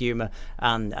Brit humour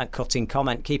and a cutting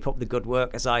comment. Keep up the good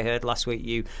work. As I heard last week,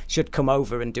 you should come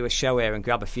over and do a show here and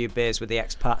grab a few beers with the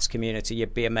expats community.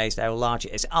 You'd be amazed how large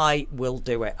it is. I will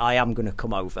do it. I am going to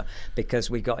come over because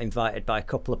we got invited by a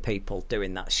couple of people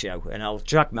doing that show, and I'll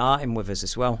drag Martin with us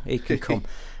as well. He can come.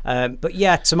 But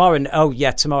yeah, tomorrow's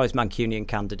Mancunian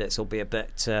candidates will be a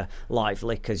bit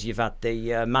lively because you've had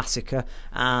the massacre,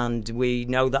 and we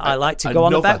know that I like to go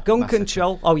on about gun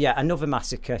control. Oh yeah, another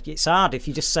massacre. It's hard if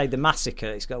you just say the massacre.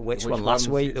 It's got which one last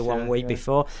week, the one week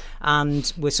before,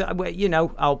 and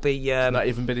I'll be. It's not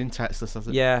even been in Texas, has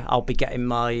it? Yeah, I'll be getting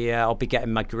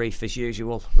my grief as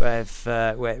usual with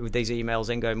these emails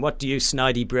in going, "What do you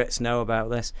snidey Brits know about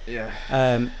this?"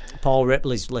 Yeah. Paul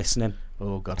Ripley's listening.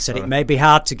 Oh God! Said it may be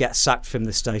hard to get sacked from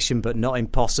the station, but not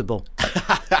impossible.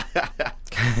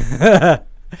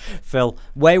 Phil,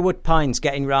 Wayward Pines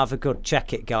getting rather good.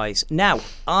 Check it, guys. Now,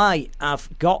 I have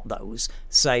got those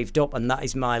saved up, and that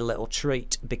is my little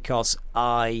treat because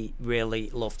I really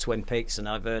love Twin Peaks, and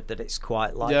I've heard that it's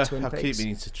quite like Twin Peaks. Keep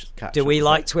meaning to catch Do we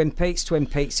like Twin Peaks? Twin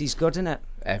Peaks is good, isn't it?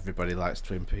 Everybody likes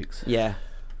Twin Peaks. Yeah.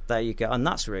 There you go. And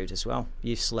that's rude as well.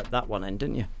 You slipped that one in,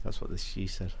 didn't you? That's what she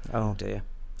said. Oh, dear.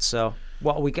 So,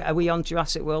 what are we on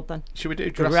Jurassic World then? Should we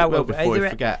do Jurassic World before we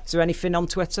forget? Is there anything on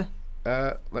Twitter?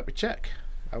 Let me check.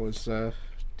 I was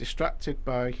distracted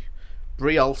by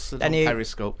Brie Olsen on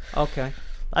Periscope. Okay.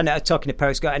 I know, talking to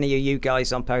Periscope, any of you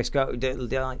guys on Periscope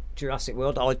like Jurassic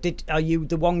World, or are you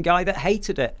the one guy that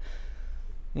hated it?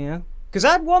 Yeah. Because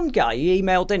I had one guy, he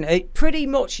emailed in, pretty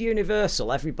much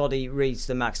universal. Everybody reads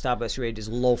the Max Starburst readers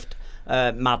loved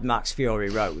Mad Max Fury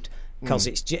Road. Because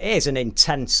it is an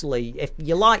intensely... If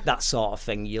you like that sort of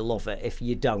thing, you love it. If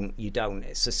you don't, you don't.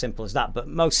 It's as simple as that. But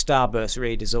most Starburst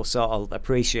readers will sort of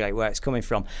appreciate where it's coming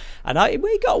from. And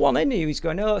we got one in here. He's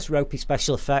going, oh, it's ropey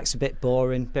special effects, a bit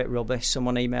boring, a bit rubbish.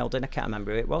 Someone emailed in. I can't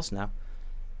remember who it was now.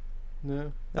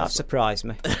 No. That surprised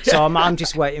me. So I'm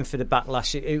just waiting for the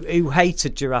backlash. Who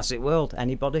hated Jurassic World?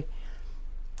 Anybody?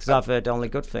 Because I've heard only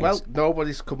good things. Well,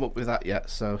 nobody's come up with that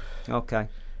yet, so... Okay.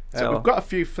 So we've got a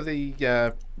few for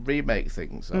the remake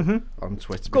things on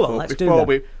Twitter. Go on, let's do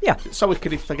that. So we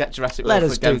can forget Jurassic World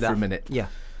again for a minute. Yeah.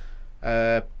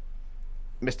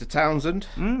 Mr. Townsend,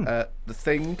 The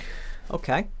Thing.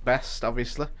 Okay. Best,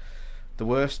 obviously. The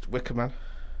Worst, Wicker Man.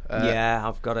 Yeah,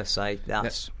 I've got to say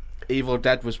that's... Evil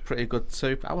Dead was pretty good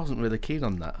too. I wasn't really keen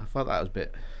on that. I thought that was a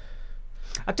bit...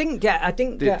 I didn't get.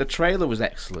 The trailer was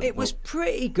excellent. It was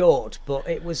pretty good, but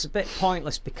it was a bit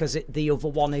pointless because the other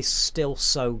one is still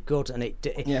so good, and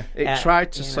it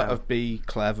tried to sort of be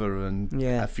clever and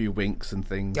a few winks and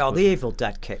things. Oh, The Evil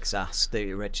Dead kicks ass.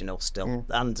 The original still,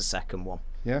 and the second one.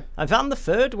 Yeah, and the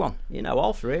third one.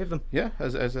 All three of them. Yeah,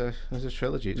 as a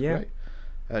trilogy, it's great.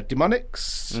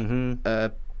 Demonics.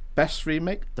 Best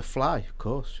remake, The Fly, of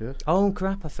course. Yeah. Oh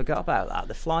crap! I forgot about that.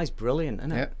 The Fly's brilliant,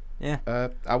 isn't it? Yeah.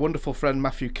 Our wonderful friend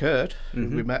Matthew Curd, who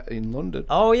we met in London.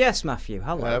 Oh yes, Matthew.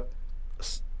 Hello.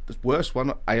 The worst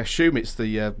one, I assume it's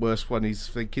the worst one. He's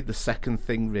thinking the Second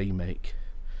Thing remake,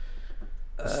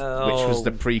 which was the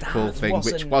prequel thing,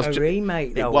 which was a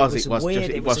remake. Though. It was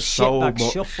weird. It was a so shitbag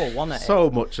much shuffle, wasn't it?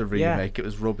 So much a remake. It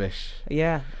was rubbish.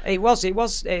 Yeah, it was. It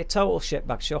was a total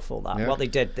shitbag shuffle. That what they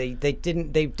did. They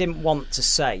didn't want to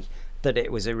say that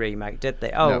it was a remake, did they?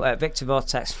 No. Victor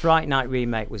Vortex Fright Night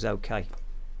remake was okay.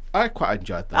 I quite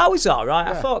enjoyed that. That was all right.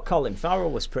 Yeah. I thought Colin Farrell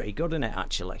was pretty good in it,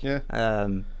 actually. Yeah.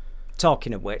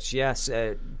 Talking of which, yes,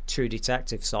 True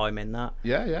Detective saw him in that.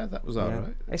 Yeah, that was all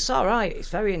right. It's all right. It's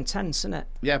very intense, isn't it?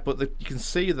 Yeah, but you can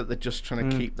see that they're just trying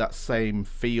to keep that same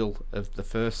feel of the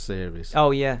first series.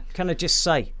 Oh, yeah. Can I just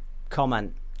say,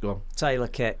 comment? Go on. Taylor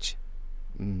Kitsch.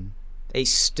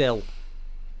 He's still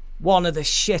one of the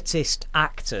shittest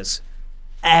actors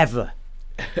ever.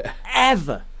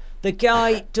 Ever. The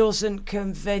guy doesn't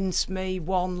convince me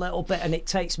one little bit, and it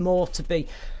takes more to be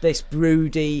this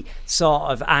broody, sort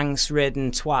of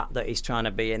angst-ridden twat that he's trying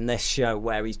to be in this show,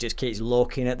 where he just keeps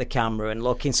looking at the camera and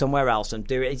looking somewhere else and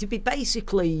doing it. It'd be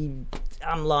basically,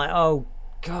 I'm like, oh,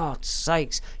 God's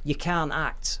sakes, you can't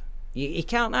act. He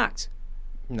can't act.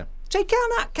 No. So he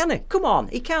can't act, can he? Come on,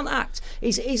 he can't act.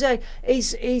 He's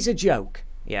a joke,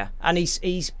 yeah. And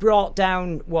he's brought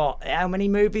down, how many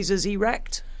movies has he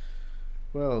wrecked?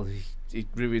 Well, he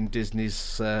ruined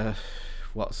Disney's,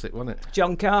 wasn't it?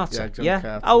 John Carter. Yeah, John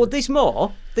Carter. Oh,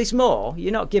 well, there's more.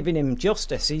 You're not giving him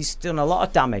justice. He's done a lot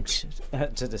of damage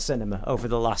to the cinema over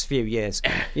the last few years,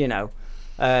 and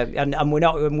we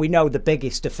know the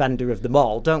biggest offender of them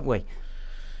all, don't we?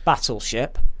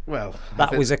 Battleship. Well,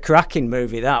 that was a cracking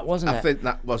movie, that, wasn't it? I think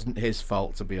that wasn't his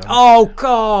fault, to be honest.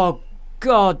 Oh,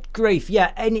 God grief,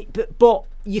 yeah. But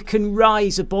you can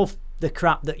rise above the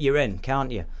crap that you're in,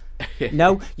 can't you?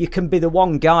 No, you can be the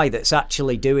one guy that's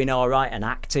actually doing all right and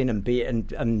acting and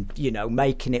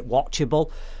making it watchable.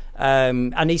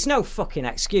 And he's no fucking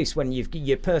excuse when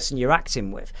your person you're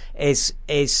acting with is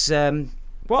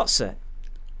what's it?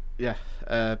 Yeah.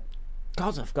 God,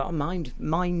 I've got a mind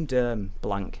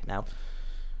blank now.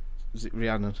 Is it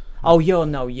Rhiannon? Oh, you're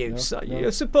no use. No.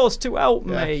 You're supposed to help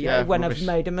me when rubbish. I've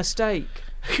made a mistake.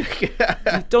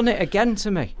 You've done it again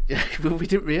to me. Yeah, well, we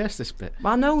didn't rehearse this bit.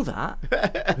 I know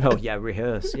that. Oh, yeah,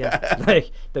 rehearse, yeah.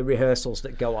 The rehearsals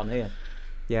that go on here.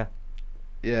 Yeah.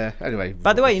 Yeah, anyway.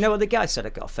 By the way, you know what the guy said?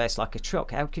 I've got a face like a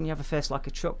truck. How can you have a face like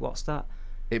a truck? What's that?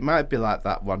 It might be like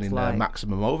that one in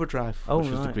Maximum Overdrive, which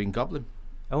was the Green Goblin.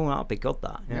 Oh, that'll be good,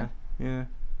 that. Yeah.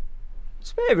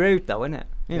 It's a bit rude, though, isn't it?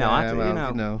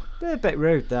 They're a bit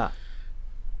rude, that.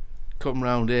 Come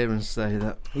round here and say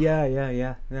that.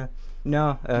 Yeah.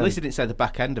 No. At least he didn't say the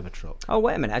back end of a truck. Oh,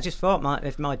 wait a minute. I just thought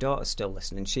if my daughter's still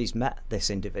listening, she's met this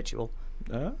individual.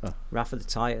 Oh. Wrath of the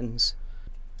Titans.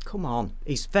 Come on.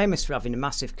 He's famous for having a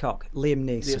massive cock. Liam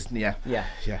Neeson.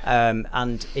 Yeah.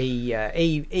 And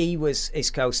he was his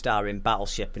co-star in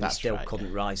Battleship, and he still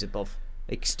couldn't rise above.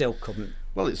 He still couldn't.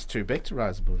 Well, it's too big to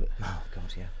rise above it. Oh,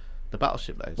 God, yeah. The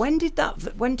Battleship days. When did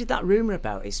that rumour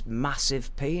about his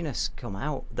massive penis come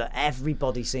out that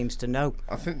everybody seems to know?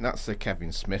 I think that's the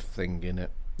Kevin Smith thing, innit?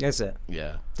 Is it?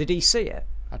 Yeah. Did he see it?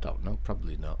 I don't know.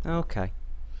 Probably not. Okay.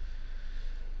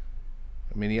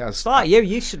 I mean, he has. It's like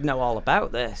you should know all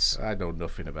about this. I know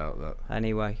nothing about that.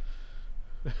 Anyway.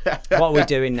 What are we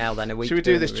doing now then? Should we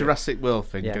do this Jurassic World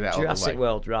thing? Yeah, get it out Jurassic of the way?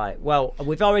 World, right. Well,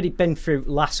 we've already been through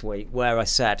last week where I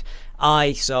said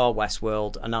I saw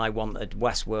Westworld and I wanted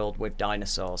Westworld with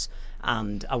dinosaurs.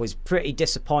 And I was pretty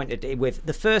disappointed with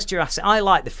the first Jurassic. I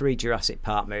like the 3 Jurassic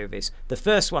Park movies. The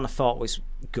first one I thought was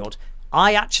good.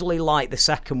 I actually like the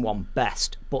second one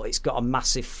best, but it's got a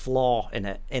massive flaw in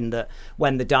it, in that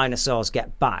when the dinosaurs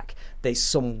get back, there's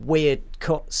some weird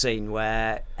cut scene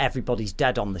where everybody's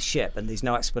dead on the ship and there's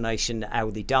no explanation how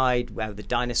they died, how the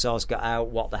dinosaurs got out,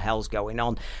 what the hell's going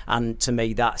on. And to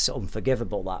me, that's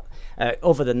unforgivable. That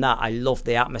other than that, I love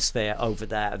the atmosphere over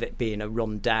there of it being a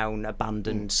run-down,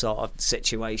 abandoned sort of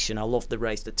situation. I love the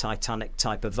Race the Titanic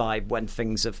type of vibe when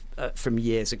things have from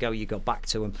years ago, you go back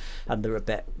to them and they're a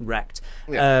bit wrecked.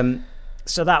 Yeah.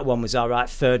 So that one was all right.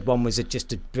 Third one was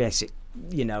just a basic,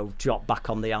 drop back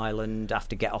on the island, have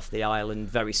to get off the island.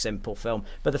 Very simple film.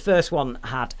 But the first one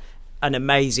had an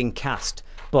amazing cast.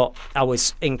 But I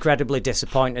was incredibly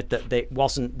disappointed that it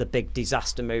wasn't the big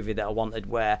disaster movie that I wanted,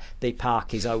 where the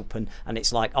park is open and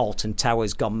it's like Alton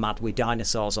Towers gone mad with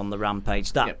dinosaurs on the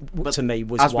rampage. That, to me,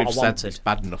 was what I wanted. As we've said, it's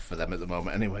bad enough for them at the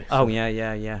moment anyway. So. Oh,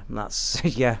 yeah. That's,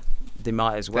 yeah. They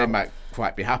might as well. They might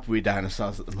quite be happy with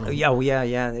dinosaurs at the moment. Oh,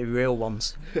 yeah, the real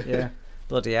ones. Yeah,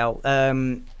 bloody hell.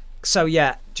 So,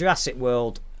 yeah, Jurassic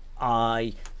World,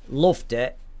 I loved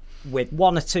it, with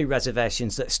 1 or 2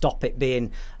 reservations that stop it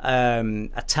being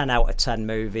a 10 out of 10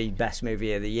 movie, best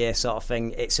movie of the year sort of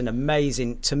thing. It's an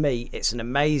amazing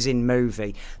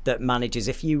movie that manages,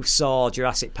 if you saw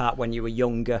Jurassic Park when you were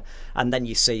younger and then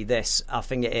you see this, I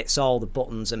think it hits all the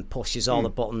buttons and pushes all the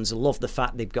buttons. I love the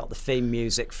fact they've got the theme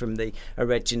music from the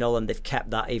original and they've kept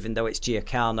that, even though it's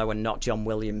Giacchino and not John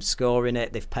Williams scoring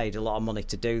it. They've paid a lot of money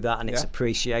to do that and it's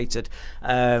appreciated.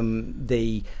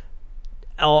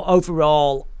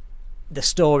 Overall, the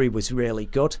story was really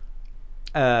good.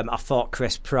 I thought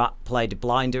Chris Pratt played a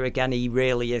blinder again. He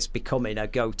really is becoming a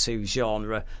go-to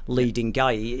genre leading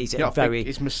guy. He's I think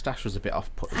his moustache was a bit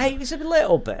off-putting. He was a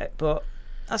little bit, but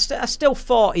I still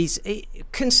thought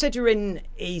considering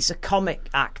he's a comic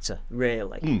actor,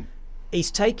 really.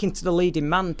 He's taken to the leading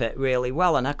man bit really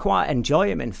well, and I quite enjoy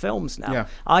him in films now. Yeah.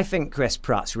 I think Chris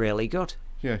Pratt's really good.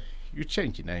 Yeah, you'd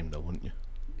change your name though, wouldn't you?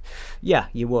 Yeah,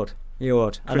 you would. You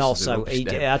would. And also,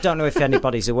 I don't know if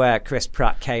anybody's aware, Chris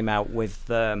Pratt came out with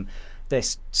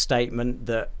this statement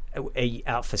that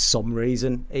for some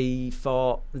reason, he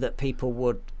thought that people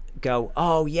would go,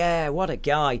 oh yeah, what a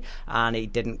guy, and he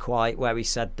didn't quite, where he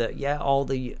said that, yeah, all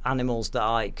the animals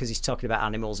that because he's talking about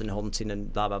animals and hunting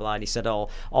and blah blah blah, and he said all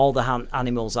the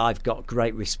animals, I've got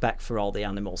great respect for all the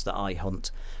animals that I hunt.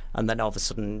 And then all of a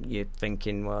sudden you're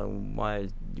thinking, well, why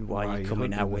are you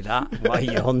coming out with that? Why are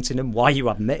you hunting them? Why are you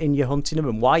admitting you're hunting them?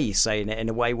 And why are you saying it in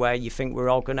a way where you think we're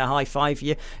all going to high-five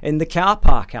you in the car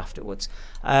park afterwards?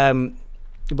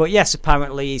 But yes,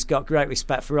 apparently he's got great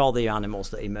respect for all the animals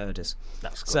that he murders.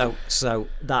 That's good. So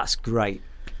that's great.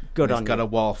 Good on you. He's got a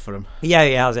wall for him. Yeah,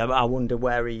 he has. I wonder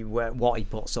what he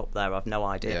puts up there. I've no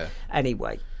idea. Yeah.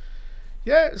 Anyway.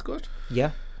 Yeah, it's good.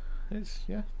 Yeah.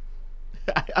 Yeah.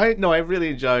 I really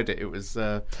enjoyed it. It was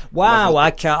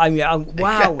wow.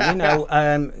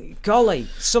 Golly,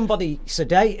 somebody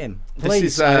sedate him,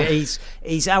 please.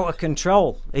 He's out of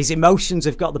control. His emotions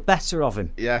have got the better of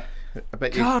him. Yeah, I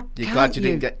bet you're glad you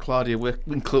didn't get Claudia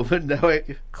Winkleman now, ain't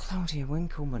you? Claudia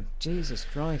Winkleman, Jesus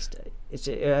Christ!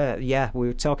 Yeah, we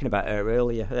were talking about her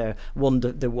earlier.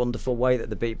 The wonderful way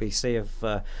that the BBC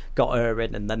have got her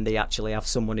in, and then they actually have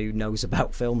someone who knows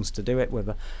about films to do it with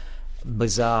her.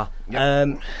 Bizarre.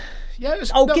 Yep.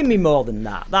 Give me more than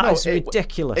that. That is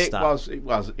ridiculous. It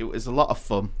was a lot of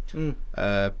fun.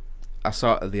 I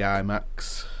saw it at the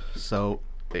IMAX, so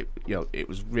it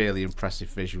was really impressive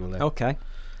visually. Okay.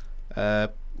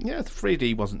 The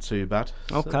 3D wasn't too bad.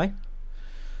 Okay.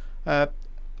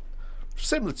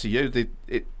 Similar to you,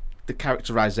 the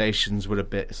characterizations were a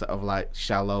bit sort of like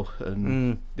shallow,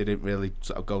 and they didn't really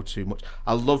sort of go too much.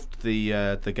 I loved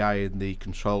the guy in the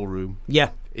control room. Yeah,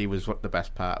 he was the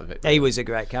best part of it. He was a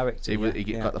great character. He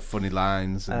got the funny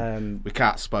lines, and we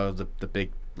can't spoil the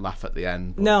big laugh at the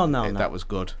end. No, that was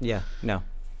good. Yeah, no,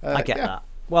 I get that.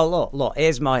 Well, look.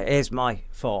 Here's my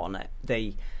thought on it.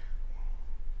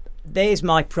 There's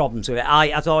my problems with it.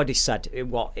 I've already said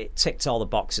it ticked all the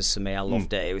boxes for me. I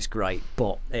loved it. It was great.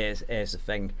 But here's the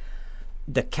thing.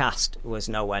 the cast was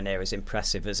nowhere near as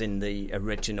impressive as in the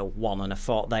original one, and I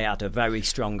thought they had a very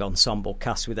strong ensemble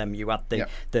cast with them. You had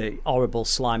the horrible,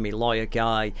 slimy lawyer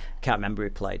guy, can't remember who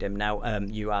played him now.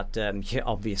 You had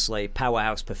obviously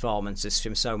powerhouse performances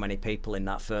from so many people in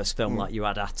that first film, like you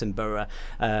had Attenborough,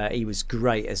 he was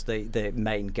great as the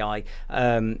main guy.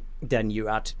 Then you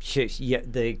had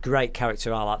the great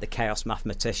character, I like the chaos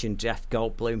mathematician Jeff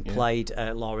Goldblum played.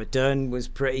 Laura Dern was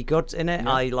pretty good in it.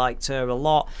 I liked her a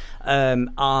lot.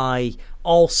 I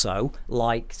also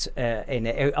liked in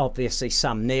it, obviously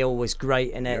Sam Neill was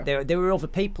great in it. There were other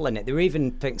people in it. There were even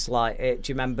things like,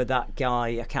 do you remember that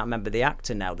guy, I can't remember the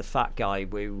actor now, the fat guy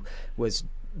who was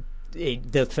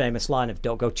the famous line of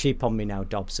 "Don't go cheap on me now,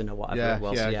 Dobson," or whatever it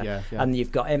was. And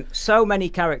you've got him. So many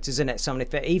characters in it. So many.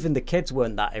 Even the kids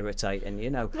weren't that irritating, you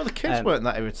know. Well, the kids weren't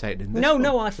that irritating. In this no,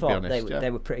 one, I thought they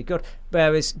were pretty good.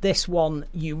 Whereas this one,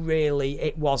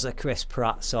 it was a Chris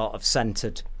Pratt sort of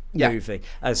centred movie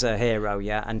as a hero,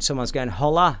 and someone's going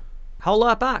holla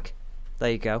back.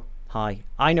 There you go. Hi.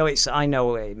 I know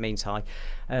it means hi.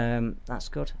 That's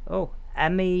good. Oh,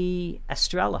 Emmy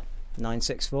Estrella.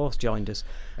 964's joined us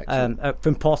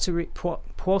from Puerto Rico.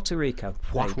 Puerto Rico.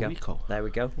 There we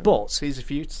go. But he's a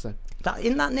few to say.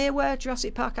 Isn't that near where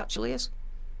Jurassic Park actually is?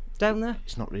 Down there?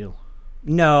 It's not real.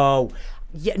 No.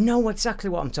 Yeah, no, exactly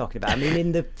what I'm talking about. I mean,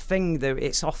 in the thing,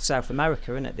 it's off South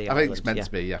America, isn't it? I think it's meant to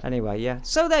be, Anyway,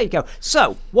 So there you go.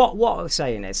 So what I was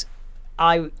saying is,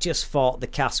 I just thought the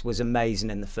cast was amazing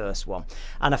in the first one,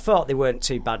 and I thought they weren't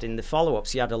too bad in the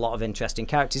follow-ups. You had a lot of interesting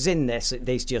characters in this.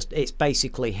 It's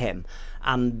basically him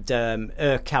and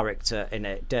her character in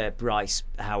it, Bryce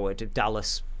Howard,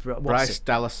 Dallas. Bryce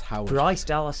Dallas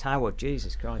Howard.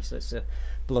 Jesus Christ, that's a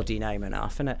bloody name and a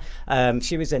half, isn't it?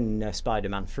 She was in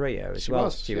Spider-Man 3 as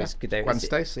well. She was Gwen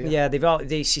Stacy.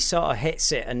 She sort of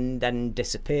hits it and then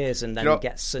disappears, and then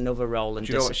gets another role and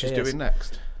disappears. Do you know what she's doing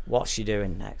next? What's she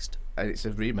doing next? It's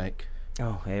a remake.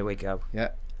 Oh, here we go. Yeah,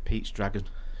 Pete's Dragon.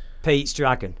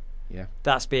 Yeah,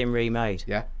 that's being remade.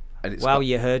 Yeah. And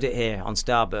you heard it here on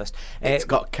Starburst. It's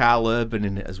got Carl Urban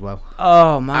in it as well.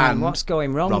 Oh man, what's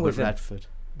going wrong with him?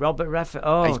 Robert Redford.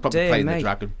 Oh, he's probably playing the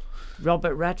dragon.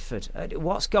 Robert Redford.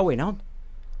 What's going on?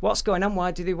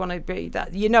 Why do they want to be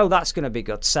that? You know that's going to be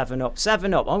good.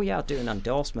 7-Up. Oh yeah, I'll do an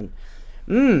endorsement.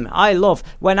 I love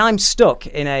when I'm stuck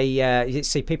in a. You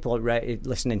see, people are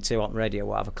listening to on radio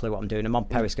won't have a clue what I'm doing. I'm on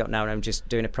Periscope now, and I'm just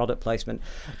doing a product placement.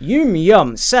 Yum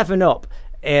 7-Up.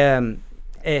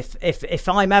 If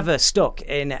I'm ever stuck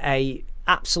in a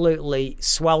absolutely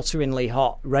swelteringly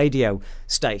hot radio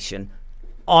station,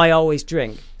 I always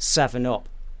drink 7-Up,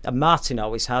 and Martin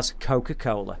always has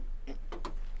Coca-Cola.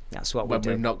 That's what we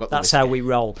do. That's how we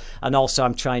roll. And also,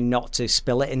 I'm trying not to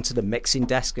spill it into the mixing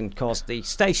desk and cause the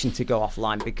station to go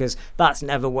offline, because that's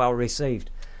never well received.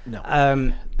 No.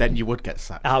 Then you would get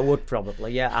sacked. I would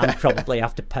probably, and probably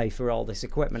have to pay for all this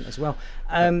equipment as well.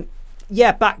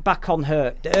 Back on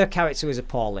her. Her character was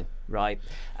appalling, right?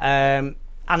 And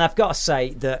I've got to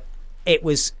say that it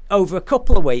was over a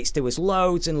couple of weeks. There was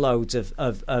loads and loads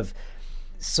of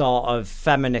sort of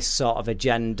feminist sort of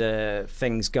agenda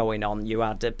things going on. You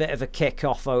had a bit of a kick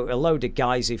off, a load of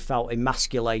guys who felt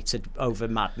emasculated over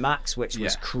Mad Max, which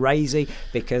was crazy,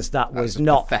 because that was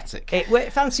not pathetic.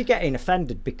 Fancy getting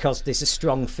offended because there's a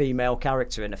strong female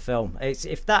character in a film.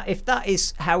 If that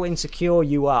is how insecure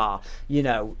you are,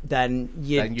 then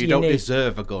you don't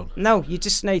deserve a gun. No, you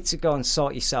just need to go and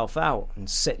sort yourself out and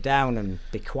sit down and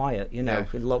be quiet,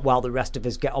 while the rest of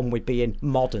us get on with being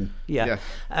modern.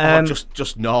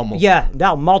 Just normal.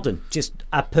 Now modern, just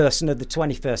a person of the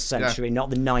 21st century, not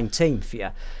the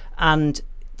 19th. And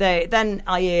then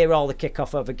I hear all the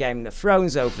kick-off over Game of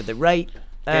Thrones, over the rape.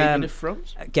 Gaming of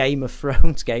Thrones,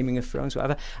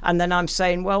 whatever. And then I'm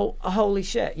saying, well, holy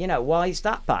shit, why is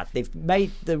that bad? They've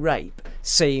made the rape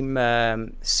seem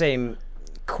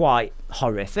quite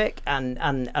horrific and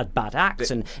a bad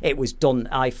act, and it was done,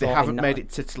 I thought. They haven't made it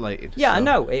titillating. I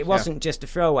know. It wasn't just a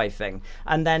throwaway thing.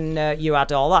 And then you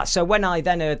had all that. So when I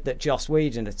then heard that Joss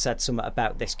Whedon had said something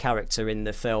about this character in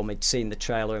the film, he'd seen the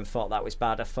trailer and thought that was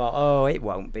bad, I thought, oh, it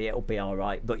won't be. It'll be all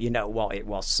right. But you know what? It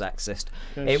was sexist.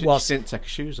 She didn't take her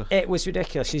shoes off. It was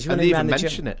ridiculous. She's running around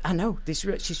the I know.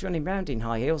 She's running around in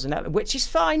high heels, which is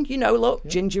fine. Look,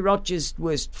 Ginger Rogers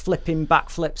was flipping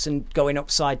backflips and going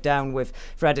upside down with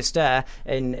Fred Astaire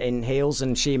in heels,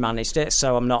 and she managed it,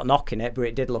 so I'm not knocking it, but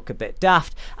it did look a bit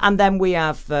daft. And then we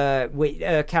have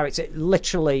her character,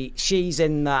 literally she's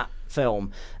in that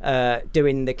film,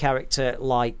 doing the character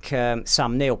like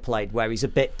Sam Neill played, where he's a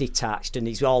bit detached and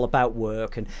he's all about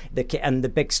work, and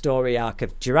the big story arc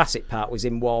of Jurassic Park was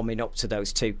him warming up to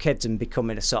those two kids and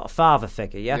becoming a sort of father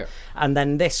figure, and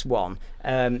then this one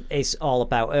is all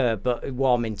about her, but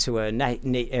warming to her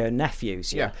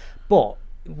nephews, but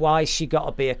why she got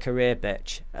to be a career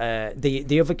bitch?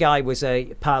 The other guy was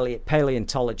a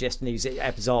paleontologist and he was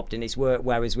absorbed in his work,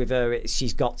 whereas with her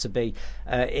she's got to be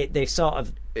they're sort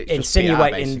of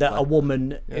insinuating that a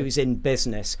woman who's in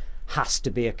business has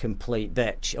to be a complete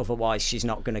bitch, otherwise she's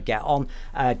not going to get on.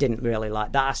 Didn't really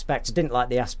like that aspect. I didn't like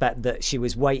the aspect that she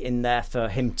was waiting there for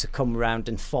him to come around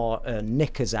and thaw her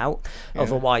knickers out,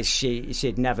 otherwise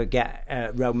she'd never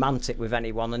get romantic with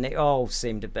anyone, and it all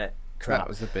seemed a bit crap. That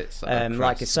was a bit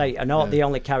like I say, and all the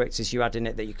only characters you had in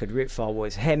it that you could root for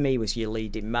was him. He was your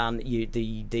leading man.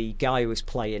 The guy who was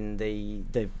playing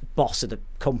the boss of the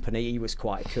company, he was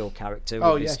quite a cool character.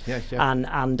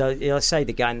 And I say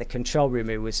the guy in the control room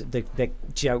who was the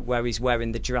joke where he's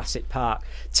wearing the Jurassic Park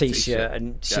t-shirt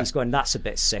and she's going, that's a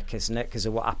bit sick, isn't it, because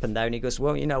of what happened there, and he goes,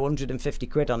 well, 150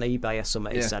 quid on eBay or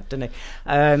something, he said, didn't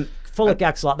he? Full of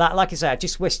gags like that. Like I say, I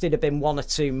just wish there'd have been one or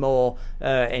two more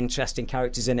interesting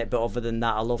characters in it, but other than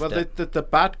that, I loved it. The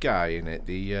bad guy in it,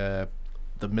 the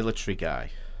military guy,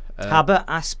 Javier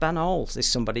Espanols is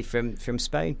somebody from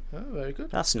Spain. Oh, very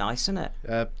good. That's nice, isn't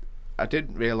it? I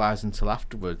didn't realise until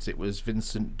afterwards it was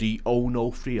Vincent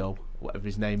D'Onofrio, whatever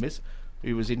his name is,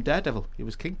 who was in Daredevil. He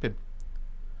was Kingpin.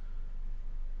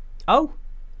 Oh,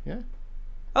 yeah.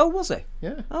 Oh, was he?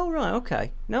 Yeah. Oh, right,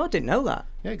 okay. No, I didn't know that.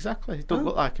 Yeah, exactly. It doesn't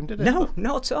look like him, did it? No,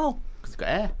 not at all. Because he's got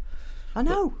hair. I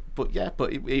know. But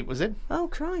it was him. Oh,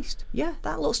 Christ. Yeah,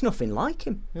 that looks nothing like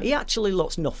him. Yeah. He actually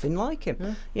looks nothing like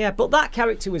him. Yeah, but that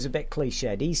character was a bit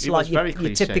cliched. He's like your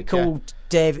typical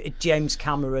James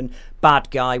Cameron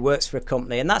bad guy, works for a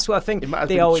company, and that's what I think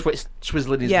they always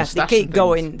twizzling his moustache.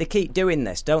 They keep doing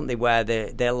this, don't they? Where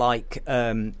they're like,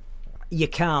 you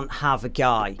can't have a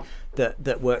guy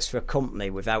that works for a company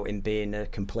without him being a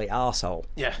complete arsehole.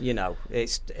 Yeah.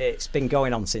 It's been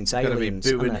going on since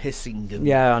Aliens. Boo and hissing. And...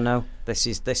 Yeah, I know. This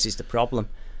is the problem.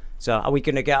 So are we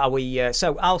going to get?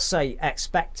 So I'll say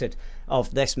expected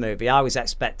of this movie. I was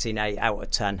expecting 8 out of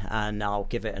 10, and I'll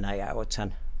give it an 8 out of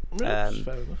 10. Fair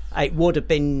enough. It would have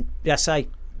been. I say.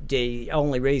 The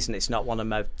only reason it's not one of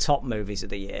my top movies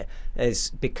of the year is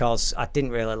because I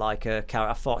didn't really like her character.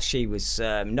 I thought she was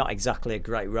not exactly a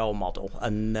great role model,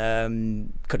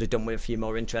 and could have done with a few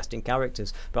more interesting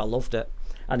characters, but I loved it.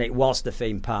 And it was the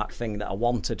theme park thing that I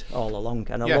wanted all along,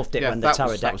 and I loved it when the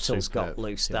pterodactyls got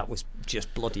loose. That was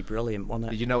just bloody brilliant, wasn't it?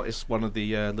 Did you notice one of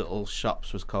the little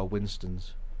shops was called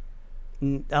Winston's?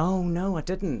 Oh no, I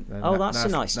didn't. That's a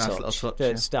nice touch.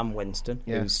 Stan Winston,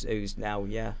 yeah. who's now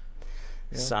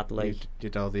sadly, he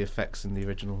did all the effects in the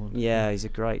original one. Yeah, he's a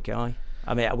great guy.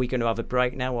 I mean, are we going to have a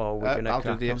break now, or are we going to? I'll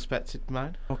do the expected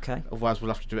mine. Okay. Otherwise,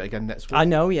 we'll have to do it again next week. I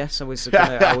know. Yes, I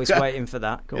was waiting for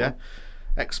that. Go on.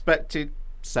 Expected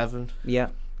 7. Yeah.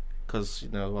 Because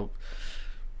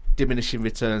diminishing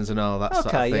returns and all that sort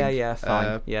of thing. Okay. Yeah.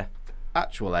 Fine. Yeah.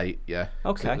 Actual 8. Yeah.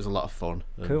 Okay. It was a lot of fun.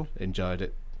 Cool. Enjoyed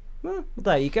it. Well,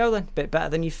 there you go then. Bit better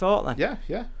than you thought then.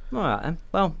 Yeah. All right then.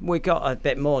 Well, we got a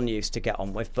bit more news to get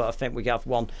on with, but I think we have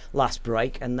one last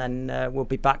break, and then we'll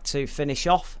be back to finish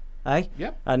off.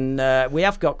 Yep. And we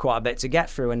have got quite a bit to get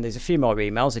through, and there's a few more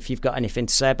emails. If you've got anything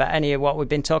to say about any of what we've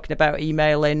been talking about,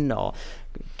 email in or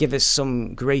give us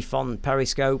some grief on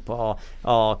Periscope or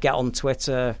get on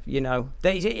Twitter.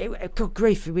 Good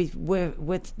grief, we're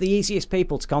the easiest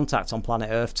people to contact on planet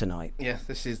Earth tonight. Yeah,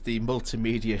 this is the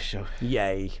multimedia show.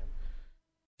 Yay.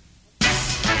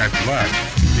 At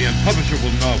last, the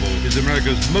unpublishable novel is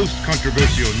America's most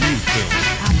controversial news film.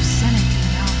 Obscenity.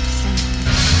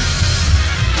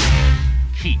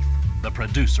 Keith, the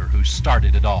producer who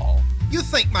started it all. You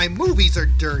think my movies are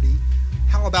dirty?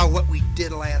 How about what we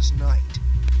did last night?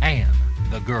 Anne,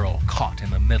 the girl caught in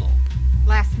the middle.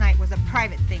 Last night was a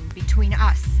private thing between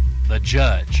us. The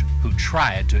judge who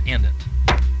tried to end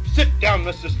it. Sit down,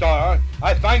 Mr. Starr.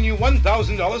 I fine you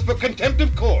 $1,000 for contempt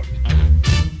of court.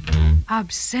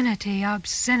 Obscenity.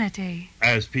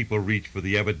 As people reach for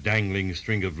the ever-dangling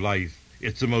string of life,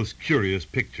 it's the most curious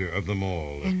picture of them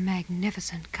all. In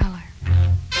magnificent color.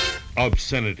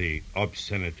 Obscenity.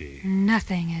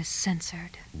 Nothing is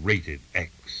censored. Rated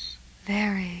X.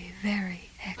 Very, very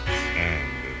X.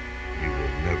 And you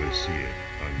will never see it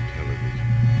on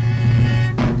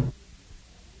television.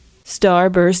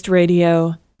 Starburst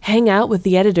Radio. Hang out with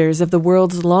the editors of the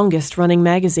world's longest-running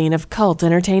magazine of cult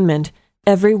entertainment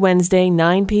every Wednesday,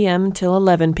 9 p.m. till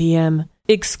 11 p.m.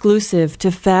 Exclusive to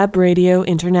Fab Radio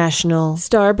International.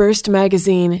 Starburst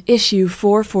Magazine, issue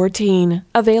 414.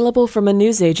 Available from a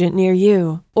newsagent near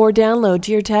you. Or download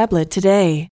to your tablet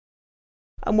today.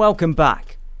 And welcome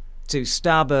back to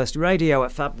Starburst Radio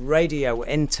at Fab Radio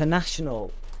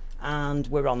International. And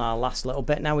we're on our last little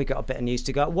bit now. We've got a bit of news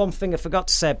to go. One thing I forgot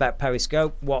to say about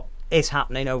Periscope, what is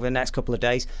happening over the next couple of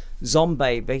days.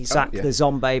 Zombaby, Zach the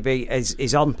Zombaby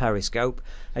is on Periscope,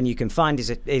 and you can find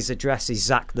his address is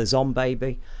Zach the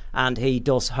Zombaby, and he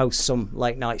does host some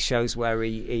late night shows where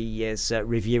he is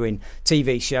reviewing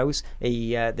TV shows.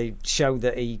 The show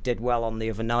that he did well on the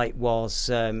other night was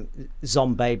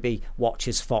Zombaby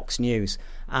Watches Fox News,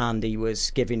 and he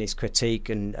was giving his critique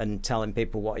and telling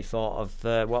people what he thought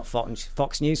of what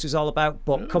Fox News was all about.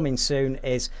 But coming soon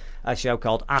is a show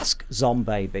called Ask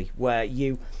Zombaby, where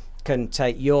you can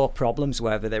take your problems,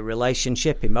 whether they're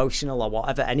relationship, emotional, or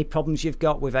whatever, any problems you've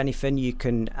got with anything, you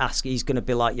can ask. He's going to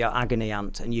be like your agony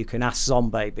aunt, and you can ask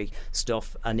Zombaby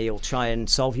stuff, and he'll try and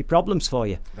solve your problems for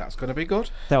you. That's going to be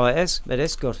good. So it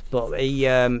is good. But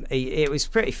it was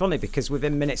pretty funny, because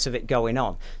within minutes of it going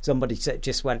on, somebody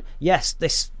just went, yes,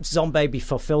 this Zombaby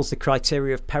fulfills the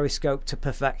criteria of Periscope to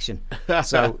perfection.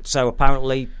 So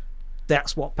apparently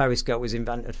that's what Periscope was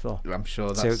invented for. I'm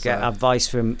sure that's... To get advice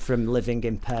from living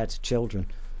impaired children.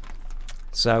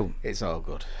 So... It's all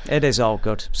good. It is all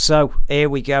good. So, here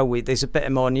we go. There's a bit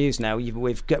of more news now.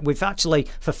 We've actually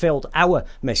fulfilled our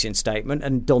mission statement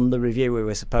and done the review we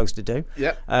were supposed to do.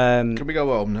 Yep. Can we go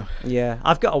home now? Yeah.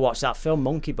 I've got to watch that film,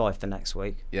 Monkey Boy, for next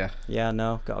week. Yeah. Yeah,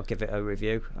 no. Got to give it a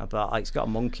review. But it's got a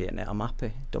monkey in it. I'm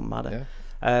happy. Doesn't matter.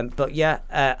 Yeah. But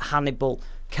yeah, Hannibal...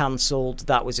 cancelled.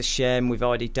 That was a shame. We've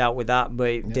already dealt with that,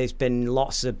 but there's been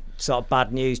lots of sort of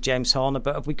bad news, James Horner.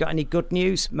 But have we got any good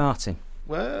news, Martin?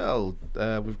 Well,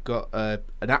 we've got an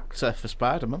actor for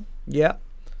Spider-Man. Yeah.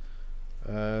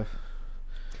 They're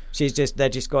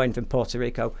just going from Puerto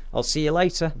Rico. I'll see you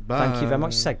later. Bye. Thank you very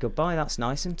much. Said goodbye. That's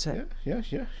nice, isn't it? Yeah.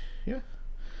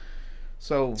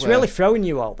 So it's really throwing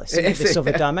you all this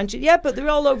other dimension. Yeah, but they're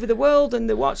all over the world and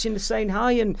they're watching, they're saying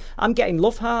hi, and I'm getting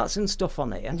love hearts and stuff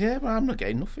on it. Yeah, but I'm not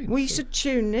getting nothing. Well, you should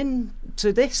tune in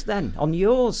to this then on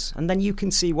yours, and then you can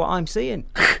see what I'm seeing.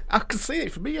 I can see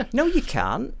it from here. No, you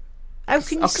can't. How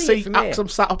can you see it from here? I'm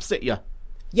sat opposite you.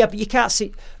 Yeah, but you can't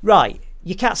see. Right.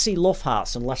 You can't see love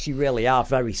hearts unless you really are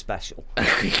very special.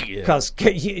 Because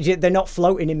they're not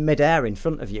floating in midair in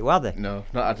front of you, are they? No,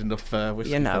 not had enough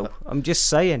whiskey. You know, I'm just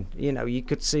saying, you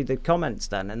could see the comments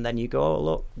then, and then you go, oh,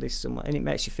 look, there's someone, and it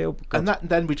makes you feel good. And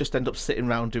then we just end up sitting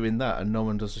around doing that, and no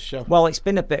one does the show. Well, it's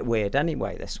been a bit weird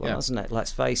anyway, this one, hasn't it?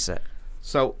 Let's face it.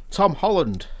 So, Tom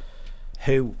Holland,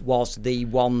 who was the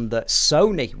one that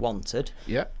Sony wanted,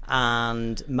 yeah,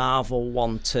 and Marvel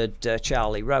wanted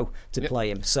Charlie Rowe to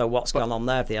play him. So what's gone on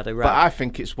there? Have they had a row? But I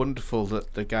think it's wonderful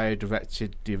that the guy who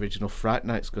directed the original Fright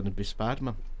Night is going to be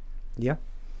Spider-Man. Yeah,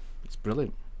 it's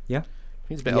brilliant. Yeah,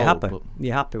 he's a bit old. Happy? But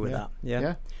you're happy with that?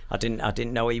 Yeah. I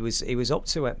didn't know he was up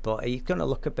to it, but he's going to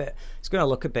look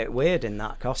a bit weird in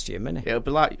that costume, isn't he? It'll be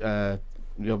like.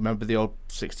 You remember the old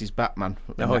 60s Batman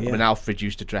when Alfred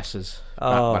used to dress as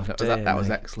Batman? That was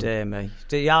excellent. Dear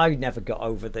me. I never got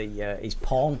over his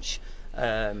paunch,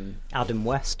 Adam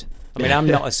West. I mean, I'm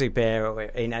not a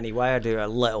superhero in any way. I do a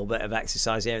little bit of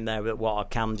exercise here and there, but what I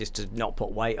can just to not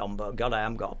put weight on. But God, I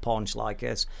haven't got a paunch like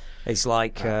his. It's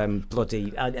like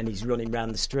bloody, and he's running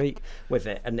around the street with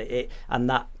it, and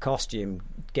that costume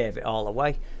gave it all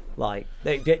away. Like,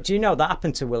 do you know that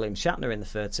happened to William Shatner in the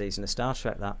third season of Star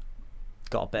Trek? That.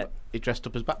 Got a bit. He dressed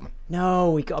up as Batman.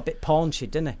 No, he got a bit paunchy,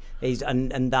 didn't he?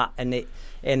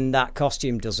 That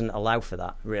costume doesn't allow for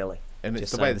that, really. And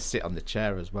it's the way they sit on the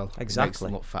chair as well. Exactly. It makes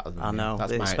them look fatter than I know,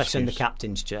 especially in the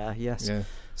captain's chair. Yes. Yeah.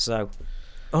 So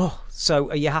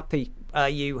are you happy? Are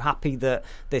you happy that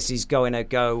this is going to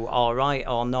go all right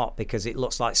or not? Because it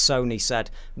looks like Sony said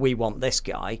we want this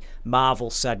guy, Marvel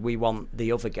said we want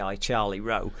the other guy, Charlie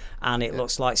Rowe, and it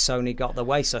looks like Sony got the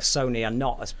way. So Sony are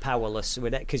not as powerless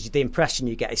with it, because the impression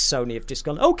you get is Sony have just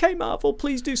gone, okay, Marvel,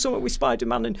 please do something with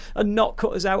Spider-Man and not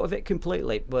cut us out of it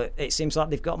completely. But it seems like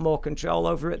they've got more control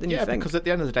over it than you think. Yeah, because at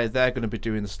the end of the day, they're going to be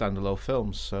doing the standalone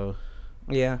films, so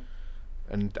yeah.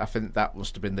 And I think that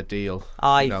must have been the deal.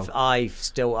 I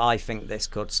think this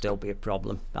could still be a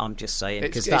problem. I'm just saying,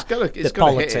 because the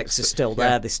politics are still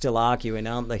there. They're still arguing,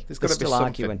 aren't they? They're still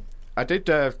arguing. I did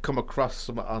come across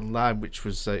something online which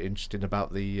was interesting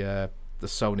about the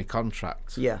Sony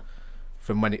contract. Yeah.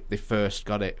 From when they first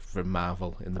got it from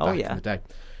Marvel in the day,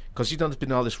 because there's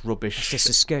been all this rubbish. Is this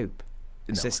a scoop?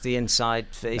 No. Is this the inside?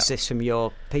 Is this from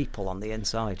your people on the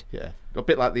inside? Yeah, a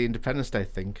bit like the Independence Day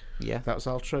thing. Yeah, that was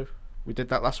all true. We did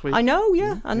that last week. I know,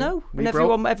 yeah, I know. And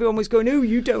everyone was going, "Oh,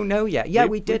 you don't know yet." Yeah,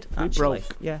 we did. We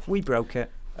broke. Yeah, we broke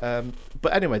it.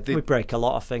 But anyway, we break a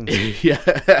lot of things. Yeah,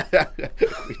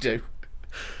 we do.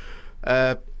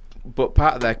 But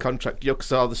part of their contract, you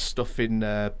saw the stuff in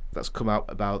that's come out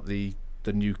about the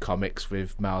new comics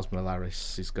with Miles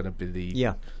Morales is going to be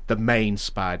the main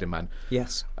Spider-Man.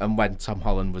 Yes. And when Tom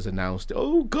Holland was announced,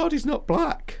 oh God, he's not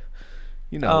black.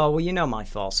 You know. Oh, well, you know my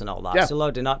thoughts and all that. Yeah. It's a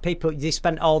load of people. They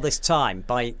spent all this time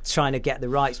by trying to get the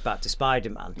rights back to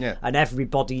Spider-Man, and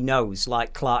everybody knows,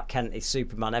 like Clark Kent is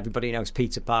Superman. Everybody knows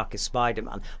Peter Parker's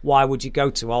Spider-Man. Why would you go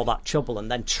to all that trouble and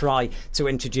then try to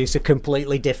introduce a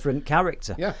completely different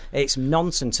character? Yeah, it's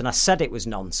nonsense. And I said it was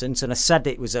nonsense, and I said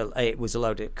it was a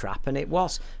load of crap, and it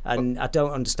was. And I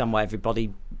don't understand why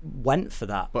everybody went for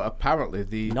that. But apparently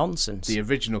the nonsense. The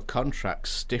original contract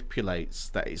stipulates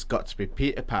that it's got to be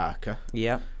Peter Parker.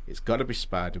 Yeah. It's got to be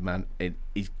Spider-Man.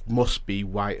 He must be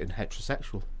white and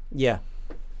heterosexual. Yeah.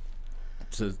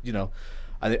 So, you know,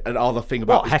 and all the thing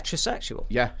about... What, heterosexual?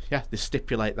 Yeah, they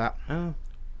stipulate that. Oh.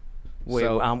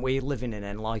 Aren't we living in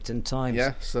enlightened times?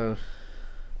 Yeah, so...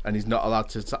 And he's not allowed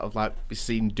to sort of like be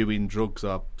seen doing drugs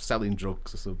or selling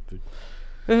drugs or something.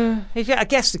 I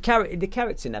guess the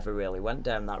character never really went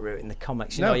down that route in the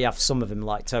comics. You know, you have some of them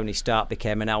like Tony Stark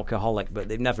became an alcoholic, but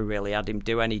they've never really had him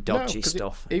do any dodgy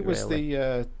stuff. He was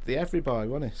the every boy,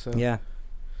 wasn't he? So. Yeah,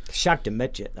 shagged a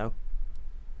midget though.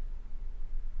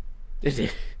 Did he?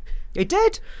 He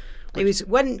did. It was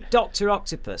when Dr.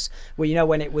 Octopus, well, you know,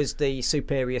 when it was the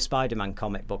Superior Spider-Man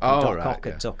comic book and Doc Ock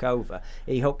had took over,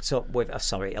 he hooked up with,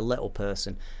 a little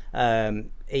person.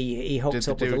 He hooked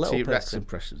up with a little T-Rex person.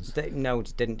 Impressions? No,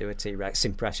 didn't do a T-Rex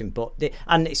impression, but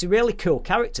and it's a really cool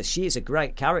character. She is a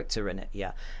great character in it.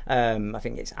 Yeah, I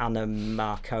think it's Anna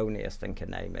Marconi, I think her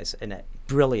name is, in it.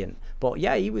 Brilliant. But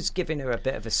yeah, he was giving her a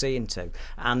bit of a scene too,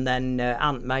 and then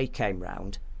Aunt May came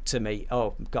round to me.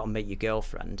 Oh, got to meet your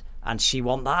girlfriend, and she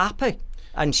wasn't that happy,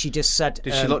 and she just said,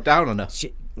 "Did she look down on her?"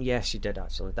 Yeah, she did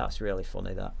actually. That's really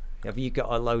funny. That have you got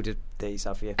a load of these?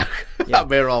 Have you? Yeah.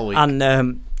 We're all week. And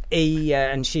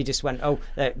and she just went,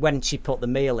 when she put the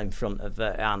meal in front of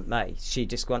Aunt May, she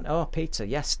just went, "Oh, Peter,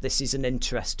 yes, this is an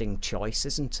interesting choice,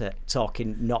 isn't it?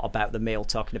 Talking not about the meal,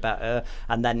 talking about her."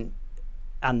 And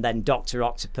then Dr.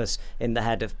 Octopus, in the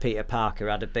head of Peter Parker,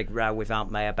 had a big row with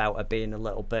Aunt May about her being a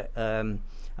little bit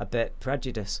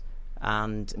prejudiced,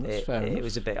 and it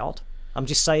was a bit odd. I'm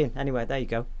just saying. Anyway, there you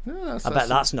go. No, I bet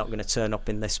that's not going to turn up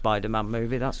in this Spider-Man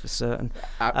movie. That's for certain.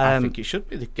 I think it should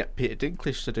be. They get Peter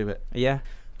Dinklage to do it. Yeah,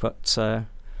 but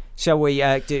shall we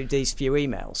do these few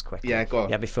emails quickly? Yeah, go on.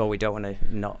 Yeah, before we don't want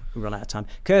to not run out of time.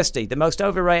 Kirsty, the most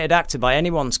overrated actor by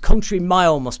anyone's country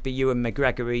mile must be Ewan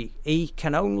McGregor. He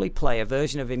can only play a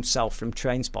version of himself from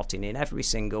Trainspotting in every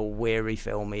single weary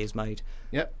film he has made.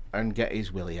 Yep, and get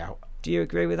his willy out. Do you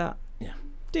agree with that? Yeah.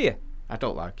 Do you? I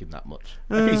don't like him that much.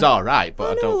 He's all right,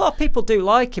 but I don't. A lot of people do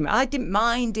like him. I didn't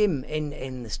mind him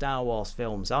in the Star Wars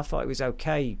films. I thought he was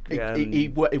okay. He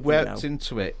worked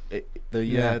into it.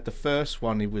 The first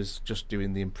one, he was just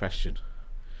doing the impression.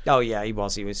 Oh yeah, he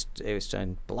was. He was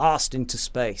saying blast into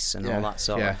space and all that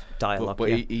sort of dialogue.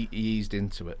 But he eased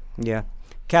into it. Yeah.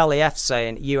 Kelly F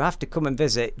saying you have to come and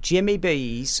visit Jimmy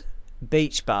B's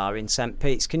Beach Bar in St.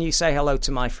 Pete's. Can you say hello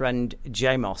to my friend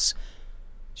Jamos?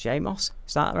 Jamos?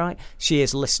 Is that right? She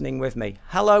is listening with me.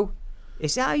 Hello.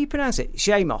 Is that how you pronounce it?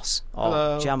 Jamos or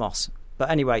hello. Jamos? But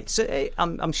anyway, so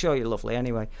I'm sure you're lovely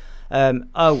anyway. And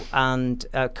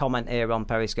a comment here on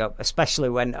Periscope, especially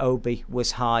when Obi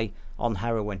was high on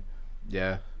heroin.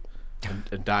 Yeah.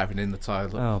 And diving in the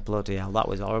toilet. Oh, bloody hell. That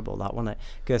was horrible, that, wasn't it?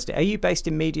 Kirsty, are you based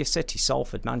in Media City,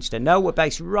 Salford, Manchester? No, we're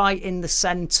based right in the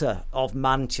centre of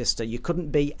Manchester. You couldn't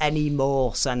be any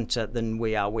more centre than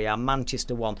we are. We are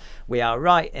Manchester 1. We are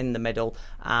right in the middle,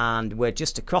 and we're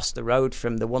just across the road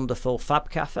from the wonderful Fab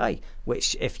Cafe,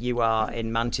 which, if you are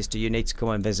in Manchester, you need to come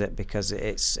and visit because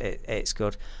it's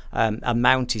good. And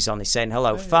Mount is on. He's saying,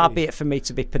 hello. Hey. Far be it for me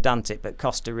to be pedantic, but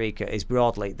Costa Rica is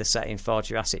broadly the setting for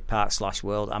Jurassic Park /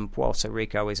 World, and Puerto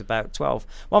Rico is about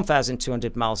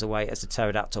 1,200 miles away as the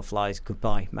pterodactyl flies.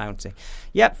 Goodbye, Mountie.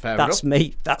 Yep, fair that's enough.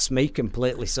 Me. That's me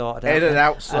completely sorted out. In and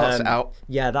out, sorts it out.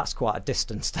 Yeah, that's quite a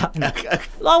distance. Oh,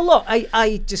 look,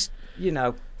 I just,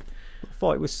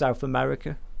 thought it was South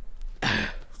America.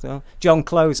 So, John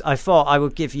Close, I thought I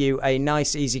would give you a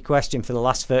nice, easy question for the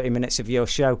last 30 minutes of your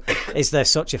show. Is there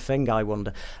such a thing, I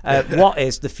wonder? What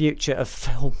is the future of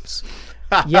films?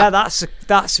 Yeah,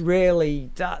 that's really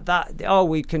that. Oh,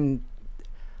 we can.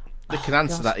 They can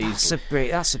answer that easily.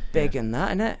 That's a big one, that,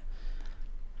 isn't it?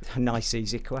 A nice,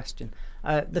 easy question.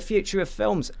 The future of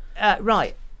films,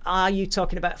 right? are you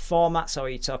talking about formats, or are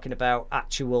you talking about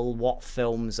actual what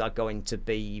films are going to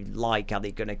be like? Are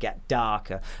they going to get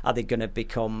darker? Are they going to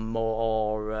become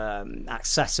more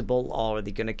accessible, or are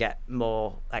they going to get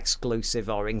more exclusive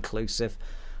or inclusive,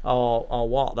 or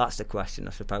what? That's the question,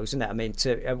 I suppose, isn't it? I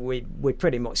mean, we've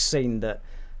pretty much seen that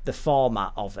the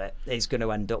format of it is going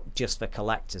to end up just for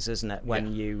collectors, isn't it?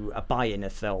 When you are buying a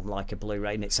film like a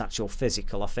Blu-ray and it's actual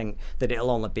physical, I think that it'll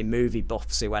only be movie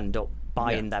buffs who end up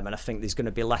buying them, and I think there's going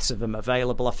to be less of them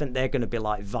available. I think they're going to be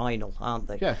like vinyl, aren't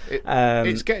they? Yeah,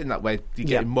 it's getting that way. You're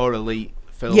getting more elite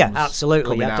films,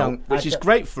 absolutely, coming out, which is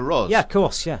great for us. Yeah, of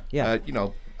course, yeah. You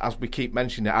know, as we keep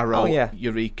mentioning, Arrow,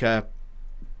 Eureka.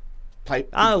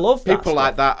 I love that people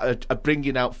like that are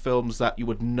bringing out films that you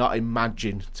would not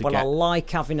imagine to get. I like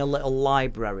having a little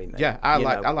library, mate. Yeah, I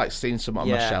like seeing some on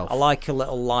the shelf. I like a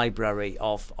little library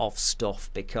of stuff,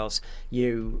 because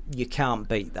you can't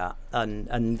beat that,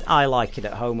 and I like it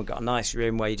at home. I've got a nice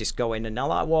room where you just go in, and I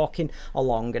like walking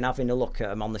along and having a look at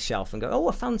them on the shelf and go, oh,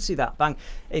 I fancy that, bang.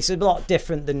 It's a lot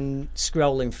different than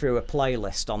scrolling through a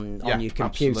playlist on your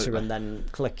computer and then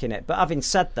clicking it. But having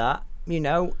said that, you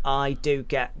know, I do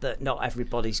get that not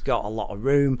everybody's got a lot of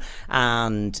room,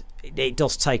 and it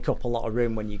does take up a lot of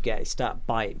room when you start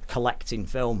collecting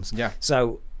films. Yeah.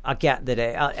 So I get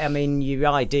that. I mean, your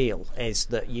ideal is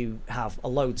that you have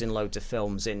loads and loads of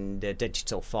films in the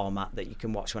digital format that you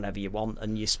can watch whenever you want,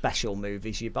 and your special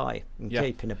movies you buy and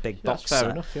keep in a big box set. Fair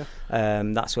enough, yeah.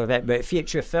 That's where it. But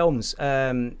future films,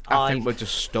 I think we're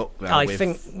just stuck there.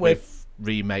 With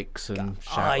remakes and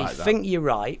shit like that. I think you're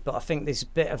right, but I think there's a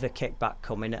bit of a kickback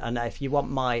coming, and if you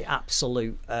want my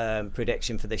absolute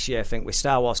prediction for this year, I think with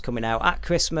Star Wars coming out at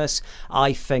Christmas,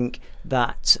 I think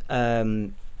that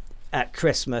at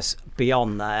Christmas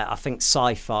beyond there, I think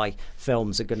sci-fi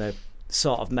films are going to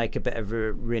sort of make a bit of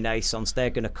a renaissance.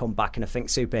 They're going to come back, and I think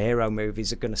superhero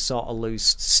movies are going to sort of lose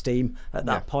steam at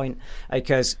that point,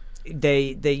 because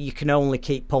you can only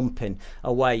keep pumping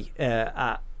away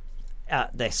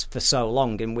at this for so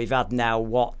long, and we've had now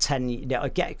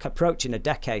approaching a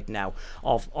decade now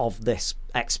of this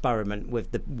experiment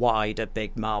with the wider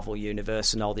big Marvel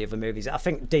universe and all the other movies. I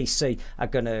think DC are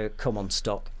going to come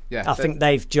unstuck. I think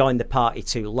they've joined the party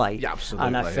too late. Yeah, absolutely.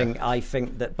 And I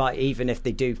think that even if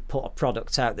they do put a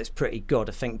product out that's pretty good,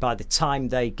 I think by the time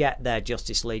they get their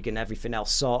Justice League and everything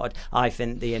else sorted, I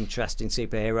think the interest in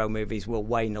superhero movies will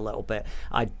wane a little bit.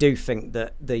 I do think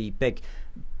that the big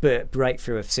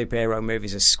breakthrough of superhero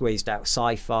movies has squeezed out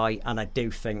sci-fi, and I do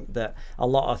think that a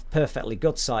lot of perfectly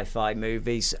good sci-fi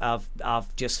movies have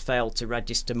just failed to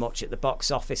register much at the box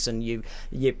office. And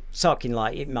you're talking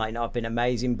like, it might not have been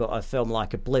amazing, but a film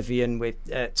like Oblivion with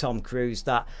Tom Cruise,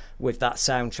 that with that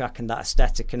soundtrack and that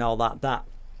aesthetic and all that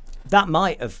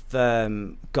might have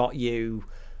got you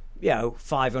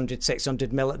 500,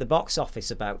 600 mil at the box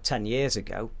office about 10 years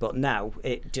ago, but now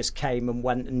it just came and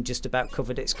went and just about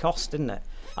covered its cost, didn't it?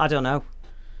 I don't know.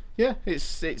 Yeah,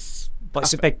 it's but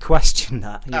it's a big question,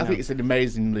 that. I think it's an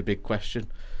amazingly big question.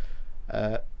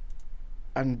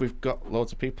 And we've got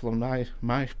loads of people on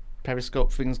my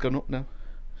Periscope thing's gone up now.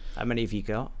 How many have you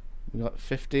got? We've got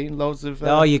 15, loads of...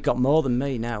 Oh, you've got more than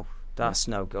me now. That's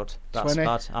no good. That's 20.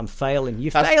 Bad. I'm failing.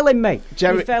 You're failing me.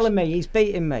 You're failing me. He's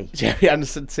beating me. Jerry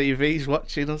Anderson TV's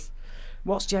watching us.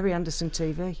 What's Jerry Anderson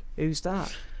TV? Who's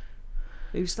that?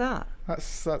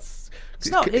 That's. It's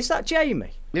not. Is that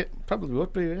Jamie? Yeah, probably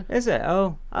would be. Yeah. Is it?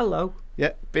 Oh, hello.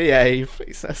 Yeah, behave.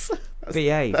 He says.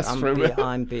 Behave.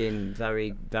 I'm being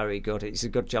very, very good. It's a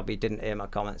good job he didn't hear my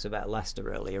comments about Leicester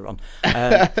earlier on.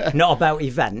 Not about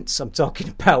events. I'm talking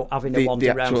about having a wander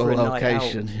around for a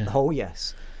location, night out. Yeah. Oh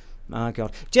yes. My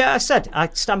God. Yeah, I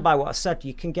stand by what I said.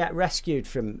 You can get rescued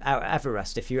from out at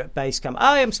Everest if you're at base camp.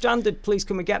 I am stranded, please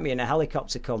come and get me, and a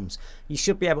helicopter comes. You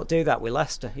should be able to do that with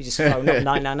Leicester. You just phone up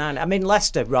 999. I'm in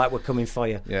Leicester, right, we're coming for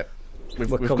you. Yeah. We've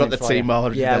got the team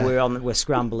ordered. Yeah, there. We're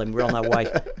scrambling, we're on our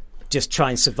way. Just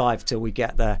try and survive till we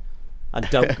get there. And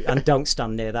don't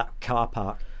stand near that car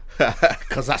park.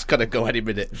 Because that's going to go any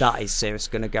minute. That is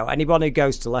seriously going to go. Anyone who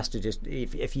goes to Leicester, just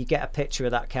if you get a picture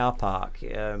of that car park,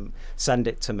 send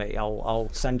it to me. I'll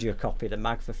send you a copy of the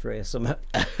mag for free or something.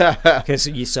 Because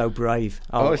you're so brave.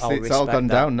 It's all gone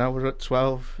down now. We're at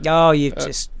 12. Oh,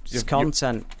 it's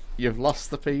content. You've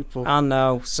lost the people. I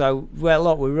know. So, well,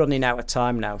 look, we're running out of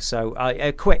time now. So,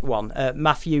 a quick one.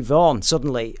 Matthew Vaughn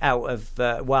suddenly out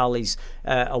of while he's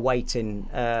awaiting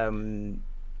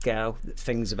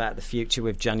things about the future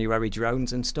with January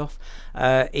drones and stuff.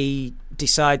 He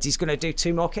decides he's going to do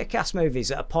 2 more Kick-Ass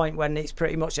movies at a point when it's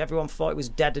pretty much everyone thought it was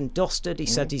dead and dusted. He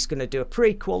said he's going to do a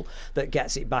prequel that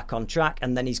gets it back on track,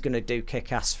 and then he's going to do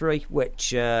Kick-Ass 3, which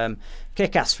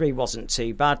Kick-Ass 3 wasn't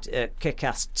too bad.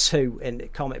 Kick-Ass 2, in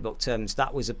comic book terms,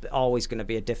 that was always going to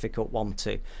be a difficult one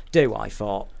to do, I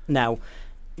thought. Now,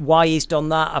 why he's done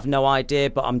that, I've no idea,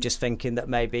 but I'm just thinking that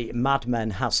maybe Mad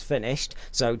Men has finished.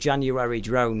 So January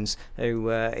Drones, who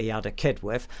he had a kid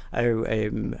with,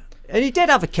 and he did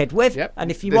have a kid with. Yep. And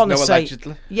if you want to say,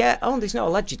 allegedly. There's no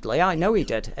allegedly. I know he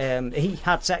did. He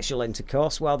had sexual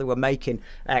intercourse while they were making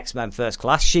X-Men First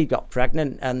Class. She got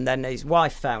pregnant, and then his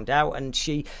wife found out, and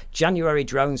January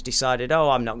Drones decided,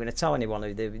 I'm not going to tell anyone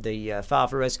who the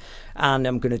father is, and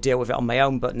I'm going to deal with it on my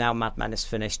own. But now Mad Men is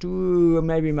finished. Ooh,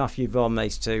 maybe Matthew Vaughn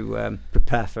needs to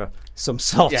prepare for some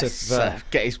sort of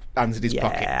get his hands in his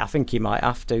pocket. Yeah, I think he might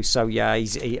have to. So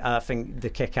I think the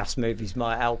Kick-Ass movies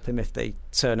might help him if they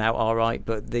turn out all right.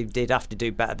 But they did have to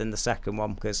do better than the second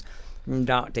one, because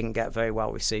that didn't get very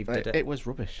well received, did it? It was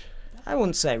rubbish. I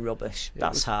wouldn't say rubbish.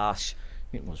 That's harsh.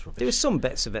 It was rubbish. There were some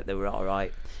bits of it that were all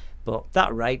right. But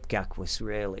that rape gag was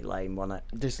really lame, wasn't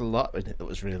it? There's a lot in it that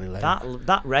was really lame.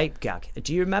 That rape gag.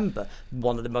 Do you remember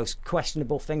one of the most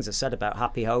questionable things I said about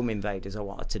Happy Home Invaders I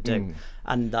wanted to do?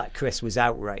 And that Chris was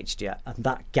outraged, and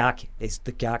that gag is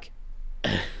the gag.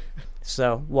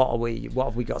 So what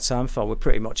have we got time for? We're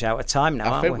pretty much out of time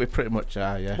now, aren't we? I think we pretty much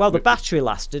are, yeah. Well, the battery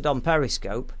lasted on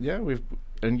Periscope. Yeah,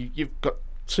 you've got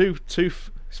two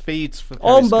feeds for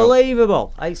Periscope.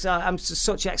 Unbelievable. I'm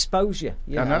such exposure.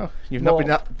 I know. You've not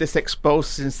been this exposed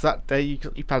since that day you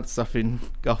got your pants off in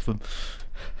Gotham.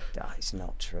 That is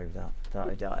not true.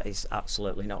 That is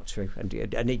absolutely not true.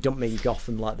 And he don't mean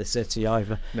Gotham like the city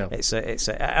either. No. It's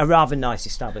a rather nice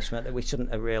establishment that we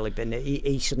shouldn't have really been.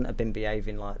 He shouldn't have been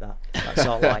behaving like that. That's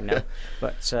all I know.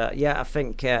 But I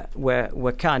think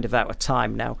we're kind of out of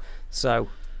time now. So.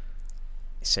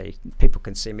 See, people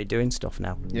can see me doing stuff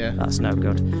now. Yeah, that's no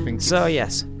good. So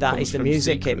yes, that is the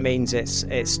music. It means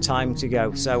it's time to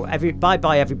go. So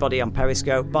bye everybody on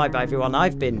Periscope. Bye everyone.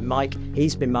 I've been Mike.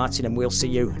 He's been Martin, and we'll see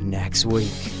you next week.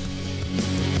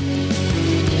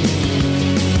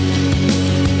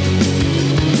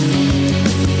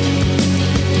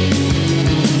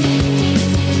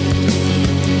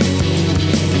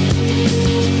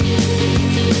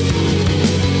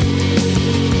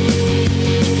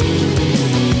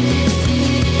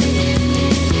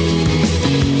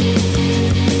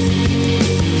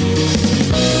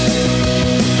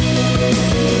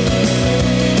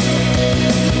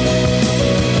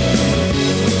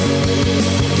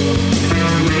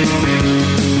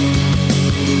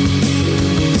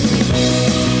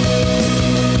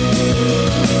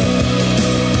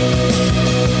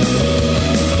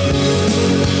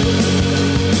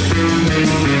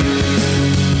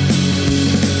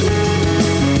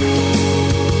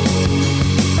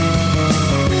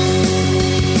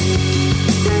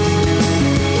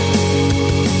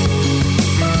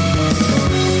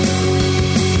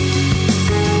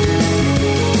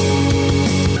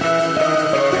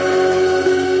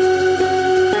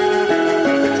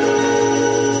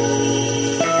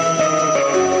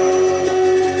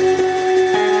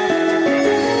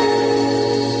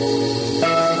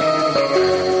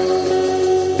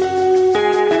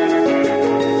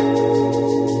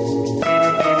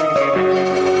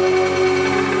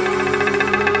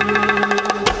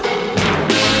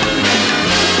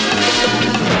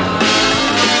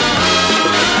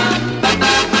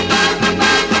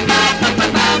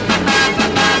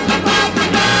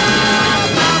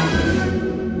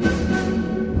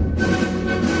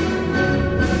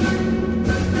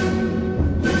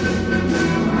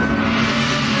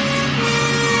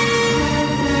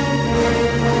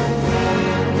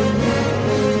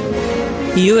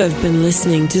 You have been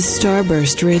listening to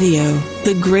Starburst Radio,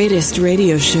 the greatest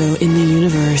radio show in the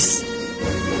universe.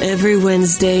 Every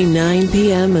Wednesday, 9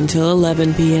 p.m. until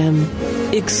 11 p.m.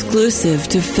 Exclusive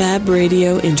to Fab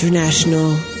Radio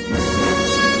International.